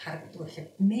тод харагддаг гэхээр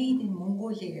made in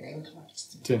Mongolia гэдэг аюу том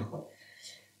авчихсан байхгүй.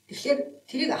 Тэгэхээр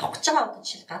тэрийг авах гэж байгаа одоо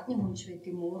жишээл гадны хүн ч байдаг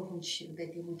юм, өөр хүн шиг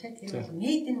байдаг юм те. Тэр бол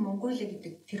Made in Mongolia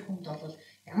гэдэг тэр хүнд бол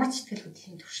ямар ч сэтгэл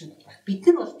хөдлөлийн төвшөнд байх. Бид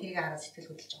нар бол тэрийг хараад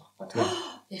сэтгэл хөдлөж байгаа байхгүй.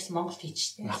 Яс Монголд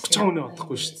хийчихтэй. Авах гэж байгаа хүн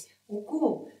бодохгүй шүү дээ.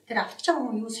 Үгүй. Тэр авах гэж байгаа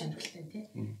хүн юу сонирхолтой те.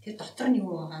 Тэр дотор нь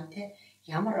юу байгаа нь те.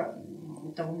 Ямар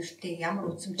одоо үнэртэй,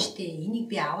 ямар үзмжтэй энийг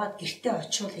би аваад гэртээ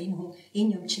очивол энэ хүн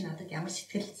энэ юм чинь надад ямар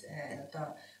сэтгэл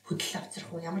одоо хөдлөл авцрах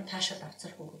уу, ямар таашаал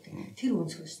авцрах уу гэдэг тэр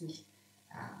үнсгөөс нь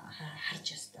харж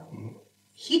ястаа.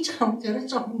 Хийж байгаа юм зориулж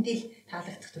байгаа хүндээ л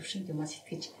таалагдах төвшөнд юм а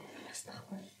сэтгэж ястаа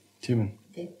байхгүй. Тийм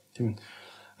ээ. Тийм ээ.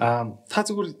 Та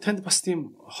зүгээр танд бас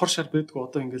тийм хор шар байдгүй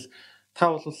одоо ингээл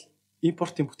та бол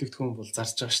импортын бүтээгдэхүүн бол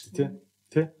зарж байгаа шүү дээ,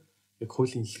 тий? Яг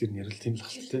хуулийн хэлээр нэрэл тийм л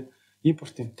ахал тий.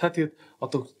 Импортын. Та тэгээд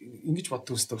одоо ингэж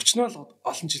боддог өстой. Өчнөө л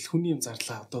олон жил хүний юм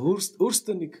зарлаа. Одоо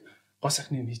өөрөөсөө нэг гоо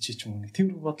сайхны юм хийчих юм нэг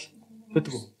тиймэрхүү бодол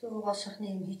байдаг уу? Гоо сайхны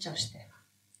юм хийж байгаа шүү дээ.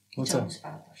 Хүмүүс багт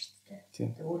байгаа шүү дээ.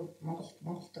 Тэгээ өөр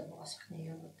Монголд гоо сайхны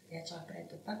юм яаж байгаа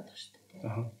брэдүүд багт байгаа шүү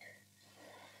дээ.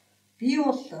 Би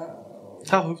бол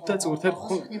та хувьдаа зүгээр тэр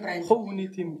хувь хүний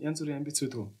тийм янз бүрийн амбиц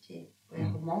байдаг уу? Тийм.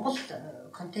 Яг Монгол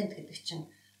контент гэдэг чинь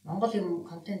Монгол юм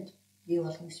контент бий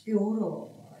болгоно гэж би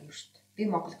өөрөө юу шүү дээ. Би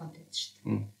Монгол контент шүү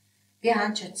дээ. Би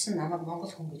хаач утсан намайг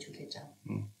Монгол хүн гэж хүлээж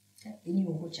авна. Тэ миний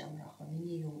юу гэж ямар авах вэ?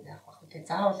 Миний юу яах вэ? Тэ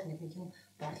заавал нэг юм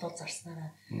борлуул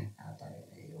зарснараа одоо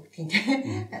юу гэдгийг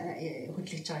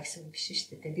хөдлөж байгаа гэсэн үг биш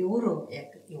шүү дээ. Би өөрөө яг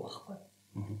юу ахгүй.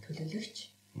 Төлөөлөгч.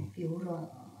 Би өөрөө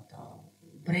одоо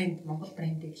брэнд Монгол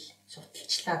брендийг л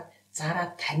судалчлаад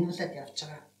зараад таниулаад явж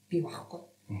байгаа би байхгүй.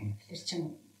 Тэр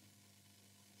чинь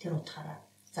тэр утгаараа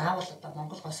заавал одоо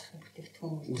Монгол гоо сайхны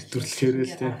бүтээгдэхүүн үйлдвэрлэхээр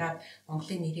л тийм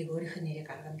Монголын нэрийг өөрийнх нь нэрийг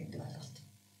гаргана гэдэг ойлголт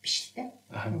биш л тийм.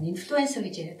 Инфлюенсер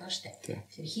гэж яриад байгаа шүү дээ.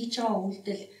 Тэгэхээр хийж байгаа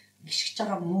үйлдэл гიშгэж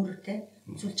байгаа мөр те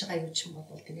үзүүлж байгаа юу ч юм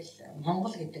бол тэгэл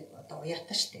Монгол гэдэг одоо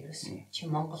уяатай шүү дээ. Ерөөс чи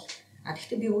Монгол.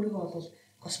 Гэхдээ би өөрийгөө бол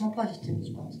космополитен гэж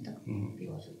боддог. Би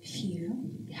бол дэлхийн иргэн.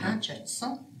 Би хаач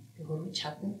очсон. Би хөрвж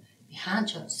чадна. Би хаач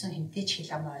очсон хинтээ ч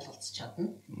хэл амаа ойлголцож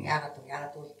чадна.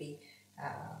 Яагаад бол би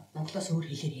Монголоос өөр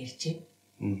хэлээр ярьж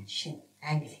байна. Жишээ нь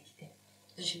англи хэлтэй.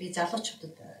 Тэгэхээр би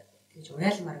залуучуудад тэгж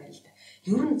уриалмаар байна л да.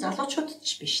 Ер нь залуучуудад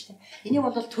ч биш те. Энийг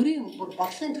бол төрийн бүр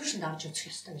бодлогын төвшөнд авч үзэх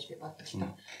ёстой гэж би боддог л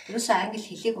доо. Ерөөсөө англи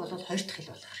хэлийг бол хоёр дахь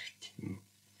хэл болгох хэрэгтэй.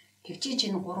 Тэгжиж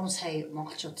энэ 3 сая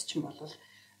монголчууд ч юм бол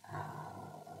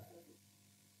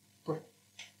бүр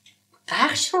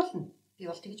гайхшруулна. Би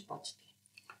бол тэгж боддог.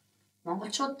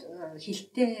 Монголчууд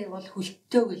хэлтэй бол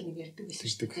хөлтөө гэл нэг ярьдаг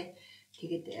байсан шүү дээ.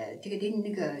 Тэгээд энэ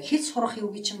нэг хэл сурах юу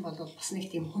гэж юм бол бас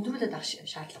нэг тийм хөндрүүлээд авах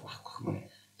шаардлага байхгүй.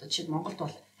 Одоо жишээ нь Монголд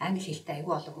бол англи хэлтэй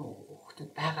аягүй олон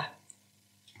хүүхдүүд байгаа.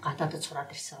 Гадаадд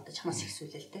сураад ирсэн. Одоо чамаас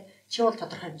ихсүүлэл те. Чи бол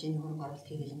тодорхой хэмжээний хөрөнгө оруулалт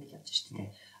хийгээл ингэж явж шүү дээ.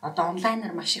 Одоо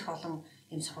онлайнаар маш их олон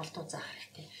юм сургалтууд заах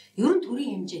хэрэгтэй. Ер нь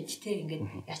төрийн хэмжээнд те ингээд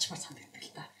ячмар санагддаг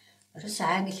л та. Ерөөсөө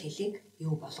англи хэлийг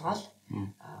юу болгоол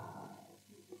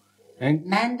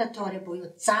mandatory буюу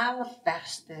заавал байх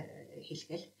ёстой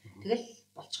хэлгээл. Тэгэл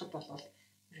болцоход бол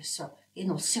ерөөсөө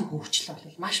энэ улсын хөгжил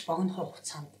бол маш богино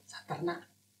хугацаанд задарна.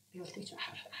 Би бол тэгж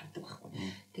хардаг байхгүй.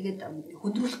 Тэгээд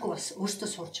хөндрүүлэхгүй бас өөртөө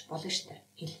сурч болно шүү дээ.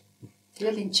 Хэл.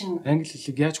 Тэгэл эн чин англи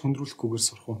хэлийг яаж хөндрүүлэхгүйгээр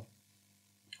сурах вэ?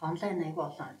 Онлайн аягүй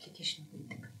олон аппликейшн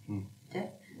байдаг.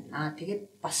 Тэ?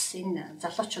 Тэгээд бас энэ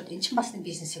залуучууд эн чин бас нэг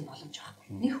бизнесийн боломж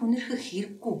байхгүй. Нэг хүнэрхэх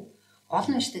хэрэггүй. Гол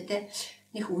нь шүү дээ, тэ?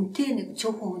 Нэг үнэтэй нэг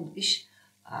цөөхөн хүнд биш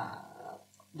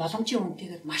боломжийн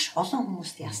үнэтэйгээр маш олон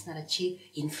хүмүүст яснараа чи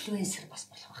инфлюенсер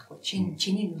бас болох байхгүй.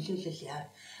 Чиний нөлөөлөл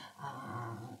яа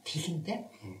тэлэндээ.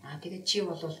 Тэгээд чи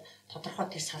бол тодорхой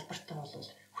тэр салбартаа бол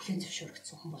хүлээн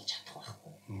зөвшөөрөгдсөн хүн болж чадах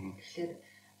байхгүй. Тэгэхээр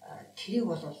тэрийг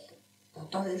бол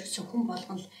одоо ерөөсөн хүн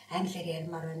болгон л англиар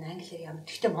ярмаар байна, англиар ямар.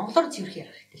 Гэхдээ монголоор зөвхөн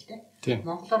ярих хэрэгтэй л дээ.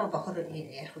 Монголоор бохор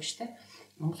ярих биш үү?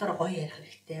 Монголоор гоё ярих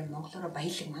хэрэгтэй. Монголоор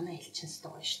баялаг манай хэлчин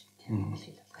өстой гоё шүү дээ. Монгол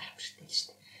хэл бол гайхамшигтай л шүү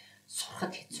дээ.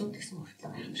 Сурахад хэцүү гэсэн мөртлөө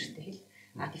гайхамшигтай хэл.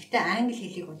 Гэхдээ англи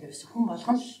хэлийг бол ерөөсөн хүн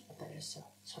болгон л одоо ерөөсөн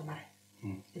сурмаар.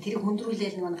 Тэрийг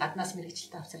хөндрүүлээл нэг гаднаас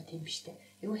мэрэгчлээ авцаар тийм биш үү?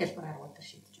 Юу хэлбэр аргуудаар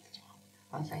шийдэж болж байгаа.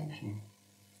 Онлайнаар.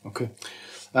 Окей.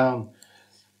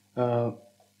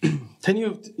 Таны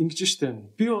хувьд ингэж штэ.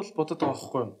 Би бол бодоод байгаа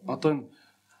байхгүй. Одоо энэ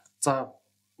за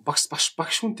багш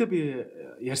хүнтэй би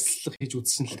ярьцлага хийж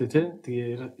үзсэн л дээ тий.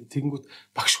 Тэгээ тэгэнгүүт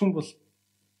багш хүн бол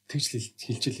тэгж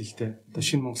хэлжэл л дээ. Одоо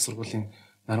шинэ Монгол сургуулийн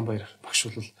Наранбаяр багш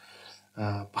бол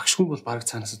багш хүн бол баг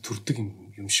цаанаас төрдөг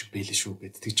юм шиг байлээ шүү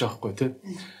гэд тэгж байгаа байхгүй тий.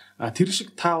 Тэр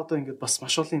шиг та одоо ингээд бас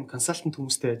маш олон консалтант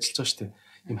хүмүүстэй ажиллаж байгаа штэ.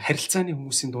 Ийм харилцааны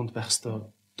хүмүүсийн дунд байх хэвээр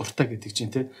дуртай гэдэг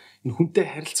чинь тий. Энэ хүнтэй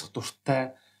харилцах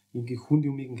дуртай ингээ хүнд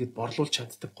юмыг ингээд борлуулж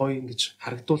чаддаг, гоё ингэж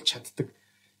харагдуулж чаддаг.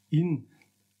 Энэ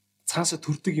цаасаа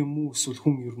төрдөг юм уу эсвэл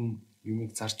хүн ер нь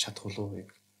юмыг зарж чадах болов уу?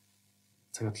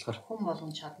 цаг бодлохоор хүн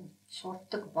болгон чадна.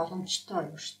 Сурдаг боломжтой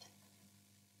юу шүү дээ.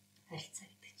 Харилцаа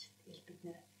гэдэг чинь. Тэгэл бид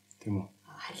нэр тийм үү.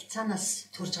 Харилцаанаас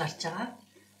төрж гарч байгаа.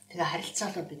 Тэгээ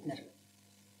харилцаалаа бид нэр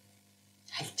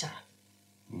хайлж байгаа.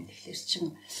 Тэгэхээр чин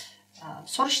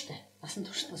сур штэ. Насан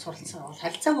туршдаа суралцсан бол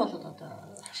харилцаа болоод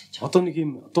одоо нэг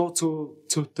юм дуу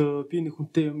цөөтөө би нэг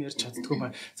хүнтэй юм ярьж чаддгүй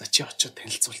маа. За чи очиод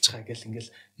танилцуулж байгаа гэл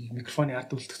ингээл микрофоны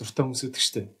ард үлдэх дуртай хүмүүс үүдэг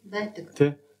штэ. Байдаг.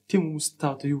 Тэ? Тийм хүмүүст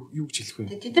та одоо юу гэж хэлэх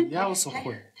вэ? Яавал сурах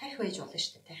вэ? Тарих байж болно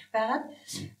штэ. Тарих байгаад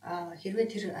хэрвээ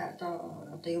тэр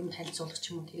одоо юм танилцуулах ч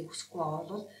юм уу тэрийг хүсэхгүй байгаа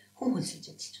бол хүн хүнсэлж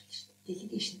ажиллаж болно штэ.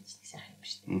 Делегашн гэдэг сайхан юм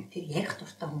штэ. Тэр ярих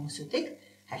дуртай хүмүүсүүдийг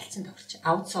харилцан тохирч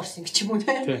аутсорсинг ч юм уу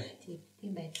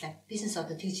тийм байдлаар бизнес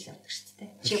одоо тэгж л явдаг шүү дээ.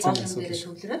 Чи гол юм дээрээ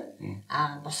төвлөрөөд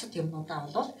бусад юмнуудаа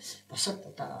бол бусад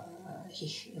одоо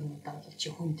хийх юмнуудаа бол чи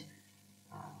хүнд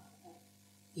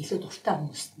илүү дуртай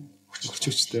хүмүүст нь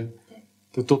хүчтэй.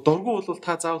 Тэгээ дургу бол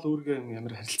та заавал өөрийгөө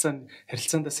ямар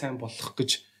харилцаандаа сайн болох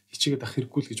гэж хичээгээд ах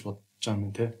хэрэггүй л гэж бодож байгаа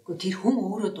юм те. Гэхдээ тэр хүн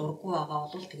өөрөө дургу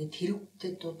байгаа бол тэгээд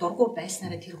тэр дургу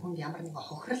байснараа тэр хүнд ямар нэгэн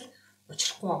хохирол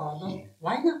учрахгүй байгаа бол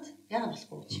why not? Яагаад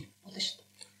болохгүй гэж болно шүү дээ.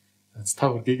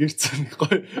 Та бүр гэгэрцэн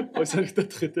гой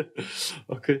санагдаад тах тий.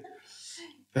 Окей.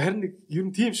 Харин нэг ер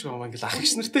нь тийм шиг юм ингээл ах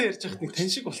иш нартай ярьж байхад нэг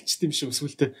тань шиг болчт юм шиг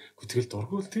өсвөлтэй. Тэгэл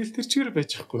дургуул тэгэл тэр чигээр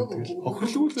байж байхгүй. Тэгэл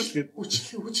охирлгүй л гээд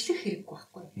хүчлэх хэрэггүй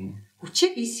байхгүй.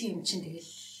 Хүчээр хийсэн юм чинь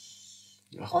тэгэл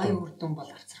гой үр дүн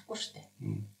бол авцрахгүй шүү дээ.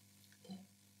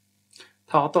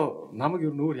 Та одоо намайг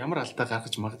ер нь өөр ямар алдаа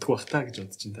гаргаж магадгүй бах та гэж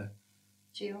бодож байна та.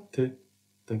 Чи юу? Тий.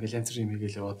 Одоо ингээл янз бүрийн юм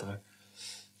хийгээл яваад байгаа.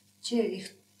 Чи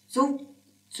их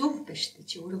зөв биш үү?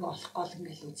 Чи өөрийгөө олох гол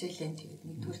ингээл үзээлэн тэгээд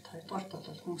нэгдүгээр хоёрдугаарт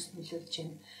бол хүмүүс нөлөөлж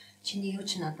байна. Чиний юу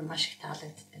ч надад маш их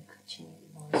таалагддаг. Чиний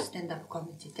stand up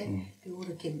comedy те. Би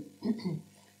өөрөө тийм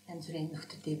янз бүрийн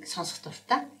нөхдүүдийг сонсох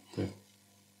дуртай.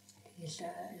 Тэгэл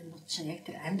юм чинь яг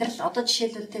тэр амьдрал одоо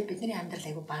жишээлбэл те бидний амьдрал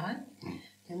айгу бараан.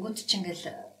 Тэнгүүд чи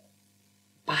ингээл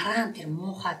бараан тэр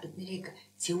муухай биднийг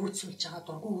зэвүүцүүлж байгаа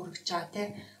дургу өргөж байгаа те.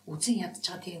 Үзэн ядж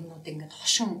байгаа тэр юмнууд ингээд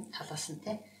хошин талаас нь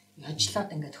те.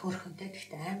 Яжлаад ингээд хөөрхөнтэй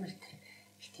гэхдээ амар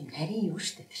тийм нарийн юу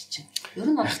штэ тэр чинь. Ер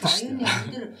нь бол оюуны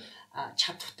өндөр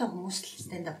чадвартай хүмүүс л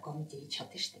stand up comedy хийж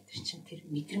чаддаг штэ тэр чинь. Тэр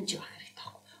мэдрэмж байх хэрэгтэй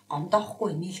таахгүй.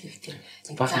 Гомдоохгүй нийлгэх тэр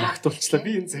багтуулчлаа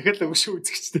би энэ захиалаа өшөө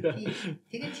үзэгчтэй.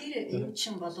 Тэгээд тэр юм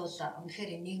чинь болвол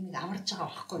үнэхээр нийгмийг амарч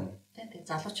байгаа байхгүй юу? Тэгээд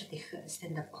залуучууд их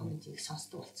stand up comedy-г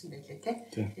сонсдог болсон байлээ те.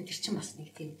 Тэгээд тэр чинь бас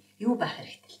нэг тийм юу байх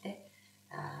хэрэгтэй л те.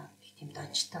 Тийм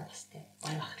дончтой бас тий.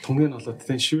 Түнгийн болоод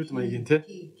тий шивэл маягийн тий.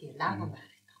 Тий лаган байх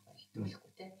хэрэгтэй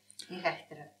байхгүй тий. Нэг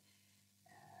хайхтар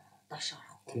доош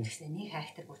орохгүй. Тэгснэ нэг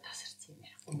хайхтар бүр тасарсан юм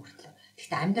ярихгүй мөртлөө.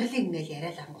 Гэхдээ амьдралыг ингээл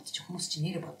яриад ангууд чи хүмүүс чи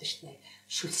нэр бодно шүү дээ.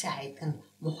 Шүлсээ хайдаг нь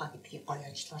муухай гэдгийг гоё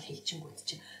ажиллавал хэлчихэнгүүд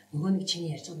чи нөгөө нэг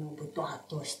чиний ярьж байгаа нөгөө бүдүү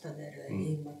хатуу өстөөр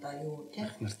ийм одоо юу тий.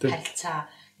 Харилцаа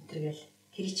энтергээл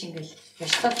тэр чинь ингээл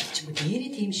ярьцлаад болчихгүй.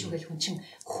 Нэрээ тийм шүү гэл хүн чин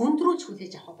хүндрүүлж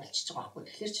хүлээж авах болчихж байгаа байхгүй.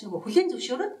 Тэгэхээр чи нөгөө хүлэн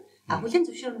зөвшөөрөөд хүлэн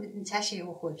зөвшөөрнө гэдэг нь цаашаа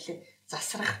явах уу гэхлээр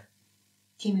засрах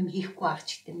тийм юм хийхгүй байх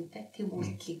ч гэдэг юм те. Тийм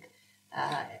үйлдэлийг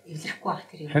эвлэрэхгүй байх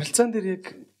тэр юм. Харилцаан дээр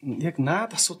яг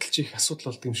наад асуудал чи их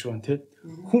асуудал болдог юм шиг байна те.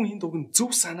 Хүн энд уг нь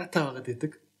зөв санаатай байгаад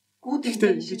байдаг.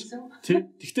 Гүдэгтэй ингэж тий.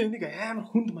 Гэхдээ энийг амар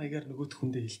хүнд маягаар нөгөөд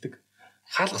хүндээ хэлдэг.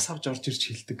 Хаалгас авч орж ирж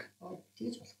хэлдэг.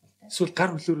 Тэгэж болохгүй те. Эсвэл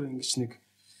гар хөлөөрөө ингэж нэг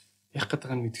яг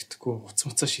гэдэг нь мэддэхгүй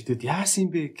уцмцаа шидэд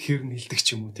яасан бэ гэхэр нь хэлдэг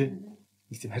ч юм уу те.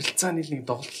 Нэг тийм харилцааны нэг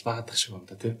доголдол байгаад шиг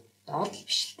байна те. Доолдол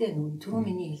биш л дээ нүүн түрүү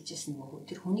миний хэлжсэн нөгөө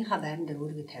тэр хүнийхээ байран дээр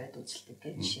өөрийгөө тавиад үзэлтэй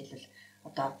тийм жишээлбэл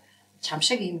одоо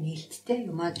чамшиг ийм нээлттэй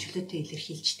юмаа чөлөөтэй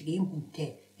илэрхийлждэг ийм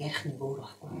хүнтэй ярих нэг өөр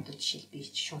байхгүй одоо жишээл би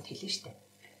шууд хэлнэ штэ.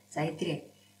 За Ideree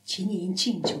чиний эн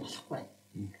чинь болохгүй.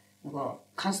 Нөгөө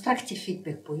constructive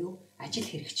feedback буюу ажил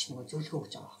хэрэгч нөгөө зөвлөгөө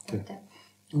өгч байгаа байхгүй тийм.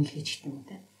 Үнэлгээч гэдэг юм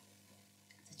тийм.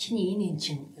 За чиний энэ эн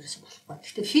чинь ерөөсөй болохгүй.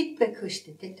 Гэхдээ feedback хөө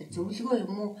штэ тийм тэр зөвлөгөө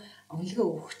юм уу үнэлгээ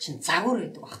өгөх чинь загвар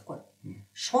байдаг байхгүй.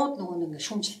 Шууд нөгөө нэг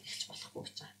шүмжлэлт эхэлж болохгүй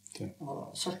гэж байгаа. Нөгөө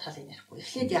сул талыг ярихгүй.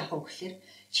 Эхлээд яах вэ гэхээр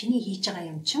чиний хийж байгаа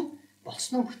юм чинь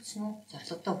болсноо бүтсэн үү,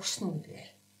 зорилгодоо хүрсэн үү гэдэг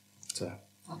яар. За.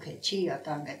 Окей, чи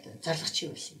одоо ингээд зорилго чи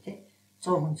юу байсан те?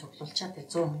 100 хүн цуглуулчаад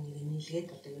 100 хүнийг нийлгээд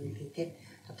одоо юу гэдэг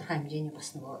тодорхой хэмжээний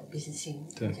бас нөгөө бизнесийн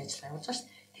ажиллагаа явуулж байгаа ш.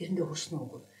 Тэрэндээ хүрсэн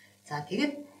үү. За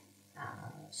тэгээд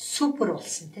супер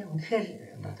болсон те.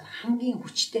 Үнэхээр одоо хамгийн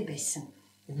хүчтэй байсан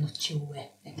юмнууд чи юу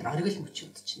вэ? Тэр оргил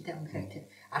мөчүүд чинь те. Үнэхээр тэр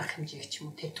арга хэмжээг ч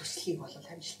юм уу тэр төслийг бол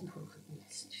амжилтанд хүрэхэд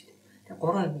нэлсэн ч гэдэг. Тэр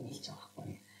 3 юм хэлж байгаа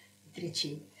байхгүй. Ideree чи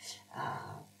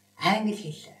англи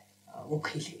хэл үг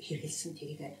хэрэгэлсэн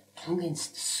тэрийг тунгийн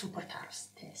супер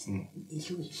тааруулсан те.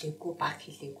 Илүү хэлээгүй, баг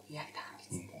хэлээгүй яг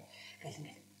тааруулсан те. Гэл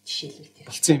ингээд жишээлбэл тэр.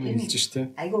 Болцсон юм хэлж ш те.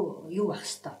 Айгу юу байх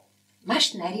хэвээр.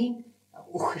 Маш нарийн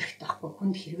өгөх хэрэгтэй байхгүй.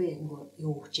 Хүнд хэрвээ нөгөө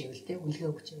юу өгч ивэл те үлгээ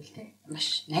өгч ивэл те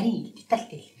маш нарийн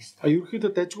детальтай хэлэх хэрэгтэй.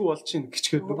 Ерөнхийдөө дажгүй болж чинь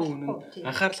гिचгээд нөгөө хүн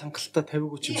анхаарал хангалттай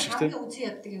тавиагүй ч юм шиг те. Үзэн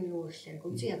яддаг юм юу гэхээр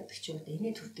үзэн яддаг ч үү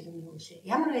инээ төрдөг юм юу гэхээр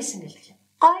ямар байсан гэлээ.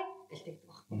 Гой гэлдэг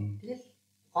байхгүй. Тэгэл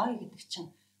гой гэдэг чинь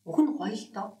үг нь гоё л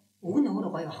доо. Үг нь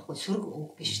өөрөө гоё байхгүй. Сөрөг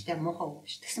үг биш те муухай үг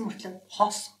биш. Тэгсэн мөртлөө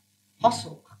хоос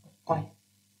үг байхгүй. Гоё.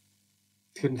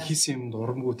 Тэгэхээр хийсэн юмд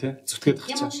урамгүй те зүтгээд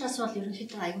ахчих. Ямар шаас бол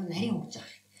ерөнхийдөө айгүй нарийн өгж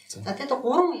байгаа. За тэгээд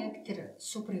 3 яг тэр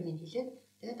супер юм хэлээд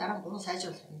тэгээд дараа нь 3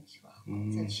 сайжруулах юм хэлэх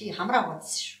байна. За чи хамраа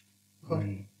гоцсон шүү. Хөр.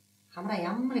 Хамраа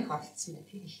ямар их оролцсон бэ?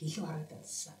 Тэр их илүү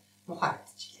харагдсан. Муухай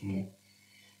харагдчихлээ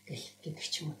тий. Гэдэг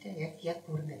ч юм уу тий. Яг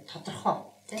бүр ингэ тодорхой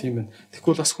тий. Тийм ээ.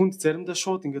 Тэгэхгүй бас хүнд заримдаа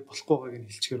шууд ингэ болохгүй байгааг нь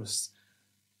хэлчихээр бас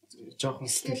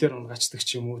жоохон сэтгэлээр унгачдаг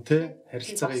ч юм уу тий.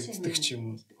 Харилцаагаа эвддэг ч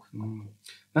юм уу.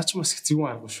 Наа ч бас их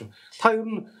зөвүүн аргагүй шүү. Та ер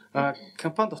нь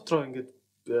компани дотроо ингэ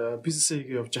бизнесээ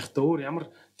хийгээ явж байхдаа өөр ямар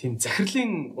тийм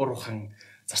захирлын уруухан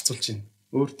зарцуулж байна.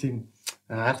 Өөр тийм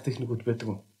арга техникүүд байдаг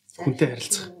уу? Хүнтэй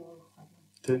харилцах.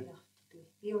 Тэ.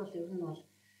 Би бол ер нь бол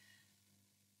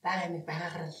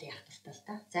байгаагаар л яах туфтал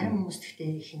та. Зарим хүмүүс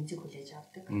тэгтээ хэмзэг хүлээж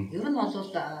авдаг. Ер нь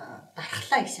бол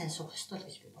дархлаа их сайн суух ёстой л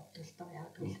гэж би боддог л доо.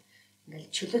 Яг тэгвэл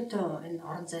ингээл чөлөөтэй энэ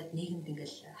орон зайд нийгэмд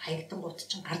ингээл хаягдангууд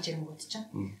чинь гарч ирэнгууд чинь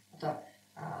одоо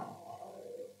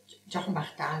жоохон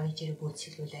багтаа аав ээжээрээ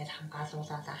бөөцөлүүлээд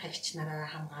хамгаалуулаад ах эгч нараа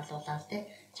хамгаалуулаад тий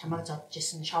чамайг зодж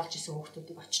исэн шоолж исэн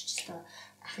хүүхдүүдийг очижлаа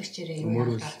ах эгчээрээ юу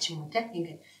яагаад ч юм уу тий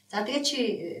ингээд за тэгээ чи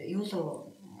юу л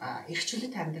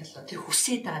эрхчлөлт амьдрал тэр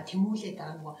хүсээд байгаа тэмүүлээд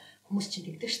байгаа нөгөө хүмүүс чинь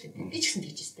тэгдэг штэ би ч гэсэн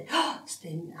тэгж өстэй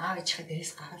өстэй энэ аав ээжийнхээ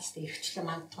дээрээс гараад өстэй эрхчлөө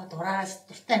мандтгаа дураас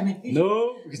дуртай юм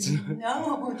нөө гэж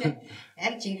нөө тий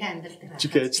яг жинхэнэ амьдрал дээр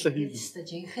чиг ажиллаа хийх өстэй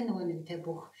жинхэнэ нөгөө нэг тий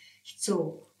бүх хэцүү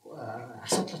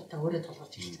асуудлуудтай өөрөө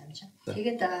тулгарч ирж байгаа юм чинь.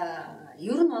 Тэгээд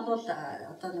ер нь бол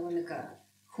одоо нэг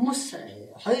хүмүүс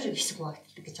хоёр хэсэг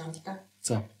багтдаг гэж байна л да.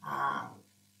 За.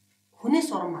 Хүнээс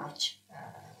урам авч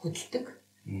хөдөлдөг,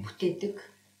 бүтээдэг,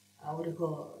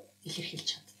 өөрийгөө илэрхийлж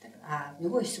чаддаг.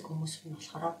 Нөгөө хэсэг хүмүүс нь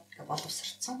болохоор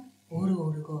боловсрцсан,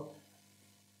 өөрийгөө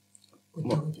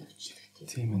өдөргөд явчихдаг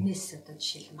тийм. Хүнээс одоо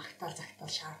жишээл магтаал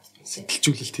загтаал шаарддаг.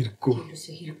 Сэтэлжүүлэлт хэрэггүй.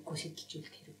 Хэрэггүй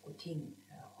сэтэлжүүлэлт хэрэггүй тийм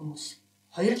хүмүүс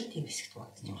хоёр л тийм хэсэгт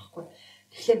багтаж байгаа байхгүй.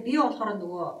 Тэгэхээр би болохоор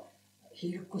нөгөө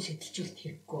хэрэггүй сэтэлжүүлэлт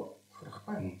хэрэггүй хөрөх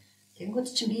байхгүй. Тэнгүүд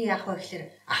чинь би яах вэ гэхээр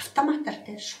автоматар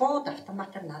те шууд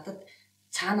автоматар надад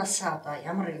цаанаасаа одоо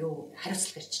ямар юу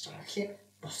хариуцлага ирчихэж байгаа гэхээр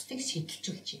бусдыг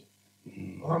сэтэлжүүлж юм.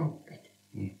 Урам гэдэг.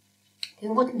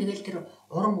 Тэнгүүд нь тэгэл тэр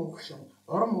урам өгөх юм.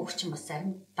 Урам өгөх чинь бас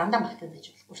зарим дандаа магтаад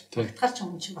байж болохгүй шүү дээ. Магтахаар ч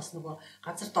юм чинь бас нөгөө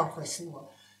газар доорх байсан нөгөө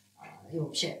юу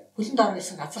биш хөлн доор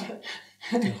байсан газар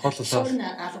хооллоо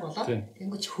алга болоод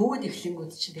тэнгуүч хөөд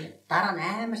эхлэнгүүд чинь тэгээ дараа нь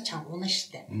амар чанга унаа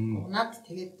штэ. Унаад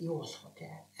тэгээд юу болох вэ те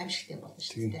аимшигтэй болно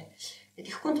штэ.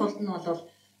 Тэгэхгүй тулд нь бол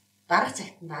дарах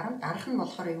цагт нь дарах нь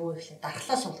болохоор юу вэ гэхлээр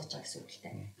дархлаа суулгаж байгаа гэсэн үг л те.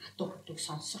 Хатуу хөтөг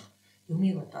сонсох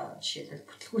юмыг одоо жишээлбэл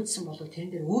бүтлгүүцсэн бол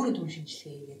тэрэн дээр өөрөө дүн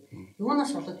шинжилгээ хийгээд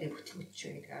юунаас болоод би бүтлгүүцч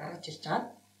вэ гэдэг гаргаж ирж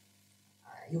байгаа.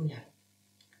 Юу яа.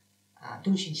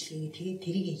 Дүн шинжилгээ тэгээд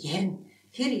тэрийг ярина.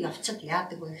 Тэр явцад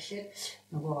яадаг вэ гэхээр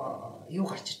нөгөө юу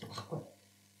гарч ирдэг байхгүй.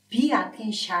 Би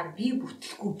адгийн шар, би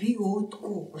бүтлэхгүй, би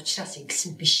өөдгүй учраас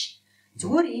ингэсэн биш.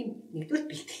 Зүгээр ийм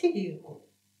нэгдүгээр бэлтгэлээ хийгээгүй.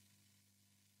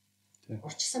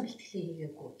 Урчсан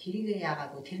бэлтгэлээ хийгээгүй. Тэрийг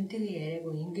яагаагүй, тэрнтэйгээ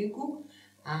яриаггүй, ингээгүй.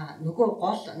 Нөгөө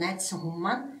гол найдсан хүн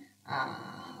маань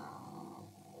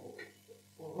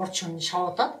урч хүн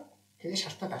шоодоод тэгээ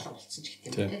шалтаад алга болцсон ч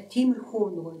гэдэг юм тийм. Тиймэрхүү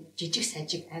нөгөө жижиг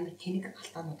сажиг амар тэнэг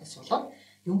алтаануудаас болоод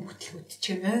юм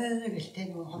бүтлгүүтчээ гэл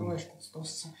тэ нөгөө хорвоо ертөнц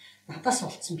дууссан. Надаас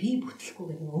болцсон би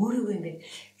бүтлэхгүй гэдэг өөрийгөө ингээд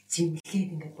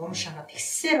зэмлээд ингээд буруу шагаад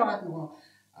тэгсээр байгаад нөгөө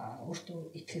өөртөө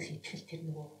итгэл тэр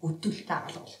нөгөө өдөлтөй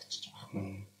алга болгочихж байгаа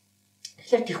юм.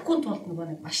 Тэгэхээр тэгхгүй тулд нөгөө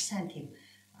нэг маш сайн тийм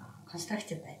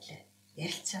конструктив байдлаар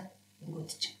ярилцаад ингүүд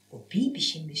чинь би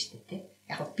биш юм биш үү те.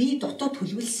 Яг би дутуу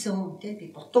төлөвлөсөн те би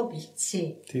дутуу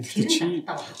бэлдсэн. Тэр нь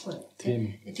таахгүй.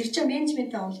 Тэр чинь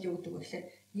менежментийн онолд юу гэдэг вэ гэхээр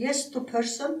yes to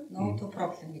person, no to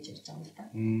problem гэж ярьж байгаа юм л да.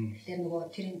 Тэгэхээр нөгөө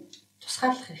тэрийг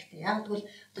тусгаарлах хэрэгтэй. Яг тэгвэл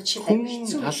одоо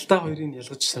жишээ алдаа хоёрыг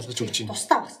ялгаж салгаж өгч байна.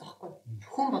 Тусдаа бас таахгүй.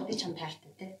 Хүн бол би чам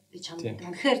таартай те. Би чам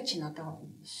үнэхээр чи надад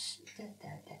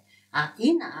те.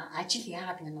 Энэ ажил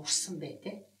яагаад ингэ нурсан бэ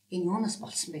те. Энэ юунаас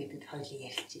болсон бэ гэдэг хоёулыг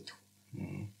ярилцъя.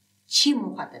 Чи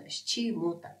муухайдаа биш, чи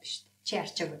муудаа биш. Чи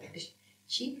арчаагүй биш.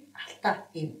 Чи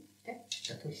алдаа юм те.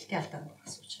 Төлөлтийн алдаа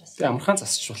бас учраас. Тэгээ амархан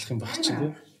засч болох юм байх чинь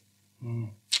те.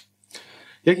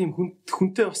 Яг юм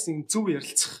хүнтэй бас юм зөв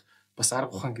ярилцах бас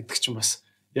арга ухаан гэдэг чинь бас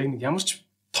яг нэг ямар ч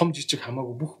том жижиг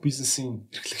хамаагүй бүх бизнесийн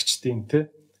эрхлэгчдийн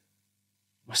те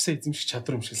маш сайн эзэмших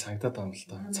чадвар юм шиг санагдаад байгаа юм л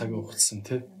да. Цагийн хугацсан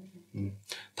те.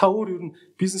 Та өөр ер нь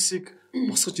бизнесийг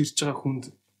босгож ирж байгаа хүнд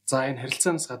за энэ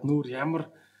харилцаанаас гадна өөр ямар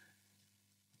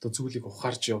одоо зүйлийг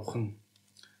ухаарч явах нь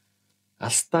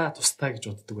алстаа тустай гэж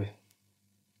боддог бай.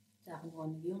 За яг нэг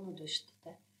юунууд байна шүү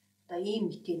дээ. Одоо ийм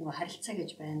митийн нөгөө харилцаа гэж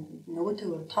байна. Нөгөө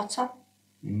төгөөр тооцоо.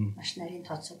 Маш нарийн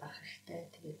тооцоо байх хэрэгтэй.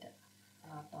 Тэгээд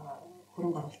одоо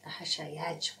хөрөнгө оруулалтаа хаашаа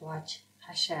яаж хувааж,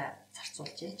 хаашаа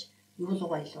зарцуулж яаж, юу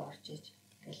руугаа илүү орж яаж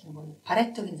тэгэл нөгөө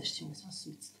Паретогийн зарчим гэж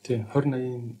сонсон биз дээ. Тийм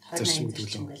 20-80 зарчим гэдэг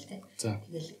л үү. За.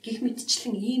 Тэгэл гих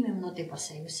мэдчлэн ийм юмнуудыг бас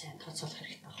аюу сайн тооцоолох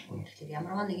хэрэгтэй байхгүй. Тэгэхээр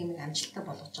ямарваа нэг юм амжилттай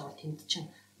болгож байгаа тэнд чинь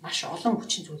маш олон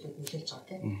хүчин зүйлүүд нөлөөлж байгаа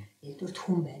тийм. Нэгдүгürt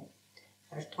хүн байна.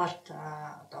 Хоёрдугаарт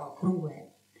одоо хөрөнгө байна.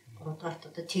 Гуравдугаарт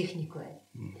одоо техник байна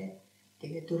тийм.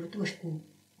 Тэгээд дөрөвдүгээрт нь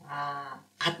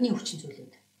гадны хүчин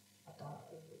зүйлүүд одоо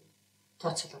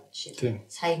тооцоолоод жишээ.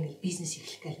 Сая ингээл бизнес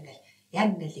эхлэх гэл ингээл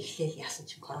яг ингээл эхлээл яасан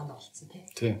чинь корона болцсон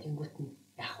тийм. Тэнгүүт нь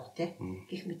яах вэ тийм.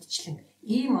 Гэх мэтчлэн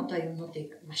ийм одоо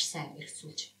юмнуудыг маш сайн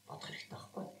эргцүүлж бодох хэрэгтэй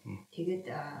байхгүй. Тэгээд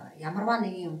ямарваа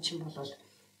нэгэн юм чинь бол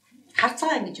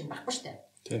харцаа ингэж юм байхгүй шүү дээ.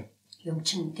 Тийм. Юм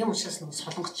чинь тийм учраас нэг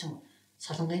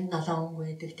солонгын налон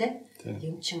байдаг тийм.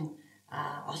 Юм чинь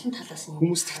олон талаас нь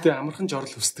хүмүүс тэгтээ амархан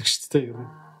жорл хүсдэг шүү дээ ер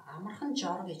нь. Амархан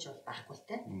жор гэж бол байхгүй л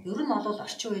те. Ер нь бол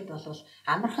орчин үед бол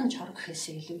амархан жор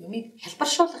гэхээс илүү юмыг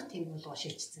хялбаршуулах тийм юм болоо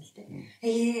шийдчихсэн л те.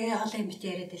 Хоол юм бит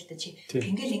яриад л та чи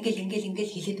ингээл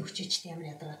хилээд өгчөөч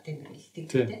ямар ядаргатай юм хэлдэг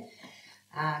те.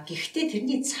 Гэхдээ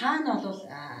тэрний цаана бол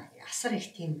асар их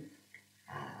тийм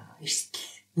эрсдэл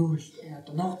нүүрэл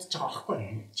одоо нуугдж байгаа байхгүй.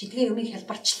 Чи тэгээ юмыг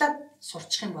хялбарчлаад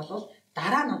сурчих юм бол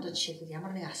дараа нь одоо жишээлбэл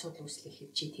ямар нэгэн асуудал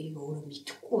үүслэх чи тэрийг өөрөө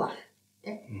мэдэхгүй байх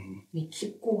те.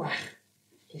 Мэдлэггүй байх.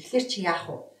 Тэгэхээр чи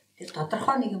яах вэ? Тэр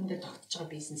тодорхой нэг юм дээр тогтож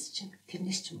байгаа бизнес чинь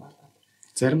тэрнээс чинь болоод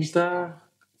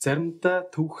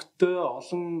заримдаа төвхтөө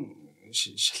олон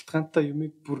шалтгаантай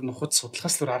юмыг бүр нухад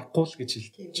судлахаас л аргагүй л гэж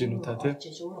хэлж гэнэ үү та тийм.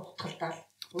 Өөрөө утгалдаа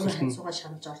өөрөө ханцуугаа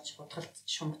шамж орж утгалд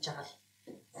шумж байгаа л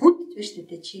хүнд биш үү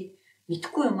чи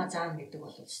мэдэхгүй юмаа заана гэдэг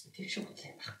бол тэр шиг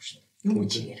хөдлөе байхгүй шүү. Юу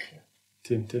гэж ярих юм.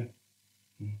 Тийм тийм.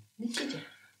 Мэдээж.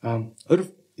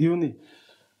 Юуны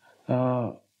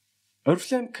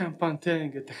Oriflame компанитай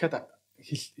ингээд дахиад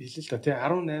хэлээ л да тий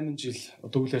 18 жил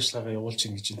одоо үйл ажиллагаагаа явуулж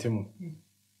ин гэж юм тийм үү.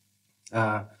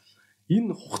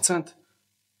 Энэ хугацаанд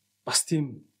бас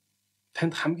тийм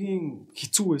танд хамгийн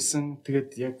хэцүү байсан тэгээд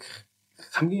яг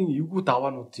хамгийн эвгүй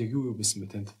даваанууд яг юу байсан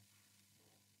бэ танд?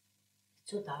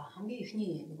 Хэцүү даваа хамгийн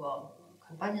ихний нөгөө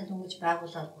компани дөнгөж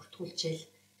байгуулаад бүртгүүлчихэл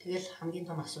тэгэл хамгийн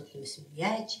том асуудал байсан.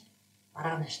 Яаж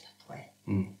бараа нааш татах вэ?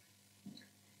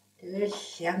 Тэгэл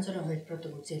янз бүрийн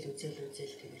хөлбөрөдөг үзэл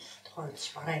тэгэл тухайн үед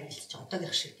бараа эргэлдэж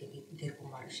одоогийнх шиг тийм дээр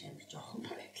бумаар биш амар жоохон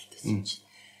бараа эргэлдсэн чинь.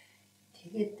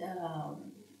 Тэгээд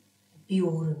би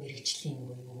өөрөө мэрэгжлийн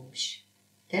юм биш.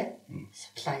 Тэ?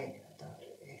 Supply одоо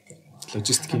яг тэр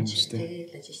логистик юм биш тэ?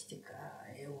 Логистик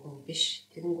юм биш.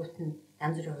 Тэгэнгүүт нь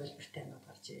янз бүрийн хөлбөртэй юмуд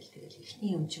гарч ирэл тэгэл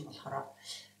ихний юм чинь болохоор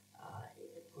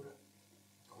бүр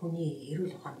хүний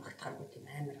эрүүл ухаанд багтахааргүй тийм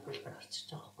амар хөлбөр гарч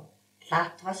ирж байгаа байхгүй.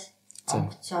 Латвас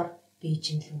онгоцоор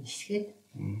Бээжинд л нисгээд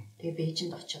тэгээ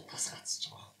Бээжинд очиод тас гацж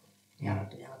байгаа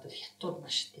байхгүй. Яг хятад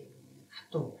маш тийм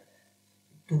хатуу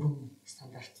дөрвөн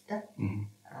стандарттай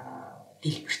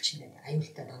дэлбэрч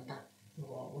аюултай дандаа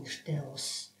нөгөө үнэртэй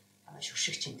ус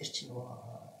шүршигч энэ төр чинь нөгөө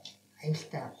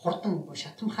аюултай хурдан нөгөө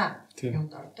шатамхаа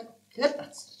юмд ордог. Тэгэл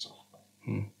гацж байгаа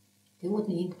байхгүй.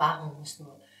 Тэгвэл энд бага хүмүүс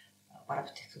нөгөө бараа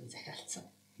бүтээгдэхүүн захиалцсан.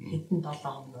 Хэдэн 7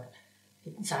 хоногор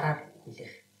хэдэн сараар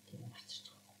хүлээх тийм гарчиж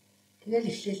байгаа.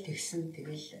 Тэгэл эхлээл тэгсэн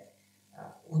тэгэл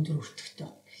өндөр өртөгтэй.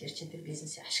 Тэгэхээр чи тэр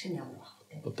бизнесийн ашиг нь ямар байх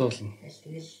вэ? Бодоолно.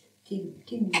 Тэгэл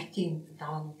тийм митинг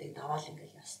даваануудыг даваал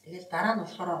ингээл яс. Тэгэл дараа нь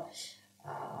болохоор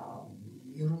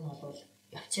ер нь бол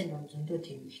явцын дунд зөндөө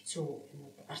тийм хэцүү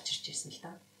юмуд гарч ирж ирсэн л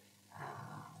да.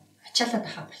 Ачаалаад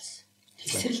ахаа болсон.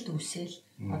 Тэсрэлт үсэл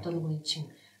одоо нөгөө эн чин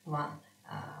нөгөө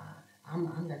ам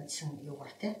амдсан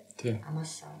юугаар те.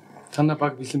 Амаас танаа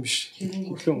баг бэлэн биш.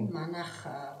 Өглөө манайх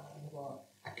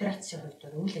нөгөө операцийн хувьд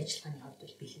үйл ажиллагааны хувьд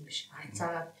бол бэлэн биш.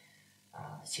 Арцаагаад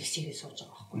сэгсээрээ сууж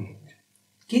байгаа байхгүй бид нэр.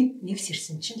 Гинт нэгс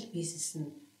ирсэн чинь л бизнес нь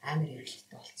амар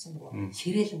эргэлттэй болцсон. Нөгөө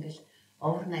сэрэл ингээл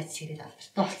overnight сэрэл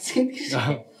алдартай болцсон гэдэг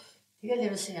шиг. Тэгэл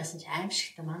ерөөсөө яасан чи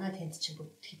аимшигтай манай тэнд чинь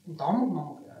бүр хитэн домог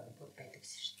момог байдаг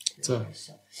гэсэн шүү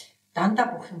дээ. Дандаа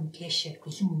бүх юм кэшээр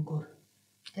бэлэн мөнгөөр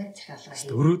тэ захиалга хийх.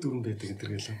 Дөрөв байдаг энэ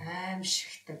төр гэлээ.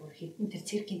 Аимшигтай бүр хитэн тэр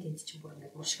циркийн тэнд чинь бүр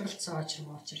ингээд мушгиралцсан очир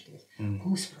тэгэл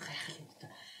хүмүүс бүр гайхал юм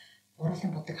даа.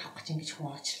 Уруулын бодог авах гэж ингэж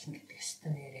хүн очрлон гэдэг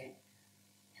хэвээр нэрээ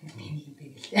ямар тийм юм бэ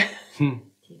гэлээ.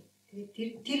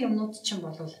 Тэгээд тэр юмнууд чинь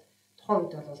бол тухайн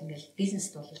үед бол ингээд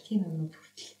бизнест бол тийм юмнууд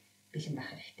хүртэл бэлэн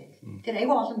байх хэрэгтэй гэл. Тэр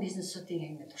айгүй олон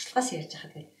бизнесүүдийн ингээд туршлагаас ярьж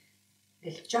байхад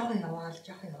тэгэл жоохон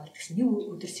яваал гэсэн нэг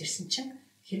өдөрс ирсэн чинь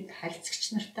хэрэг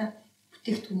харилцагч нартай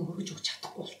бүтээгдэхүүн хөргөж өгч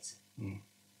чадахгүй болсон.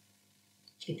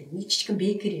 Тэгээд нэг жижигхэн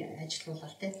бэкери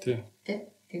ажиллуулаад тий.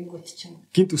 Тэнгүүт чинь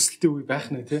гинт өсөлтийн үе байх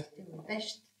нэ тий. Байна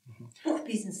шүү дээ. Бүх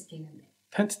бизнес тийм юм байна.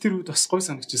 Танд тэр үед бас гой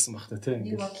санагдчихсан баг та тий.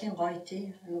 Нэг бодлын гоё тий.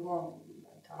 Нөгөө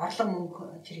орлого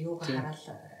мөнгө тэр юуг хараад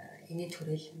инээ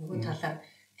төрөл нөгөө талаар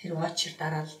тэр вочер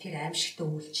дараал тэр аимшигтай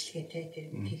үйлчлэгээ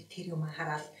тий тэр юм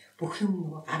хараад бүх юм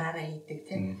нөгөө гараараа хийдэг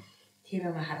тий. Тэр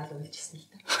юм хараад үйлжсэн л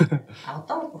та.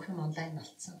 Одоо бүх юм онлайн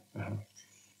болцсон.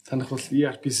 Танах бол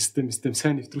ERP систем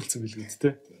сайн нэвтрүүлсэн билгүүд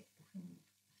тий.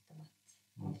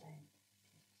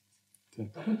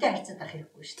 Хүнтэй харьцаад ах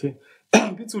хэрэггүй шүү. Тий.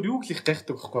 Би зүгээр юу хэлэх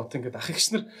гайхдаг байхгүй одоо ингээд ах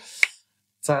эгчнэр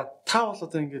за та бол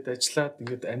одоо ингээд ажиллаад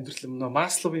ингээд амьдрал нөө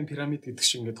Масловын пирамид гэдэг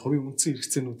шиг ингээд хувийн үндсэн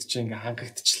хэрэгцээнүүд чинь ингээд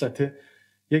хангагдчихлаа тий.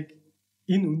 Яг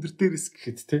энэ өндөр дээрээс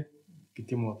гэхэд тий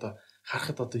гэдэг юм уу одоо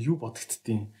харахад одоо юу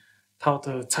бодогдтiin. Та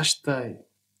одоо цаашдаа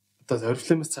одоо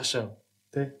Oriflame-аас цаашаа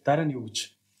тий дараа нь юу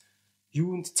гэж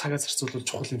юунд цагаа зарцуулбал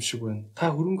чухал юм шиг байна.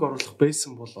 Та хөрөнгө оруулах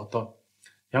байсан бол одоо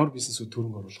ямар бизнесүүд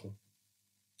хөрөнгө оруулах вэ?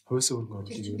 Хөөсөө хөрөнгө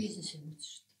оруулах юм бизнес юм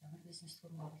шүү дээ. Ямар бизнес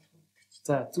хөрөнгө оруулах вэ?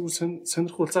 За зүгээр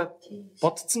сонирхол за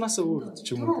бодцноос өөр ч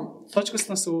юм уу.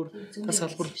 Точгослоос өөр та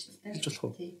салбар хийж болох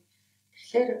уу?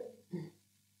 Тэгэхээр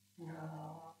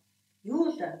юу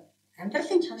л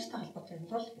амьдралын чанартай холбоотой юм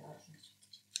бол оруулах гэж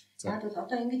бодож байна. Яг бол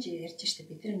одоо ингэж ярьж штэ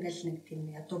бид нар ингээл нэг тийм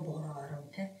ядуу буураа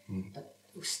орон те одоо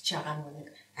өсөж байгаа нэг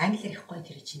англиар их гоё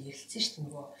тэр чинь ярилцсан шүү дээ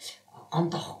нөгөө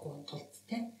ондоохгүй тулд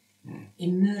те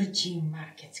emerging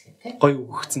markets гэдэг те гоё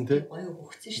өгөгцэн те гоё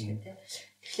өгөгцэн шүү дээ те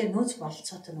тэгэхээр нөөц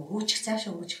бололцоотой нөгөө хөгжих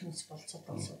цаашаа хөгжих нөөц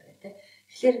бололцоотой болсон гэх те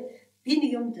тэгэхээр би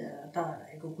нэг юмд одоо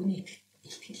айгу гүний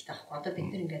ихтгэл таахгүй одоо бид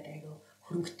нар ингээд айгу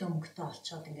хөрөнгөтэй мөнгөтэй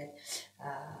олцоод ингээд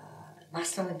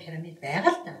Масловын пирамид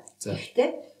байгаа л да гэхдээ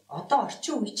одоо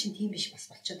орчин үе чинь тийм биш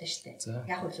бас болчиход байна шүү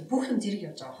дээ яг үл бүх юм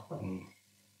зэрэг явж байгаа байхгүй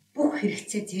бүх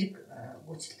хэрэгцээ зэрэг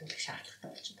гүйцэтгүүлэх шаардлагатай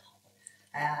болчиход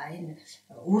байгаа. Энэ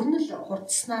өрнөл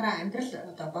хурдснараа амьдрал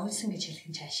одоо богиносон гэж хэлэх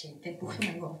нь цаашаа тийм бүх юм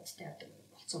аягүй хурдтай явдаг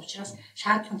болсон учраас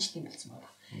шаардлага нь ч тийм болсон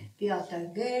байна. Би одоо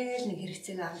ингээл нэг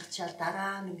хэрэгцээгээ хангачаал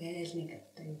дараа нь ингээл нэг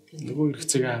одоо юу тийм нөгөө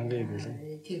хэрэгцээгээ хангая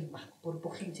гэлээ. Тийм баг бүр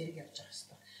бүх юм зэрэг явж байгаа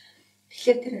хэвээр.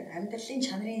 Тэгэхээр тэр амьдралын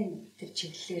чанарын тэр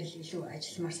чиглэлээр л илүү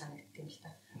ажилламаар санагддаг юм л та.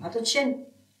 Одоо жишээ нь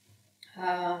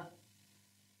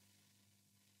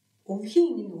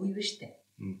өвлийн энэ үе биш үү?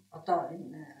 Одоо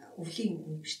энэ өвлийн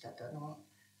үе биш үү? Одоо нөгөө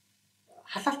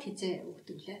халаалт хизээ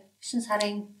өгдөг лээ. 9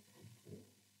 сарын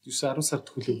 10 сард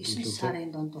хүлээгдүүлээ. 9 сарын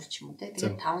дундуур ч юм уу те.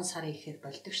 Тэгээд 5 сарын ихээр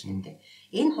болдог шүү дээ.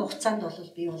 Энэ хугацаанд бол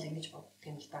би бол ингэж боддог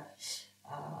юм л да.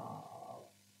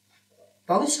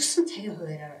 Богиносгосон цагийн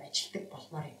хуваараар ажилдаг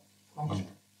болмоор юм. Монголд.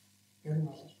 Ер нь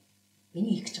бол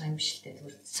миний хийх гэж байгаа юм биш л дээ.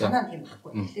 Зүгээр санаа тийм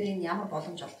байхгүй. Тэгэхээр энэ ямар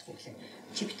боломж олдох вэ гэхээр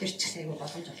чи битэр ч гэсэн айгүй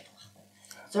боломж олдох байхгүй.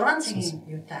 6 цагийн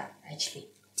юутай ажиллая.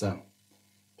 За.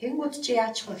 Тэнгүүд чи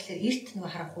яачих вэ гэхээр эрт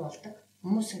нөгөө харахгүй болдог.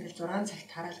 Хүмүүс ингээл 6 цагт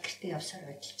хараад гэртээ явсаар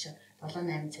байтал чи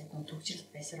 7-8 цаг нөө төгжрэлт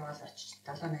байсаар бол очиж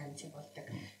 7-8 цаг болдог.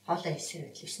 Хоолой хийсээр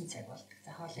байтал 9 цаг болдог.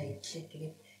 За хоолой идлээ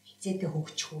тэгээд хизээдээ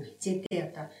хөгжих үү, хизээдээ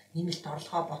одоо нэмэлт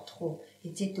орлогоо бодох уу,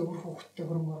 хизээдээ өр хөвгтөд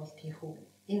хөрөнгө оруулалт хийх үү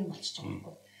энэ болчих жоох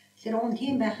байхгүй. Тэгэхээр уун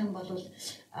тийм байх юм бол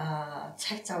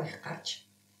цаг зав их гарч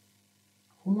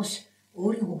хүмүүс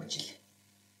өөрийн хөгжил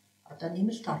одоо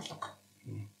нэмэлт орлого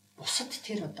бусад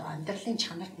тэр одоо амьдралын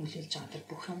чанарт нөлөөлж байгаа тэр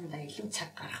бүх юмдаа илүү цаг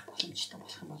гарах боломжтой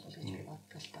болох юм болов уу гэж би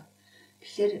боддог л доо.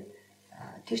 Тэгэхээр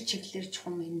тэр чиглэлээр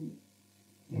чухам энэ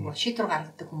нөгөө шийдвэр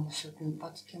гаргадаг хүмүүсүүд нь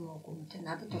боддог юм уу гүн тэ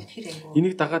надад бол тэр айгуу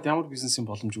энийг дагаад ямар бизнесийн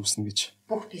боломж үүснэ гэж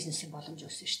бүх бизнесийн боломж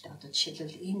үүснэ шүү дээ. Одоо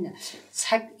жишээлбэл энэ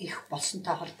цаг их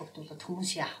болсонтой холбогдуулаад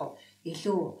хүмүүс яах вэ?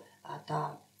 Илүү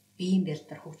одоо биеийн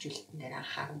бэлдэр хөгжүүлэлтэн дээр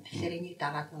анхаарна. Тэгэхээр энийг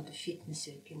дагаад нөгөө фитнес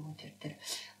гэх юм уу тэр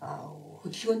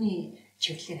хөдөлгөөний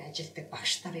чиглэлээр ажилладаг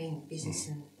багш нарын бизнес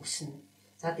нь өснө.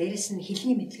 За дээрэс нь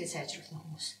хэлний мэдлэгээ сайжруулах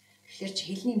хүмүүс. Тэгэхээр чи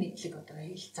хэлний мэдлэг одоо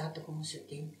хэл заадаг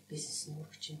хүмүүсүүдийн бизнес нь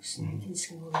өргөж өснө. Эдийн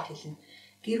засгийн өөрөөр хэлнэ.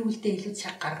 Гэр бүлдээ илүү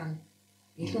цаг гаргана.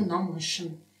 Илүү ном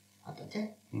уншина. Одоо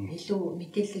тийм илүү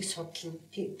мэдээллийг судлана.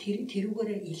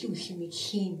 Тэрүүгээрээ илүү их юм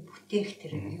хийн, бүтээх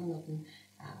тэр юунууд нь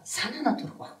санаанаа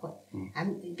төрөх байхгүй.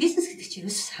 Бизнес гэдэг чинь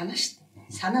ерөөсөө санаа шүү дээ.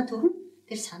 Санаа төрнө.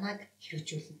 Тэр санааг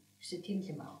хэрэгжүүлнэ. Эсвэл тийм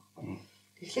л юм аа байхгүй.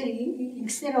 Тэгэхээр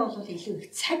ингэснээрээ бол илүү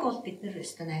их цаг бол бид нэр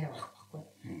өстө найраа байхгүй.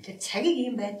 Тэгэхээр цагийг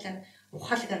ийм байдлаар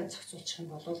ухаалгаар зохицуулчих юм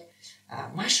бол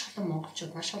маш олон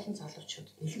монголчууд, маш олон залуучууд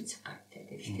илүү цаг гаргатай.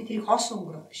 Гэхдээ тэрийг хоосон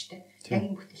өнгөрөө биш те. Яг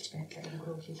юм бүтэлч байдлаар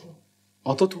өнгөрөөл илүү.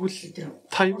 Одоо тэгвэл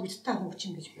та юу та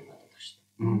хөгжин гэж би боддог шүү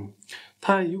дээ.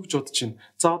 Та юу гэж бодож байна?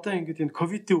 За одоо ингээд энэ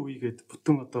ковидын үегээд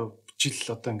бүтэн одоо жил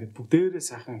одоо ингээд бүгдээрээ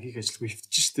сайхан хийх ажилгүй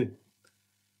хөвтөж штэ.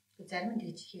 Зарим нь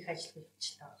тэгж хийх ажилгүй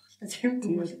хөвчлээ байгаа. Зарим нь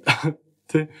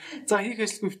тий. За хийх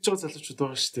ажилгүй хөвтөж байгаа залуучууд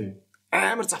байгаа штэ.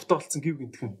 амар завтаа болсон гів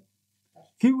гинтхэн.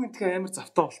 Гів гинтхэн амар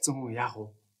завтаа болсон хүн яах вэ?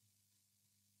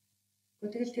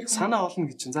 Тэгэл тэр санаа олно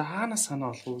гэж чинь. За хаанаас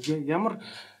санаа олох вэ? Ямар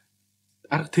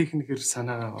арга техникээр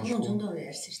санаагаа олох вэ? зөндөө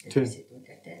ярьсан шүү дээ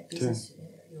сэдвүүдээр тий. Бизнес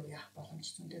юу яах боломж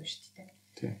зөндөө шүү дээ.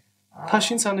 Тий. Та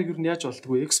шин санааг юу яаж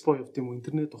олдгоо? Экспо явд юм уу?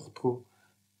 Интернет ухтгоо?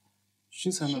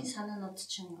 Шин санаанууд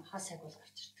чинь хаа сайг бол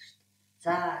гарч ирдэг шүү дээ.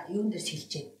 За юун дээр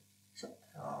сэлж гэн.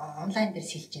 Онлайн дээр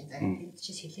сэлж гэн. За тэнд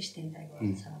чи сэлэн штэ энэ аяг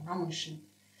бол санаа ном уншин.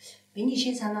 Миний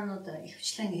шин санаанууд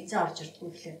ихвчлэн хязээ орж ирдгүү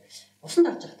гэхлээр усанд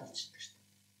орж явахд орж ирдэг шүү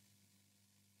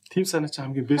дээ. Тим санаа чи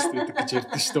хамгийн бест байдаг гэж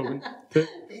ярьдэн шүү дээ үгүй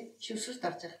тий. Шүршүрт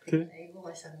орж явах гэх айгуу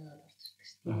гой санаанууд орж ирдэг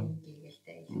шүү дээ. Ингээгээл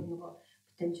илүү нөгөө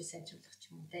бүтэмжээ сайжруулах ч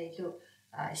юм уу тий. Илүү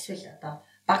эсвэл одоо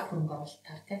баг хөрөнгө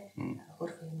оруулалтаар тий.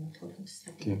 Хөрх юм хөрхөн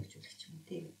төслийг хэрэгжүүлэх ч юм уу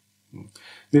тий.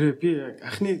 Нэрээ би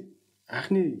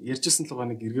анхны ярьжсэн л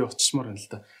байгаа нэг эргээ очичмаар байна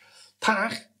л да. Та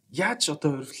анх яаж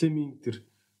одоо Oriflame-ийн тэр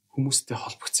хүмүүстэй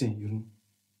холбогдсон юм ер нь?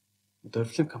 Одоо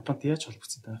Oriflame компанид яаж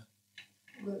холбогдсон та?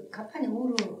 Компани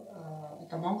өөрөө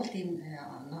одоо Монголд ийм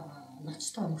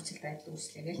ноцтой нөхцөл байдал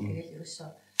үүслэгээл тэгэл ерөөсөө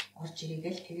орж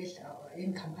ирээгээл тэгэл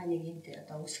энэ компаниг энд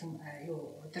одоо үүсгэн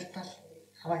юу удирдал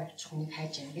хаваа явуучих хүнийг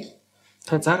хайж яана гэл.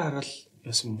 Та зар хараал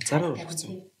яасан юм? Зараар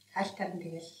болгоцсон. Хайлтаар нь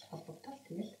тэгэл холбогдол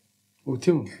тэгэл. Үгүй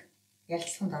тийм үү?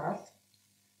 Ярилцлаганд ороод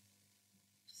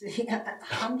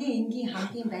хамгийн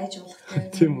энгийн байж болох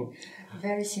тийм үү?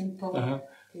 Very simple.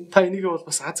 Та энийг бол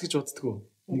бас аз гэж боддөг үү?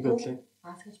 Нэг бодлоо.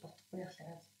 Аз гэж бодохгүй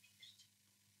яхаа.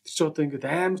 Тэр чи одоо ингээд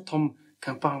амар том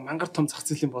компани мангар том зах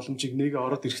зээлийн боломжийг нэгэ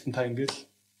ороод ирэхтэн та ингээд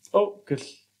гэл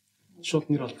шууд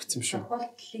нэр олгогдсон юм шүү.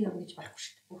 Тохиолдлын юм гэж байхгүй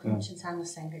шүү дээ. Бүх юм чинь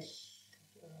цаанаас ингээд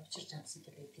учирч чадсан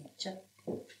гэдэг юм чинь.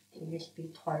 Тэгэл би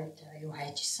тухайд юу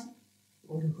хайж исэн.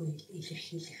 Өөрийгөө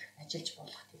илэрхийлэх, ажиллаж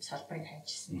болох тийм салбарыг хайж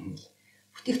исэн.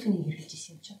 Бүтээгдэхүүнийг хэрэгжилж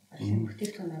исэн юм чинь.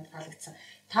 Бүтээгдэхүүн надад таалагдсан.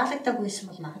 Таалагдаагүй байсан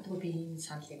бол магадгүй би энэ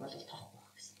саналыг бол тоохгүй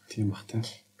байх гэсэн. Тийм бах тийм.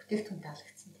 Бүтээгдэхүүн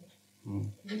таалагдсан тийм.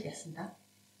 Тэгэл яасан да.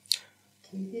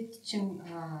 Тэгээд чин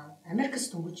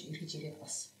Америкс дөнгөж эргэж ирээд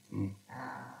бас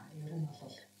ер нь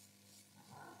бол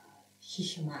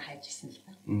хийх юм хайж исэн л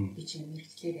ба. Би чинь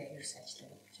мэрэгчлэр ерөөс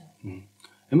ажиллаад байна.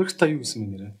 Америкт та юу гэсэн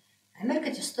юм нэрэ?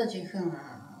 Америкт ёстой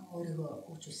жинхэнэ өөрийгөө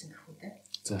хөгжүүлсэн гэх үү те.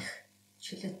 За.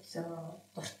 Чөлөөт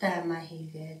дуртай амаа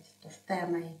хийгээд, дуртай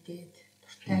амаа идээд,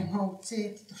 дуртай амаа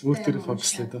үзээд, дуртай амаа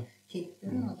фокуслээд. Тийм.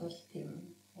 Ер нь бол тийм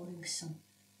өөрийн гэсэн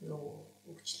юу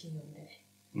хөгжлийн юм дээр.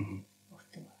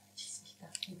 Өөртөө ажилласан л та.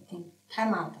 Тийм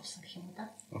тайм аут авсан гэх юм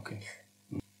да. Окей.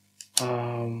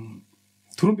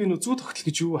 Түрүүн би нөө зүү тогтол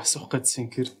гэж юу асуух гэсэн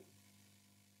хэрэг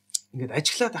ингээд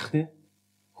ажиглаад ах нэ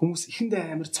хүмүүс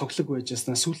ихэндээ амар цоглог байж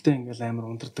яснаа сүултээ ингээл амар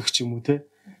ундардаг ч юм уу те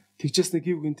тэгжээс нэг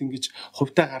гів гинт ингэж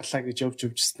хувьдаа гарлаа гэж явж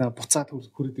яснаа буцаад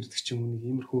хүрээд ирдэг ч юм уу нэг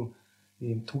иймэрхүү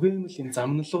ийм түгээмэл ийм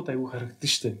замналууд аягүй харагддаг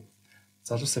штэ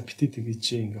залуусаа бити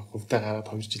тэгэж ингээ хувьдаа гараад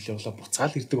 2 жил явлаа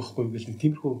буцаал ирдэг байхгүй юу гэл нэг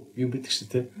тиймэрхүү юм байдаг штэ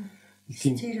те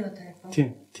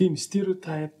тийм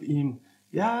стереотип ийм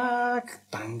яг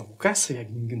угаасаа яг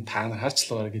ингэн та нар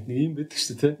харчлаагаар гэдэг нэг юм байдаг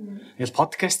шүү дээ тийм. Ингээл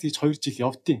подкаст хийж 2 жил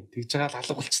явдیں۔ Тэгж байгаа л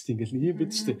алга болчихсон ингээл нэг юм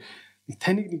байдаг шүү дээ. Нэг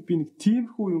таныг нэг би нэг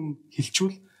тиймэрхүү юм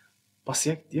хэлчүүл бас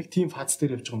яг тийм фаз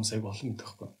дээр явж байгаа хүмүүс аяг олон гэдэг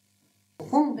байхгүй.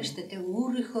 Хүн биш үү те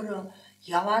өөрийнхөө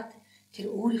яваад тэр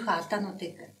өөрийнхөө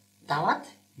алдаануудыг даваад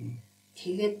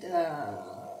тэгээд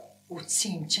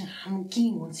үтсэн юм чинь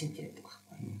хамгийн үнцэнтэй байдаг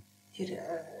байхгүй. Тэр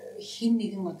хин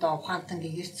нэгэн одоо ухаантан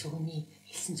гэгэрц хүний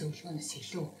хэлсэн зөвлөгөөнөөс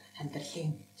илүү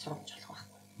амьдралын сургамж болох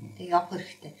байхгүй. Тэгээ явах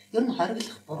хэрэгтэй. Ер нь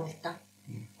хориглох буруу л да.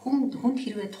 Хүнд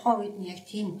хэрвээ тухайн үед нь яг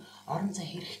тийм орон зай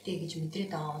хэрэгтэй гэж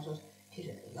мэдрээд байгаа бол тэр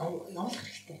явуулах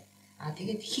хэрэгтэй.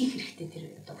 Тэгээд хийх хэрэгтэй тэр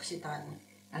одоо хүсэж байгаа юм.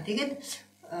 Тэгээд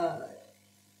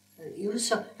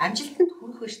ерөөсө амжилтанд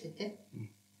хүрэх вэ штэ тий.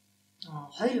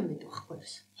 Хоёр юм байдаг байхгүй юу?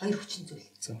 Хоёр хүчин зүйл.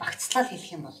 Багцлал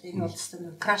хэлэх юм бол энэ бол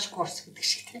зөвхөн краш курс гэдэг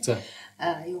шиг тий.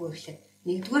 Юу гэхлээр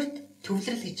нэгдүгээр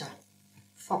төвлөрөл гэж байгаа.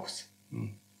 Фокус.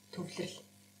 Төвлөрөл.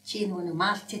 Чи нөгөө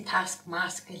малти таск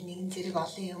маск гэл нэгэн зэрэг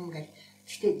олон юм гэл.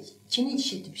 Гэхдээ чиний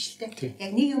жишээд биш л тий.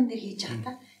 Яг нэг юм дээр хийж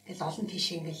байхдаа тэгэл олон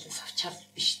тийшээ ингээл савчаал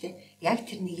биш тий. Яг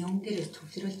тэр нэг юм дээр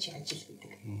төвлөрөл чи ажил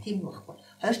гэдэг. Тийм үү байхгүй.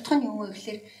 Хоёр дахь нь юм уу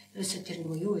гэхлээр ерөөсөө тэр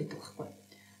нөгөө юу гэдэг байхгүй.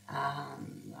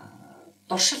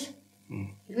 Дуршил.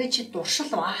 Хэрвээ чи дуршил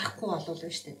баахгүй болвол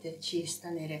шүү дээ тий. Чи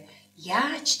яста нэрэ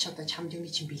яаж ч одоо чамд юм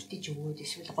чинь бэлдэж өгөөд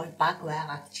эсвэл гой баг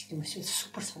байгаад ч гэдэг юм эсвэл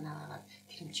супер санаагаад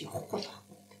тэр юм чи явахгүй л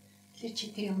байхгүй. Тэгэхээр чи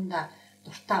тэр юмда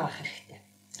дуртай байх хэрэгтэй.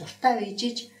 Дуртай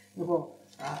байжээж нөгөө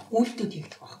үйлдэлүүд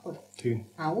хийгдэх байхгүй. Тийм.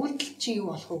 Үйлдэл чи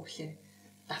юу болох вэ гэхээр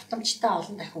давтамжтай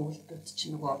олон дахин үйлдэлүүд чи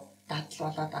нөгөө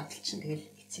дадал чинь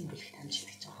тэгэл эцсийн бүлэгт амжилт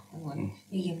гэж байгаа байхгүй.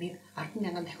 Нэг юмыг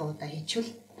 10,000 дахин удаа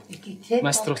хийчихвэл тий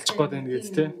мастер болчих гээд байна гэж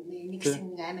тий.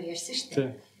 Нэгсэн амар ярьсан шүү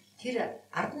дээ. тэр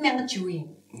 10,000 жилийн.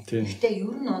 Гэхдээ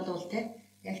ер нь бол те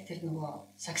яг тэр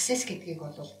нөгөө success гэдгийг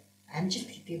бол амжилт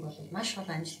гэдгийг бол маш гол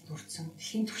амжилт хүртсэн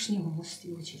дэлхийн түвшний хүмүүс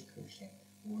юу гэж хэлдэг вэ гэхээр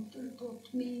өдөр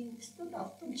тутмын эсвэл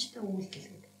автоматтай үйлдэл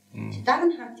гэдэг. Чи дараа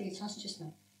нь хаад гэж сонсч ирсэн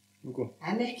үү? Үгүй.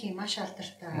 Америкийн маш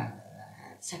алдартай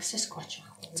success coach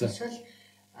байхгүй. Эсвэл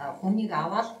хүнийг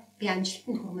аваад би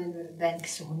амжилтанд хүрмээр байна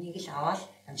гэсэн хүнийг л аваад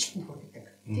амжилтанд хүргэдэг.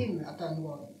 Тийм одоо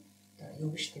нөгөө юу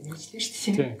биш тийм мэдлээ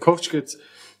шүү дээ. Тийм коуч гэж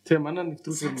тийм манай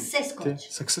нэвтрүүлгээр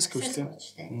success coach тийм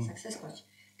success coach.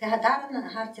 Тэгэхээр дараа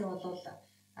нь хаарч бол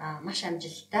маш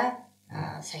амжилттай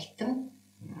саятан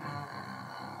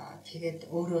тэгээд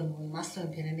өөрөө нөгөө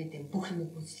маслын пирамидын бүх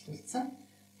юмыг гүйцэтгүүлсэн.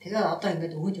 Тэгээд одоо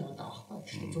ингээд өгөөд яваад байгаа байхгүй.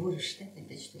 Тэгэхээр зүгээр биш үү?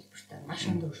 Мэдээж төлбөртэй маш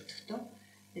өндөр өртөгтэй.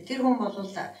 Тэр хүн бол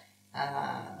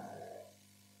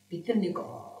бид нар нэг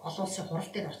олон улсын хурал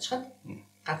дээр очиход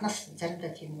гаднаас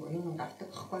заримдаа тийм юм авдаг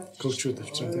байхгүй. Коучуд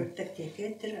авчих тийм.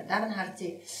 Тэгээд тэр дараа нь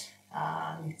харзээ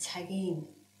нэг цагийн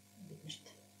биднэрт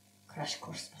краш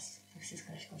курс бас success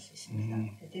crash course байсан юм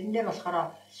да. Тэрэн дээр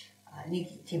болохоор нэг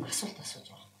тийм асуулт асууж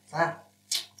байгаа. За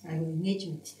аюу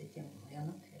engagement-тэй тийм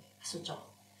юм тэгэл асууж байгаа.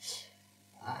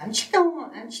 Амжилттай хүн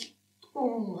амжилтгүй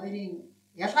хүн хоёрын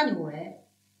ялгаа нь юу вэ?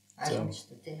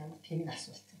 Ойлгомжтой тийм ямар тийм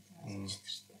асуулт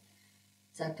асууж байна.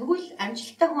 За тэгвэл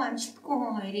амжилттай хүн амжилтгүй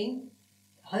хүн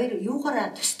хоёр юугаараа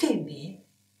төстэй юм бэ?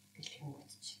 гэж юм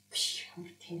бодож. Биш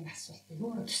ямар тийм асуулт.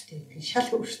 Юугаар төстэй юм? Шал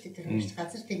өөртөө тэр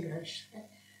газар тэнгэр биш үү?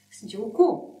 Гэсэн чи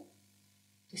үгүй.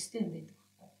 Төстэй юм байдаг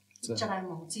байхгүй. Хийж байгаа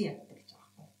юм үзий яддаг гэж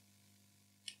байгаа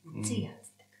байхгүй. Үзий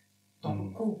яддаг.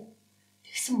 Донгүй.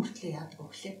 Тэгсэн мөртлөө яадаг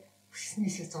вэ?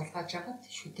 Хүснээсээ зулгааж агаад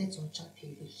шүдээ зууж байгаа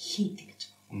тэрийг хийдэг гэж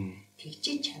байгаа.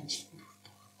 Тэгжиж амжилтанд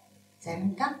хүрдэг байхгүй.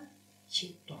 Заримдаа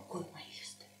чи донгүй юм хийх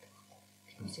ёстой байдаг байхгүй.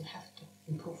 Because you have to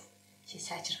improve. Чи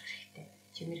сайжрах хэрэгтэй.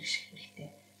 Чи мэрэгших хэрэгтэй.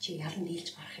 Чи ялан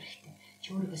дийлж гарах хэрэгтэй. Чи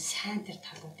өөрийгөө сайн тэр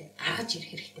талуудыг гаргаж ирэх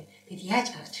хэрэгтэй. Тэгэд яаж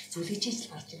гаргаж ирэх зүлгэж ижил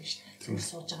гарч ирнэ шүү дээ. Зүгээр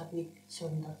сууж байгаад нэг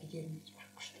суурьндаа бид юм гэж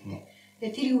барахгүй шүү дээ.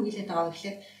 Тэгээд тэр юу хэлээд байгаа вэ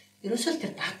гэхээр ерөөсөө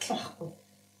тэр дадлал байхгүй.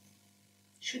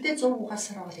 Шүдээ 100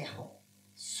 угаасаар бол яах вэ?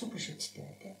 Супер шүдтэй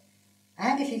бай тээ.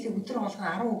 Англи хэлийг өдөр болгон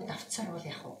 10 үг давтсаар бол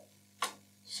яах вэ?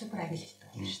 Супер англи хэлтэй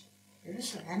болно шүү дээ.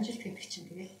 Ерөөсөө амжилт гэдэг чинь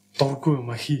тэгэл дургүй юм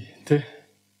хий тээ.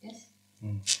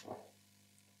 Yes.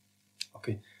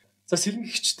 Окей. За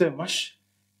сэлэнгэгчтэй маш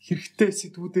хэрэгтэй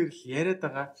сэдвүүдээр л яриад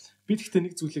байгаа. Би гэхдээ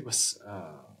нэг зүйлийг бас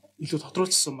илүү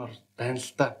тодруулсанмаар байна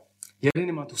л да.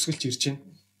 Ярианы маа төсгөлж ирж байна.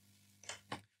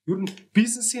 Ер нь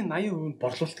бизнесийн 80% нь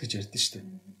борлуулалт гэж ярьдэн шүү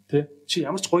дээ. Тэ? Чи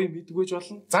ямар ч гоё мэдгүйж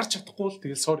болно. Зарж чадахгүй бол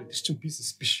тэгэл sorry тэр чинь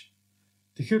бизнес биш.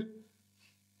 Тэгэхээр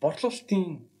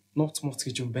борлуулалтын нууц мууц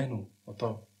гэж юм байна уу?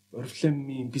 Одоо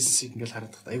Oriflame-ийн бизнесийг ингээл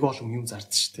хараад тахта айгүй олон юм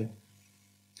зардаг шүү дээ.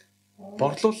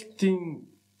 Борлуулалтын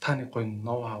та нэг гоё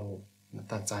ноу хау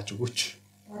надад зааж өгөөч.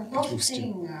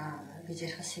 Борлуулалтын гэж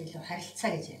ярихаас илүү харилцаа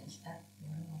гэж ярина л да.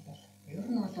 Ер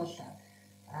нь бол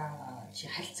чи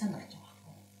харилцаанд орж байгаа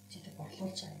байхгүй. Чи тэг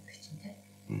борлуулж байгаа гэх чинь те.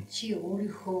 Чи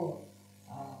өөрийнхөө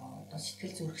одоо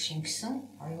сэтгэл зүрх шингэсэн,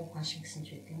 оюун ухаан шингэсэн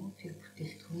ч гэдэг юм. Тэр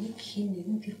бүтээгдэхүүнийг хэн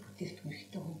нэгэн тэр бүтээгдэхүүн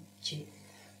хэрэгтэй хүн чи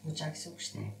үжаа гэсэн үг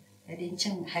шүү дээ. Тэгэхээр эн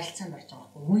чинь харилцаанд орж байгаа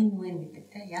байхгүй. Win-win гэдэг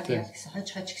те. Яг гэсэн хож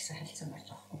гэсэн харилцаанд орж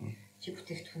байгаа байхгүй. Чи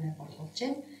бүтээгдэхүүнээ борлуулж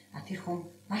байна. Тэр хүн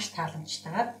маш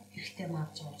тааламжтайгаар хэрэгтэй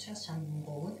маавж байгаа учраас чамд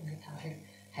мөнгө өгөөд ингээд та хоёр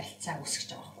харилцаа үүсгэж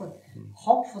байгаа байхгүй.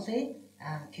 Hopefully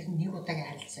тэр нэг удаагийн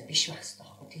харилцаа биш байх хэрэгтэй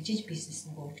байхгүй. Тэгжиж бизнес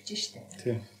нэг өргөж штэ.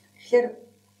 Тэгэхээр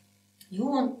юу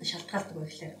шалтгаалдаг вэ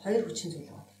гэхээр хоёр хүчин зүйл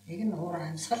байна. Нэг нь уур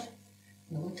амьсгал,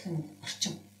 нөгөөх нь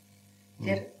орчин.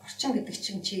 Тэгэхээр орчин гэдэг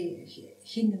чинь чи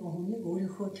хин нэгэн хүнийг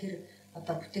өөрийнхөө тэр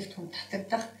одоо бүтээгдэхүүн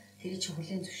татагдах, тэр чи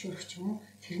хүлээн зөвшөөрөх ч юм уу,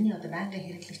 тэрний одоо байнгын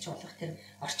хэрэглэгч болох тэр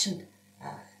орчинд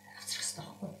авчрах хэрэгтэй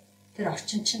байхгүй. Тэр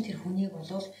орчин чинь тэр хүнийг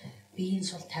болвол биеийн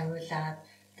сул тавиулаад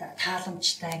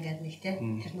тааламжтай ингээд нэг те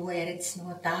тэр нөгөө яриадс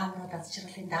нөгөө дааврууд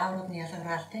азчралын дааврууд нь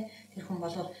ялгараал те тэр хүн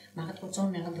болвол магадгүй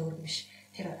 100,000 төгрөг биш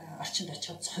тэр орчинд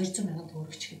очиод 200,000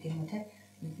 төгрөг ч гэдэг юм уу те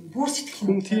бүр сэтгэл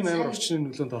хүн тийм амар орчны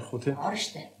нөлөөнд орох уу те орно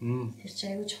штэ тэр чи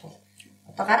аюу чухал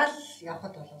одоо гараал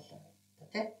явхад болвол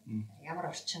те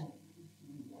ямар орчин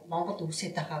Монгол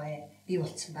үсээд байгаа вэ би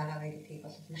болцсон байгаа вэ гэдгийг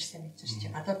бол маш сайн мэдж байна чи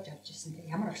гадаад явж ирсэн те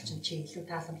ямар орчин чи илүү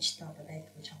тааламжтай одоо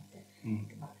байдгүй ч юм те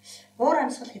уур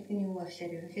амьсгал гэдэг нь юу вэ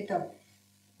гэхээр ерөнхийдөө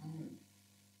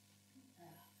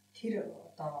тэр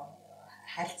одоо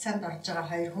харилцаанд орж байгаа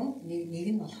хоёр хүн нэг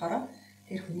нь болохоор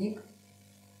тэр хүнийг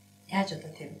яаж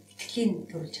одоо тэр итгэлийн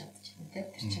төрүүлж чадчихна те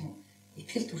тэр чинь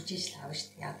итгэл төрж ижил аав шүү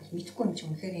дээ яг мэдхгүй юм чи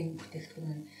үнэхээр энэ бүтээгдэхүүн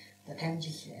нь одоо 50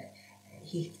 жил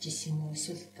хийгдчихсэн юм уу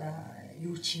эсвэл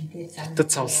юу ч юм те зандад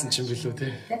цавлсан ч юм билүү те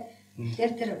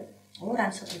тэгэхээр тэр уур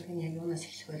амьсгал гэдэг нь яг юунаас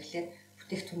эхлэх вэ гэхээр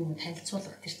бүтээгдэхүүн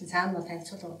танилцуулах тэр чинь цаана бол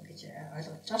танилцуулах гэж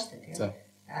ойлгож байгаа шүү дээ.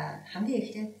 хамгийн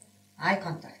эхлээд eye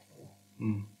contact буюу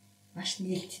маш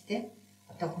нээлттэй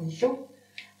одоо хүн лөө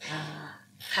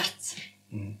харц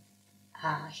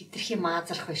хитрхи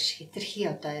маазрах биш хитрхи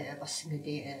одоо бас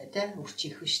ингэ тэ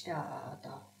үрчих биш тэ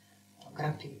одоо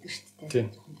грамп гэдэг шүү дээ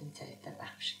хүндэн царайтай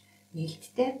байх биш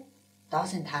нээлттэй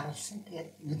доосын тааруулсан тэгээд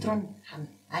өдрөө нь хам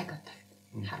eye contact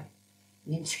хар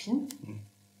нэмсгэлэн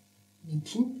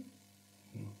нэмтлэн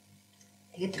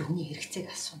тэгээд тэр хүний хэрэгцээг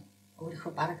асууна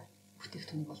өөрийнхөө бараг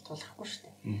бүтээгдэхүүнийг болтуулахгүй шүү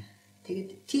дээ тэгээд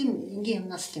тийм энгийн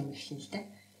юмнаас л юм эхэлнэ л дээ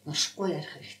нушгүй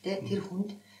ярих хэрэгтэй тэр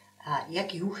хүнд яг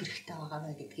юу хэрэгтэй байгаа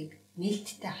вэ гэдгийг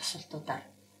нээлттэй асуултуудаар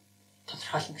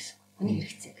тодорхойлно гэсэн. Хүний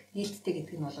хэрэгцээг. Нээлттэй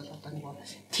гэдэг нь бол одоо нэг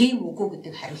тийм үгүй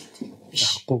гэдэг хариулт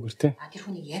биш. Яггүйгээр тий. Тэр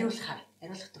хүнийг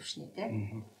яриулах төвшний тий.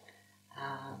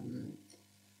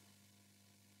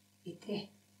 Идрээ.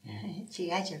 Чи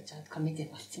яаж явж байгаа комеди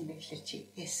болцсон бэ гэхэлэр чи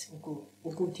yes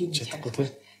үгүй тийм чадахгүй тий.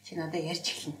 Чи надад ярьж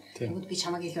эхэлнэ. Тэгвэл би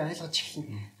чамайг илүү ойлгож эхэлнэ.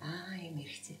 Ийм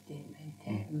хэрэгцээтэй юм байна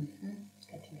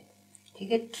тий.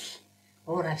 Тэгээд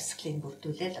уур амьсгалыг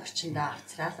бүрдүүлээл орчиндөө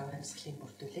авцраал уур амьсгалыг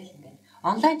бүрдүүлээл ингээд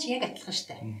онлайн чи яг адилхан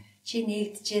штэ чи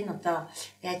нэгдэж гэн одоо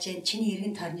яаж гэн чиний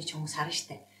эргэн тойрны ч хүмүүс харна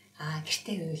штэ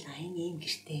гэртээ байвал энэ ийм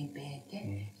гэртээ юм байна те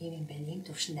ийм юм байна ийм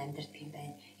төвшөнд амьдардаг юм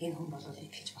байна энэ хүн бол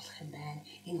итгэж болох юм байна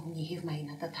энэ хүний хэв маяг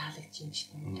надад таалагдж юм ч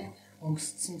юм те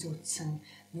өмсцэн зүудсэн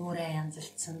нүрээ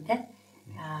янзалцсан те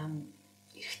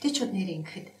эрэгтэйчүүд нэр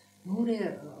ингэхэд нүрээ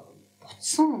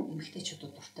бутсан эмэгтэйчүүд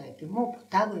дуртай байдаг юм уу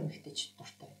бутаагүй эмэгтэйчүүд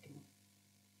дуртай байдаг юм уу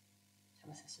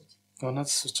чамаас асууж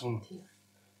надаас асууж байгаа юм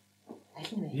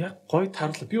аль нь вэ яг гоё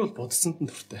тааруулаа би бол бодцсонд нь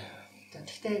дуртай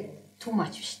гэхдээ too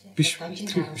much биш биш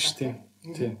те биш те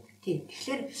тийм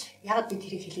тэгэхээр яг би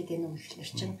тэрийг хэлээд байна уу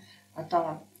гэхэлэр чинь одоо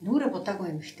нүрэ будаагүй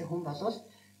эмэгтэй хүн болвол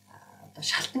одоо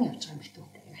шалтан явж байгаа эмэгтэй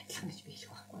хүнтэй адилхан гэж би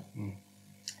хэлэх байхгүй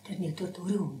тэр нэгдүгээр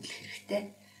өөрийгөө хөндлөх хэрэгтэй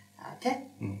тий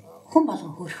хүн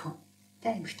болгон хөөрхөн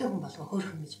тий эмэгтэй хүн болгон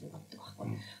хөөрхөн гэж би боддог байхгүй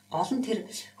гол нь тэр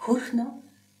хөөрхнөө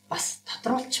бас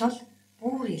тодруулчвал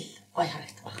бүр ил гой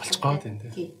харагдах байхгүй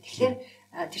тий тэгэхээр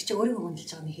тэр чинь өөрийгөө хөндлөж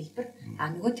байгаа нэг хэлбэр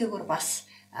нөгөөтэйгөр бас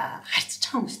харьцаж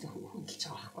байгаа хүмүүстэй хөндлөж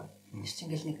байгаа байхгүй тэр чинь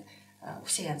ингээл нэг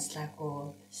үсээ янзлаагүй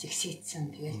сексицэн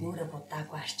тэгэл нүрэ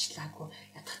будаагүй арчлаагүй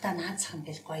ятгахтаа наацах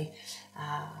ингээл гой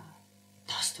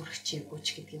тоос түрхчээгүй ч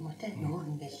гэдэг юм уу те нүүр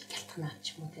ингээл гялтхнаад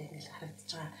ч юм уу те ингээл харагдаж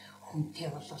байгаа хүнтэй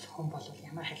болвол хүн болвол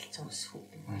ямар харилцаа үүсэх үү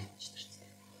гэж ойлгож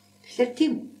байна. Тэгэхээр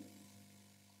тийм.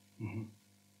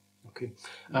 Окей.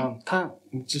 Та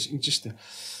ингэж штэ.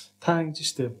 Та ингэж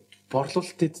штэ.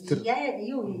 Борлуулалтад тэр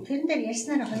юу тэрэн дээр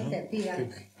ярьснаар хоёлаа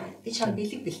би чам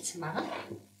бэлэг бэлдсэн байгаа.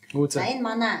 За энэ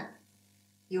манай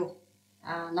юу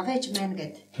Novage Man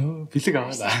гэдэг бэлэг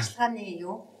аваад ажиллагааны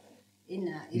юу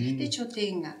энэ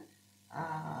эрэгтэйчүүдийн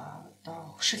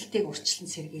одоо хөшөлтийг урьдчилан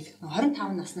сэргийлэх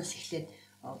 25 наснаас эхлээд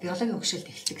биологийн хөшөлт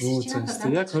эхэлдэг гэсэн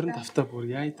чинь яг 25 та бүр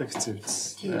яайдаг хэвчээ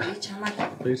байсан. Тийм би чамаа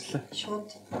баярлалаа. Шууд.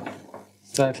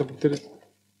 За бүгдээр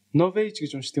Novage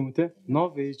гэж уншдаг юм уу те?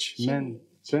 Novage Man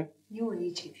те? Юу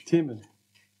ээж гэдэг. Тийм байна.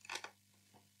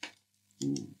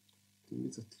 Тийм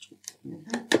зөвтөлж.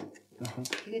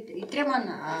 Тэгээд Ideree маань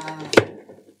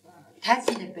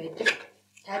тайзан дээр байдаг.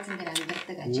 Тайзан дээр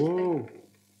амьдардаг ажилтдаг.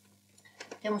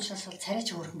 Тийм учраас бол царайч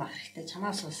хөөрхөн байх хэрэгтэй.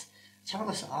 Чамаас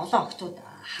бас олон октод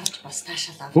харж бас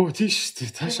таашаал авах. Оо тийш тий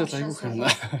таашаал айгүй хана.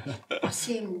 Бас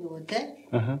юм нөгөө те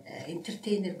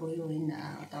энтертейнер буюу энэ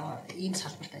одоо ийм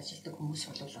салбарт ажилладаг хүмүүс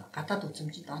бол гадаад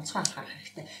үзмжинд онцгой анхаарах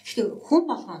хэрэгтэй. Гэхдээ хүн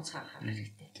болгоо онцгой анхаарах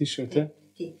хэрэгтэй. Тийш үү те.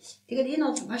 Тий. Тэгээд энэ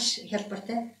бол маш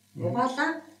хялбартай.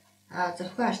 Угаалаа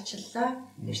зохион арчиллаа,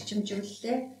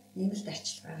 эрчимжүүллээ, нэмэлт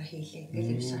арчилгаагаа хийлээ.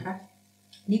 Ингээл ерөөсөө хараа.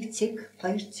 1 цэг,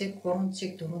 2 цэг, 3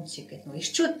 цэг, 4 цэг гэдэг нөгөө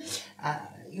ирчүүд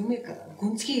юмыг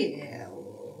гүнзгий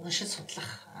уншиж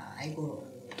судлах айгу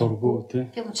дургу тий.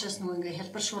 Тийм учраас нөгөө ингээ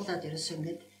хэлбэршуулаад ерөөсөө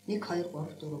ингээд 1 2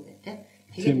 3 4 гэдэг тий.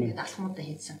 Тэгээд ингээд алхмуудаа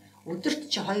хийсэн. Өдөрт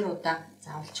чи 2 удаа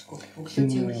заавалчгүй өглөө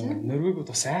цэвэрлэнэ. Норвегиуд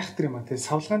бас айхтар юм а тий.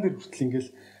 Савлгаан дээр хүртэл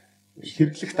ингээл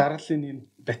хэрэглэх дарааллын юм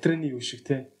батарейны юу шиг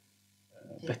тий.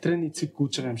 Батарейны цэг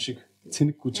гүйж байгаа юм шиг,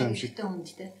 цэник гүйж байгаа юм шиг.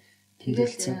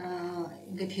 Тэгээд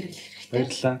ингээд хэрэглэх хэрэгтэй.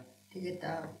 Баярлалаа. Тэгээд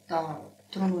одоо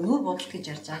түрүүн нүүр бодолт гэж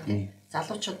ярьж байгаа тийм.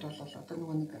 Залуучууд бол одоо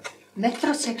нөгөө нэг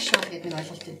metrosexual гэдэг нэг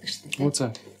ойлголт өгдөг шүү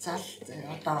дээ. Зал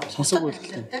одоо сонсог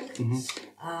үйлдэлтэй.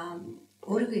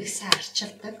 Өөрийгөө их сайн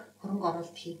арчилдаг, хөрөнгө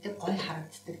оруулалт хийдэг, гоё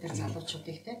харагддаг тэр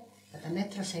залуучуудыг тийм. Одоо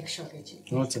metrosexual гэж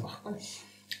хэлдэг байхгүй.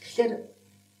 Тэгэхээр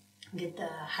ингээд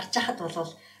харж хахад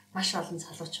бол маш олон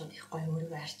залуучууд их гоё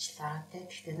өөрийгөө арчлаа тийм.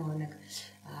 Гэхдээ нөгөө нэг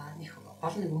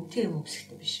гол нэг үнэтэй юм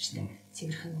өмсөхтэй биш шүү дээ.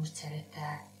 Цэвэрхэн нүур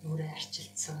царайтай, нүрээ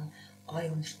арчилсан,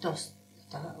 гоё өнөртөө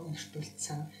одоо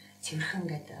өнөртүүлсэн, цэвэрхэн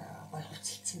гэдэг гой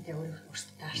хувцалцсан тэ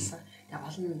өөртөө таарсан. Тэгээ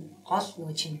гол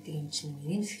нөгөө чи мэддэг юм чинь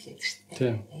нэмсгэлээ шүү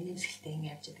дээ. Нэмсгэлтэй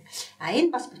ингэ явж байгаа.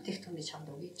 Энэ бас бүтээгдэхүүн гэж хамд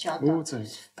үгүй чи одоо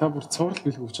та бүр цуврал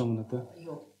бэлгүү гэж юм надаа.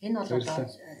 Юу энэ бол одоо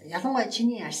ялангуяа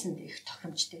чиний арьсанд их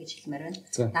тохиромжтой гэж хэлмээр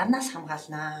байна. Нарнаас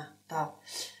хамгаалнаа. Одоо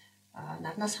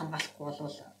нарнаас хамгаалахгүй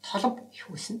бол толб их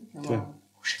үүснэ. Нөгөө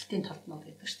хөшгөлтийн толбнууд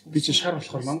гэдэг шүү дээ. Би чи шар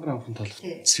болохоор мангар амхан толб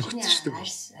сэрхтчихдэг.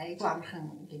 Айгу амархан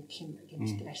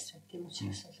гэмтдэг арьс байна. Тийм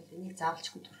учраас бол энийг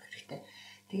заавалчгүй төрөх хэрэгтэй.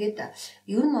 Тэгээд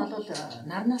ер нь бол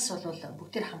нарнаас бол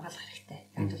бүгдээр хамгаалах хэрэгтэй.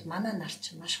 Яг бол манай нар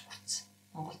чинь маш хурц.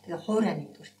 Монгол тэгээ хуурай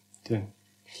нэгдүгээр. Тийм.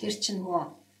 Тэгэхээр чи нөгөө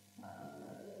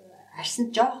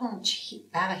арьсанд жоохон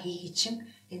байгаа хийгий чинь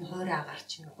энэ хуурай агаар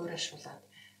чинь хуурай шуулаад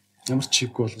ямар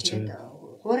чиггүй болгож байгаа.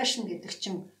 Хуурай шин гэдэг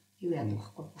чинь юу яадаг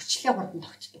вэ? Үрчлээ хурдан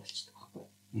тогтдог болчихдог.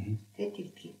 Тэгээд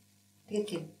тэгдэг. Тэгээд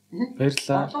тийм.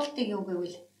 Баярлалаа. Бодлуултыг юу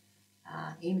гэвэл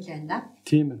ийм л байна да.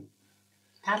 Тийм ээ.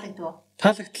 Таалагдлаа.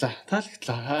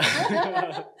 Таалагдлаа.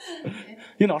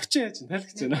 Энэ орчин яаж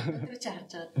таалагч байна. Тэр чи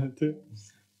харж байгаа.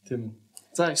 Тийм.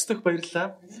 За, сток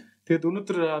баярлалаа. Тэгээд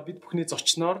өнөөдөр бид бүхний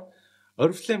зочноор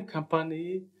Oriflame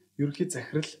компани ерөнхий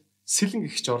захирал Selenge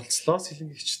гэгч оролцлоо.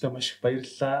 Selenge гэгчтэй маш их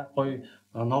баярлалаа. Гоё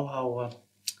ноу хаугаа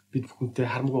бид бүхэнтэй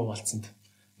харамгүй хуваалцсанд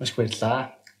маш их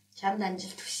баярлалаа. Чамд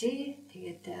амжилт хүсье.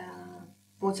 Тэгээд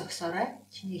бүү зогсоорой.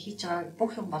 Чиний хийж байгаа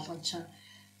бүх юм болгон чинь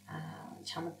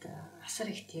чамд асар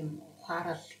их тийм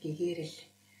ухаарал, гэгээрэл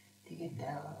тэгээд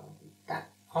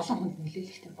олон хүнд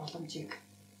нөлөөлөх боломжийг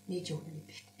нээж өгнө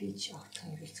гэдэгт би ч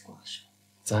огтхон эргэлзэхгүй байна шүү.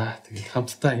 За тэгээд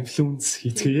хамтдаа инфлюенс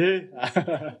хийцгээе.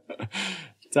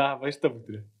 За баяр та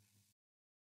бүгдээ.